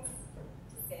 points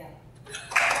to Sam.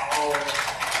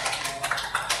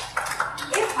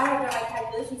 If I have done my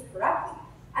calculations correctly,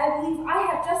 I believe I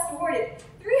have just awarded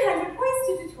 300 points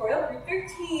to Tutorial Group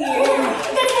 13. That's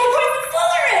more points than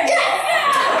Slytherin!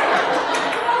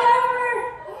 However,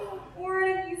 we're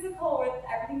in a musical where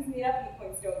everything's made up and the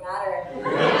points don't matter.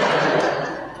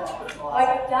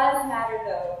 What does matter,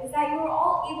 though, is that you are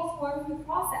all able to learn from the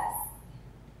process.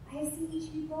 I have seen each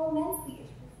of you grow immensely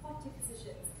into reflective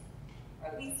positions, or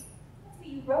at least that's what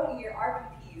you wrote in your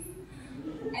RPPs.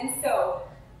 And so,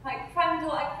 my creme de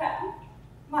la creme,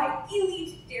 my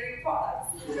elite dairy products.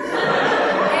 I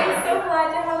am so glad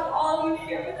to have all of you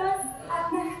here with us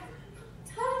at Mac.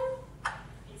 Time.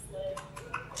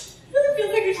 Really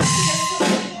feels like we should sing a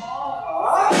song.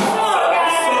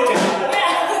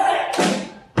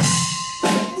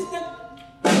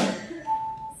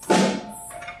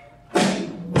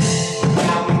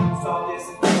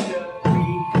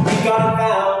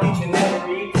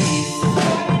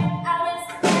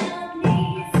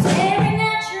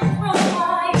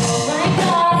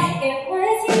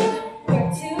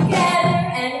 Together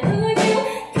and who you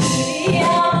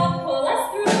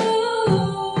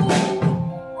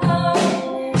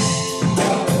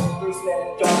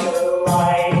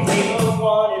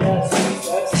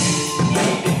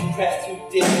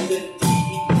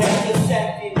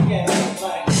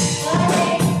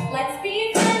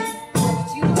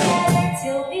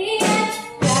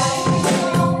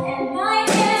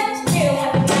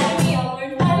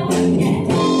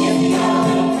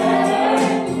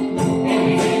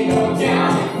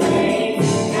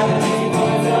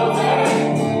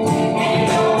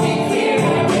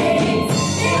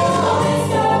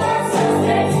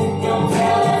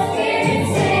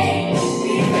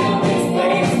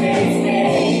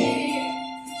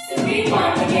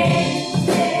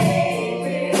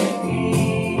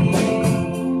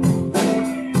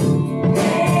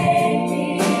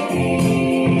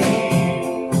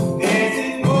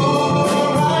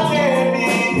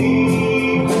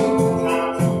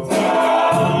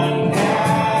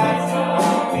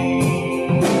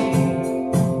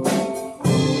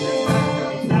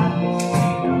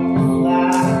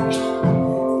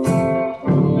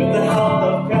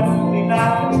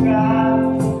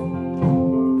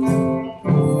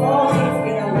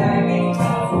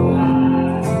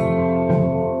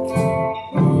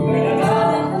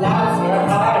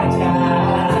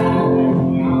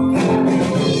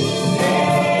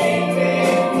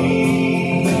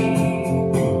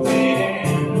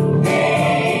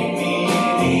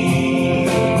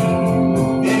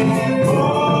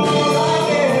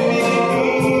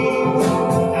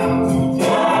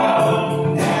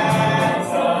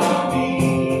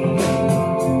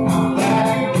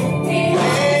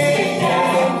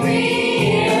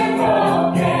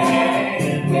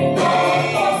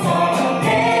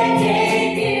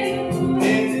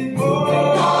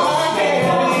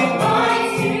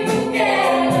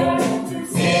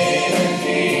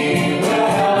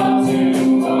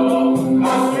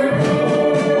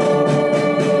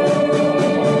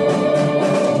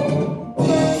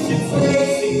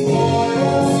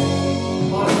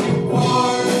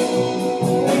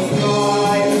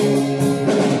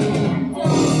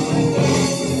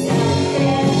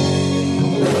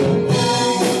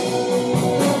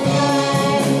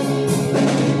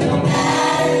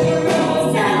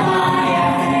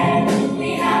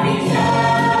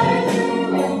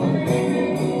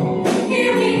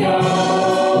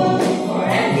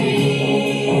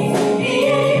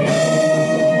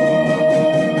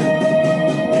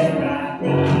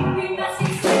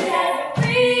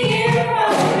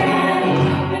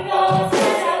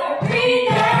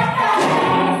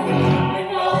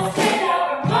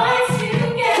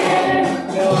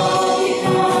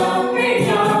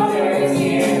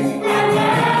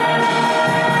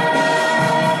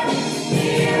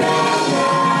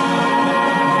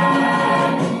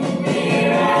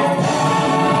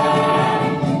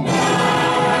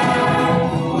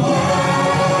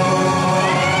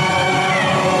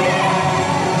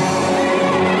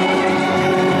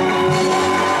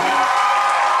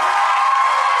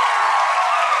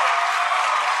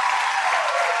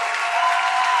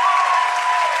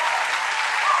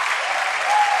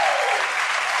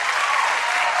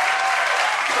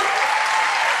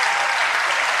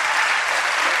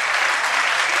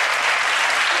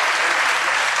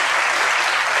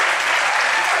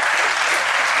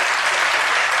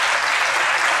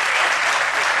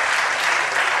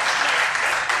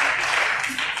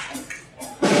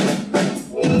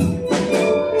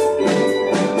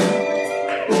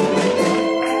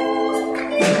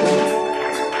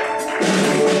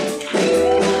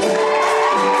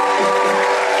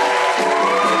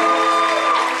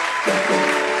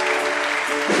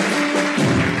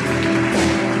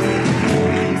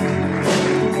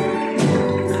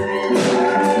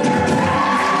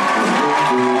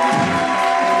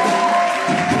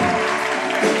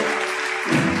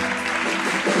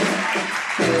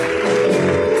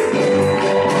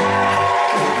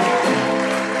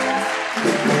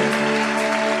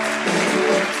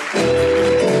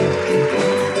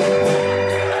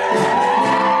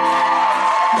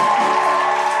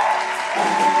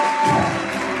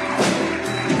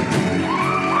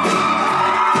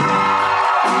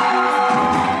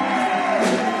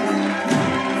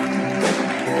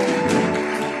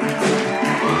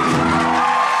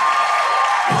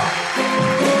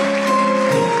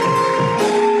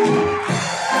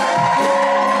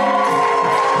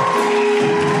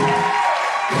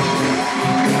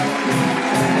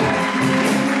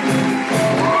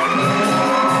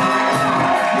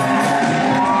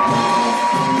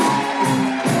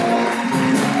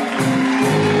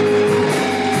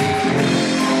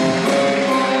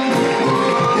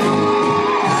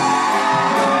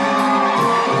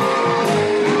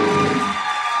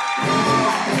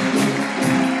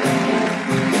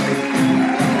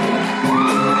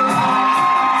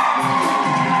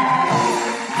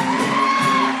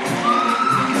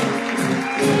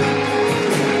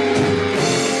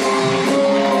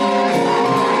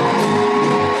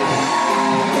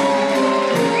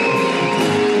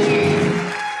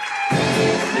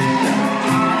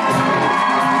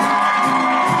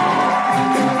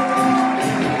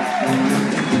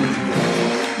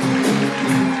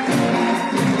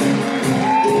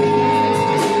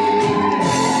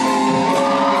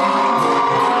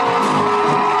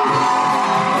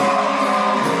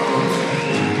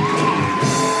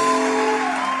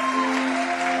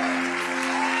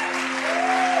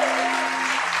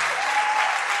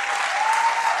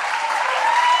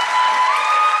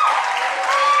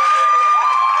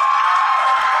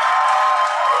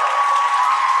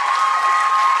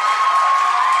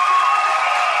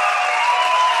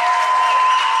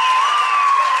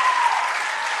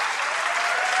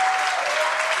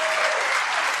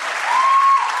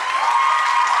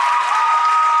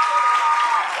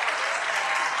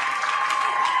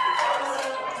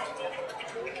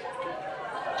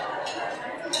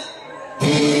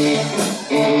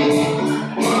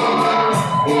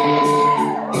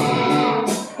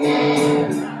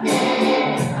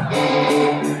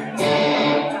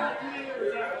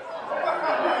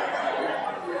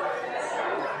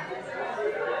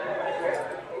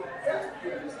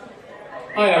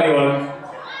Hi everyone.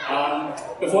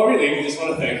 Before we leave, we just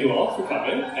want to thank you all for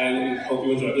coming, and we hope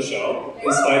you enjoyed the show,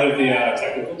 in spite of the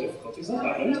technical difficulties that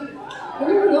happened. I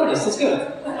never noticed, it's good.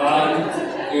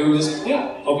 We just,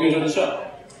 hope you enjoyed the show.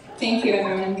 Thank you,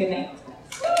 everyone, and good night.